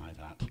affected by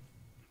that,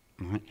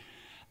 right?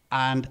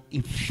 And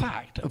in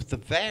fact, of the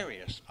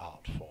various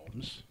art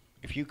forms,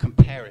 if you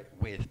compare it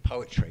with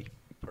poetry,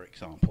 for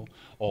example,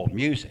 or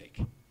music,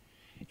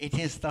 it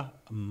is the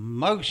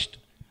most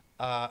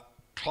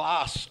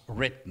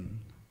class-ridden,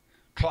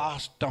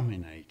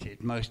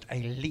 class-dominated, most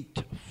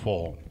elite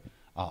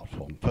art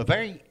form, for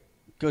very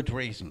good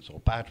reasons or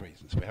bad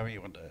reasons, however you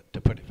want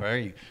to put it,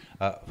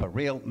 for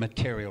real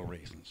material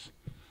reasons.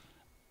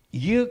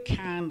 You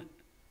can,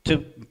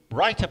 to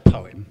write a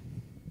poem,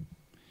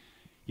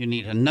 you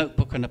need a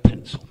notebook and a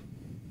pencil,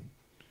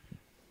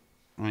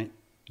 right?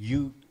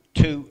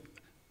 To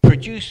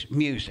produce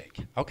music,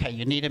 okay,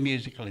 you need a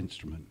musical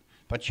instrument,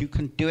 but you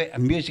can do it,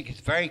 and music is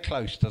very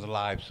close to the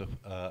lives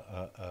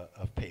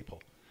of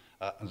people,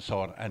 and so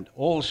on, and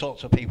all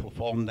sorts of people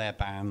form their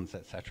bands,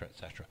 etc.,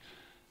 etc.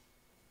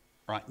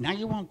 Right, now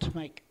you want to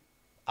make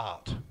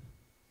art.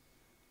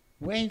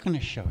 Where are you going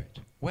to show it?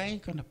 Where are you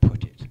going to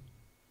put it?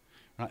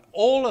 Right,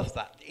 all of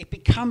that, it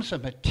becomes a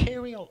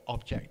material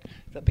object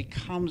that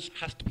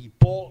has to be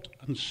bought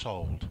and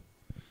sold.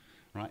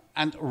 Right?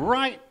 And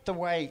right the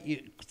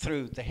way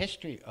through the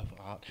history of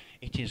art,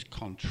 it is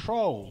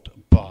controlled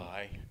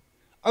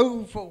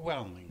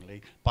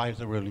overwhelmingly by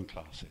the ruling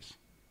classes.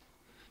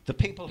 The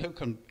people who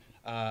can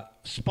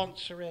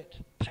sponsor it,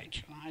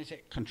 patronize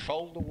it,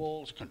 control the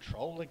walls,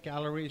 control the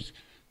galleries,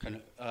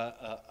 and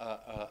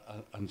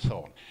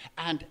so on.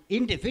 And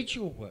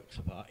individual works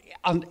of art,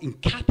 and in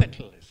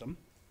capitalism,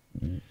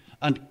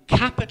 and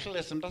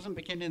capitalism doesn't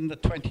begin in the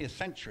 20th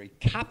century,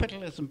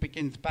 capitalism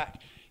begins back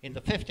in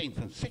the 15th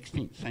and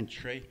 16th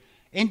century.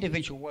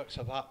 Individual works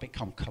of art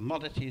become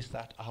commodities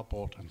that are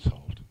bought and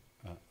sold.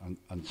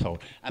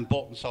 And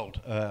bought and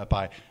sold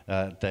by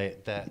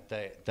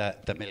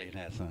the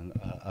millionaires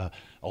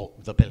or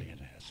the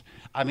billionaires.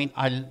 I mean,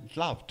 I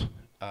loved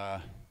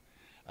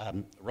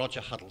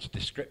Roger Huddle's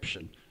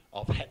description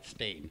of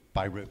Hetstein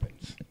by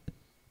Rubens.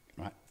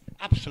 Right?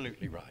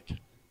 Absolutely right.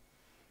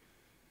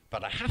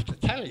 But I have to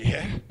tell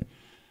you,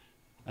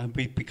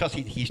 because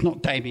he's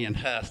not Damien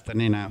Hirst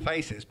and in our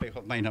faces,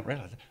 people may not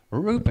realize,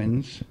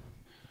 Rubens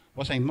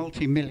was a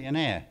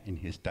multi-millionaire in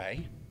his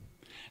day,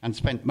 and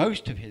spent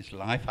most of his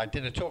life, I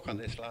did a talk on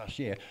this last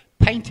year,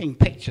 painting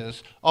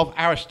pictures of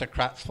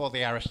aristocrats for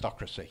the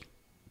aristocracy.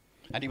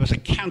 And he was a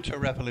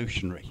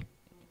counter-revolutionary.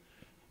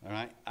 All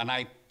right? And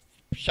I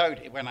showed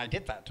it when I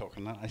did that talk,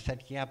 and I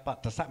said, yeah,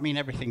 but does that mean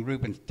everything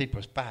Rubens did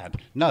was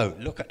bad? No,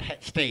 look at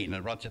Hetstein,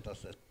 and Roger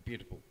does this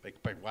beautiful big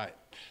white,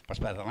 much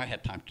better than I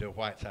had time to do,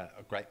 why it's a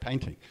great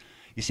painting.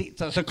 You see,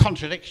 there's a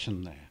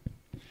contradiction there.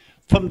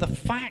 From the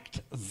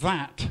fact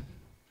that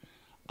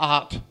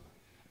art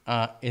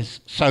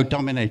is so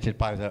dominated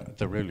by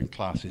the ruling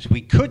classes,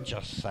 we could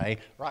just say,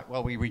 right,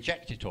 well, we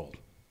reject it all.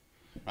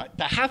 Right?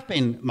 There have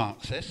been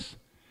Marxists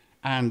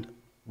and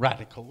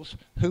radicals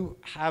who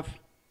have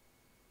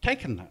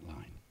taken that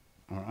line,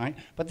 all right?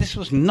 But this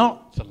was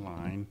not the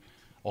line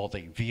or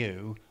the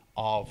view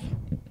of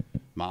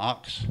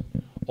Marx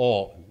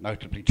or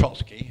notably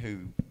Trotsky,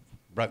 who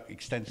wrote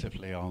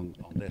extensively on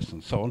this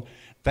and so on,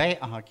 they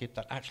argued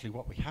that actually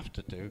what we have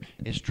to do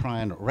is try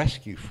and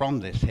rescue from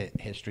this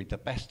history the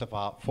best of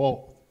art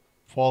for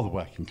the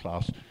working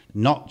class,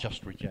 not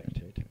just reject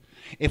it.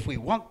 If we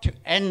want to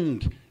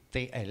end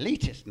the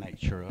elitist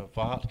nature of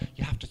art,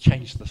 you have to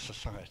change the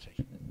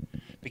society.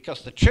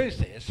 Because the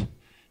truth is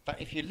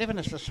that if you live in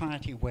a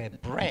society where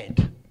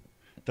bread,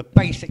 the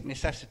basic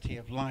necessity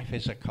of life,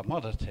 is a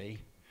commodity,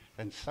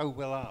 then so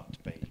will art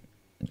be.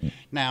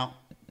 Now,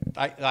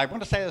 I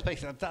want to say this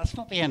basically, that's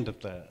not the end of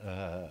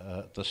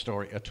the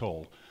story at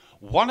all.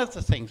 One of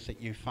the things that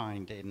you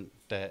find in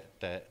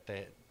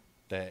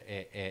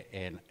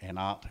in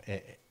art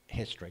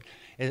history,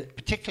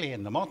 particularly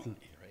in the modern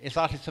era, is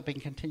artists have been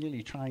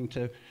continually trying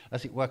to,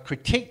 as it were,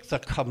 critique the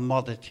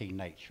commodity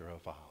nature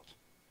of art,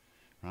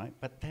 right?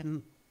 But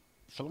then,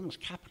 so long as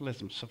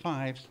capitalism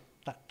survives,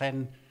 that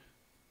then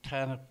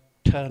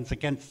turns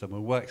against them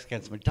and works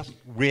against them. It doesn't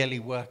really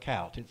work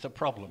out. It's a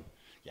problem.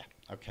 Yeah,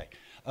 okay.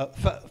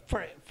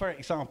 For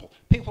example,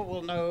 people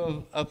will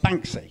know of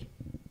Banksy,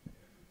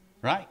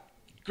 right?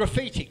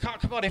 Graffiti.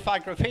 Can't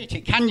commodify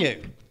graffiti, can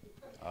you?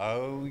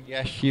 Oh,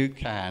 yes, you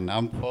can.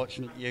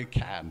 Unfortunately, you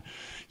can.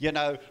 You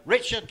know,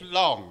 Richard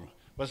Long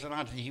was an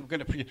artist. He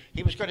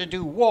was going to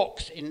do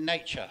walks in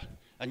nature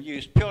and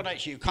use pure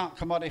nature. You can't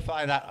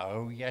commodify that.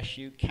 Oh, yes,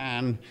 you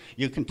can.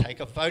 You can take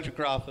a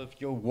photograph of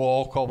your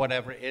walk or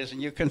whatever it is,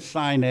 and you can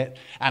sign it.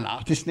 And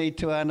artists need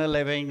to earn a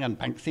living, and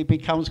Banksy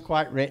becomes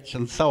quite rich,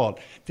 and so on.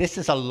 This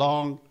is a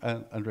long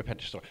and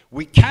repetitive story.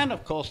 We can,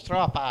 of course, throw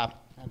up our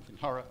hands in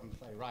horror and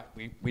say, right,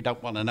 we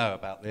don't want to know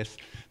about this.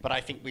 But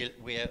I think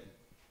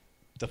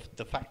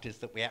the fact is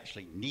that we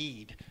actually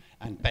need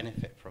and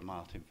benefit from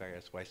art in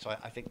various ways. So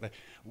I think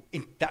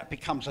that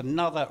becomes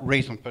another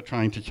reason for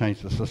trying to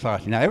change the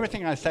society. Now,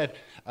 everything I said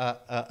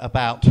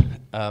about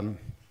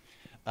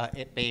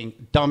it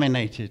being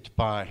dominated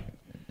by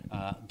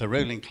the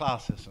ruling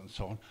classes and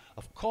so on,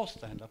 of course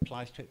then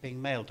applies to it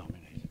being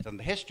male-dominated. And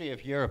the history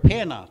of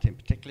European art in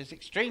particular is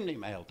extremely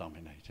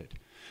male-dominated.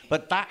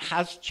 But that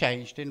has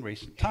changed in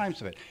recent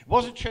times of it. It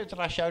wasn't true that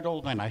I showed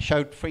all men. I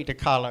showed Frida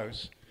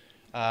Kahlo's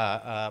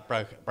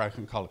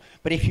broken collar.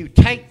 But if you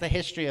take the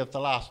history of the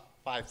last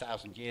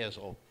 5,000 years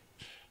or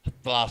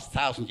the last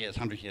 1,000 years,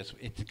 100 years,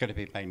 it's going to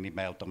be mainly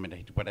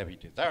male-dominated, whatever you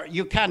do.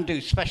 You can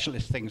do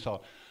specialist things on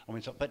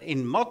but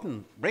in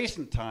modern,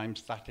 recent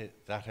times, that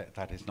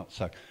is not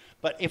so.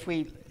 But if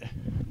we...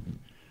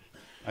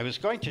 I was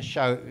going to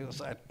show, it was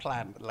a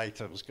plan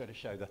later, I was going to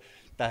show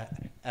the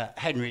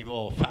Henry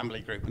Moore family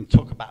group and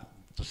talk about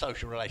the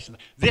social relations.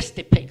 This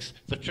depicts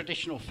the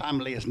traditional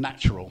family as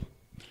natural,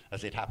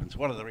 as it happens.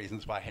 One of the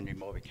reasons why Henry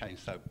Moore became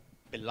so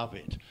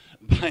beloved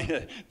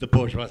by the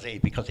bourgeoisie,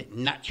 because it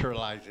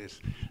naturalizes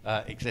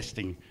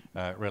existing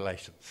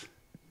relations.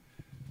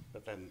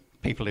 But then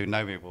people who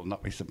know me will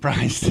not be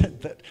surprised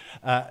that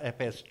it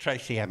appears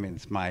Tracy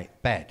Emin's My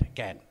Bed,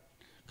 again,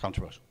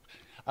 controversial.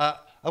 A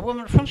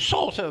woman from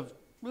sort of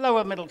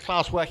lower middle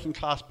class, working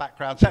class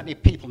background, certainly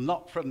people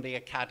not from the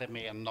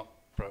academy and not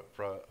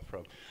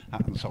from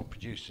and so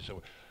producers.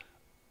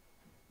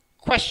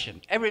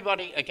 Question,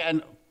 everybody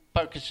again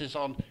focuses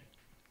on,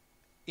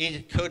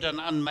 could an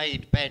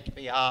unmade bed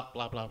be art,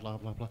 blah, blah, blah,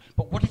 blah, blah.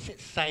 But what does it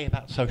say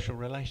about social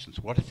relations?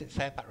 What does it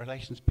say about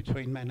relations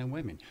between men and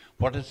women?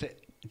 What does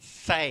it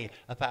say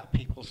about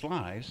people's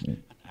lives?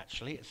 And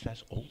actually, it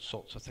says all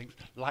sorts of things,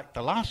 like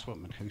the last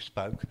woman who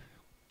spoke,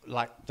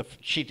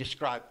 she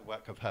described the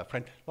work of her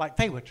friend like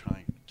they were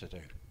trying to do.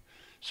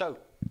 So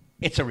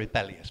it's a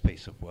rebellious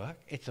piece of work.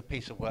 It's a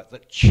piece of work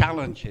that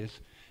challenges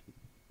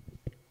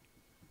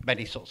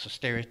many sorts of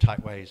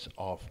stereotype ways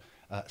of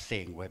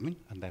seeing women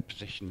and their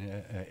position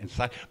in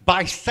society,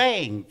 by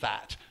saying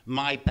that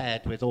my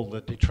bed with all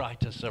the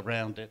detritus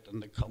around it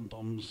and the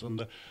condoms and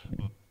the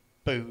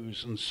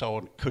booze and so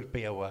on could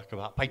be a work of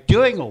art. By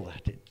doing all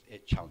that,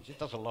 it challenges. It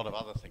does a lot of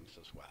other things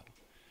as well.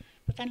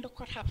 But then look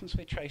what happens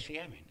with Tracy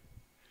Emin.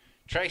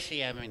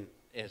 Tracy Emin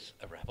is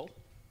a rebel.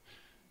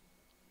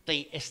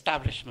 The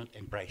establishment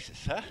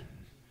embraces her.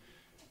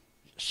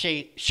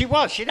 Tracy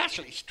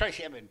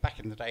Emin back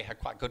in the day had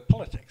quite good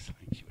politics. I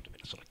think she would have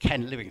been a sort of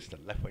Ken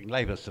Livingstone, left-wing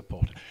Labour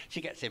supporter.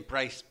 She gets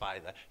embraced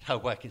by her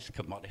work is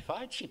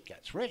commodified, she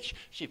gets rich,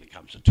 she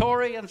becomes a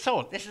Tory and so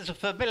on. This is a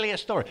familiar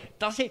story.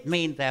 Does it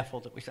mean, therefore,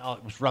 that we say,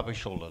 it was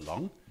rubbish all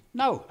along?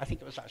 No, I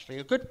think it was actually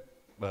a good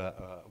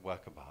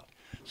work of art.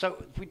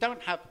 So if we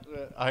don't have,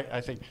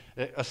 I think,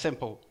 a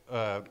simple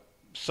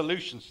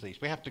solutions to these,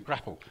 we have to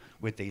grapple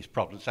with these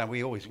problems, and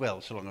we always will,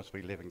 so long as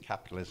we live in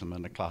capitalism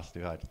and a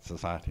class-divided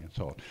society and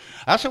so on.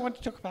 I also want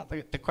to talk about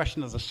the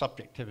question of the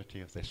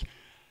subjectivity of this.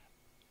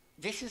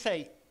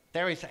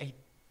 There is a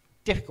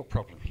difficult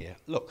problem here.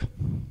 Look,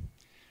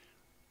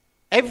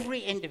 every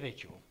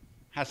individual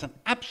has an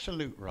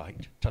absolute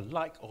right to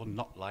like or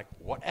not like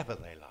whatever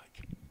they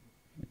like.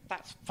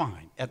 That's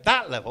fine. At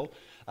that level,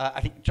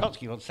 I think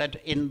Trotsky once said,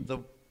 in the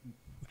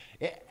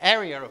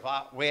area of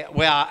art, we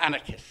are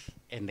anarchists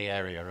in the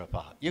area of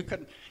art. You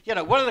can,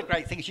 one of the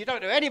great things, you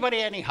don't do anybody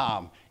any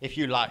harm if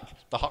you like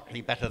the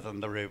Hockley better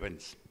than the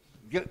Rubens.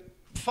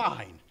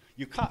 Fine.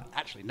 You can't,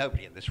 actually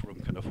nobody in this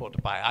room can afford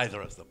to buy either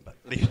of them, but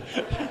but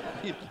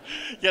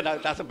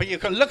you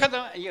can look at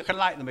them and you can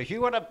like them. If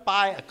you want to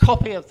buy a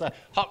copy of the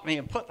Hockney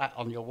and put that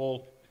on your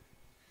wall,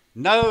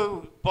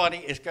 nobody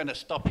is going to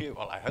stop you.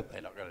 Well, I hope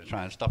they're not going to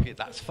try and stop you,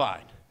 that's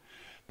fine.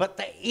 But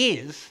there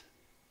is,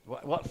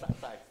 what's that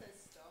say?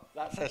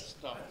 That says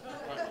stop.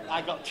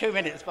 I got 2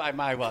 minutes by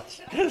my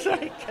watch.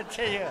 Sorry,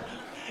 continue.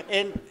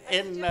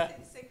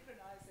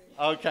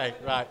 Okay,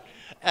 right.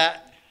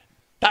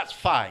 That's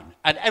fine,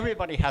 and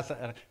everybody has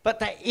that. But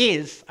there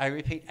is, I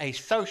repeat, a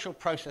social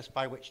process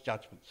by which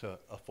judgments are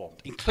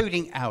formed,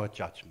 including our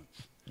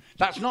judgments.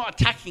 That's not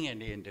attacking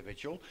any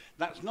individual.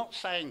 That's not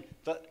saying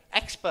that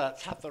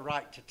experts have the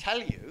right to tell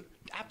you.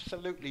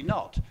 Absolutely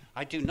not.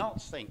 I do not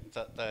think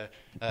that the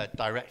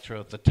director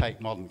of the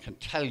Tate Modern can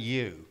tell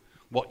you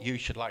what you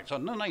should like. So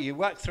no, you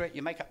work through it,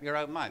 you make up your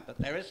own mind. But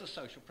there is a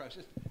social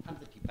process, and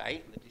the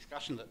debate and the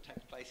discussion that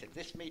takes place in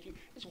this meeting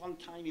is one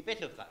tiny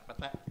bit of that, but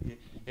that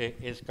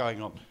is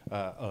going on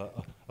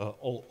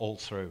all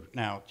through.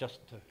 Now,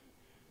 just to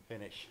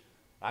finish,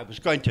 I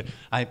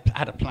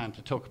had a plan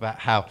to talk about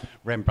how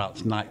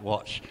Rembrandt's Night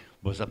Watch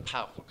was a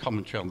powerful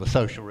commentary on the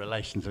social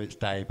relations of its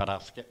day, but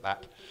I'll skip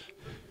that.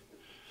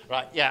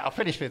 Right, yeah, I'll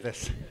finish with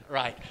this.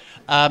 Right.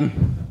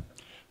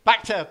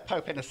 Back to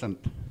Pope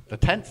Innocent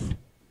X.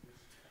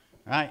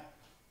 Right,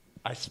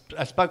 I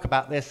spoke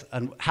about this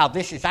and how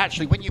this is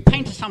actually, when you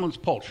paint someone's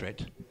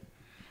portrait,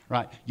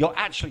 right, you're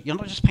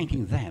not just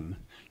painting them,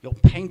 you're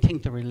painting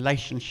the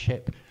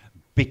relationship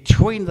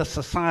between the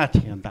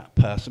society and that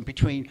person,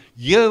 between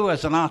you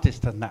as an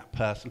artist and that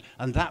person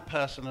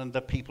and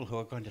the people who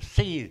are going to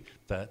see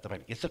the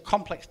painting. It's a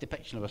complex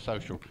depiction of a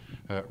social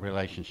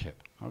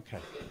relationship. Okay,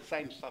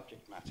 same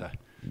subject matter.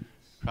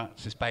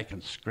 Francis Bacon,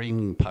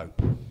 Screaming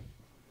Pope.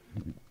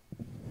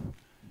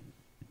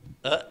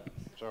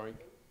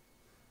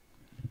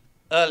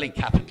 Early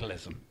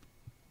capitalism,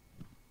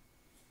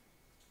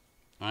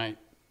 right?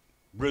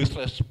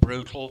 Ruthless,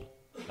 brutal,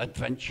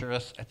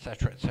 adventurous,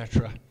 etc.,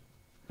 etc.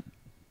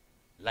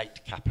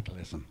 Late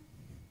capitalism,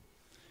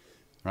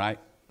 right?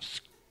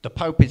 The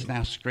Pope is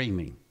now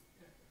screaming.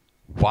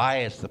 Why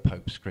is the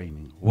Pope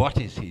screaming? What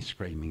is he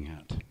screaming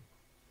at?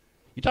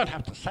 You don't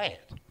have to say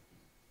it,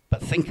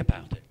 but think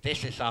about it.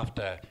 This is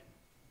after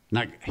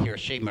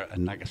Hiroshima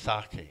and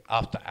Nagasaki,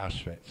 after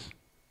Auschwitz,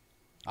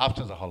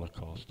 after the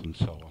Holocaust and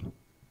so on,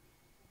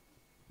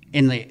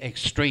 in the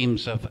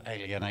extremes of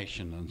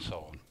alienation and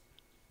so on.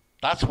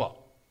 That's what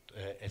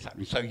is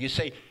happening. So you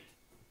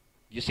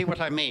see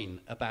what I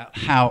mean about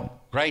how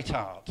great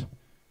art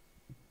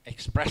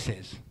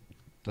expresses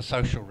the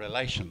social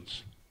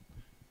relations,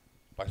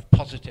 both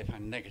positive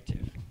and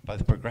negative,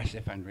 both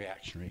progressive and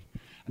reactionary,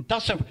 and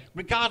does so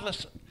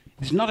regardless.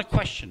 It's not a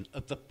question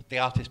of the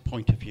artist's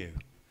point of view,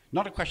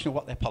 not a question of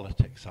what their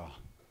politics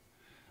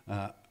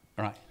are.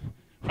 Right.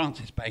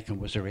 Francis Bacon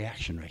was a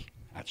reactionary,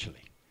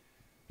 actually.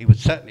 He would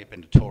certainly have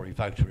been a Tory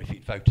voter if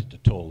he'd voted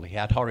at all. He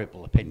had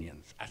horrible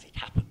opinions, as it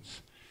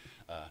happens.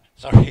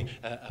 Sorry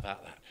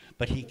about that.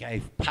 But he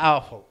gave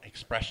powerful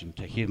expression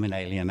to human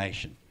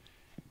alienation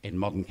in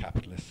modern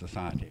capitalist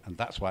society, and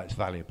that's why it's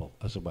valuable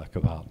as a work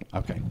of art.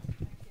 Okay.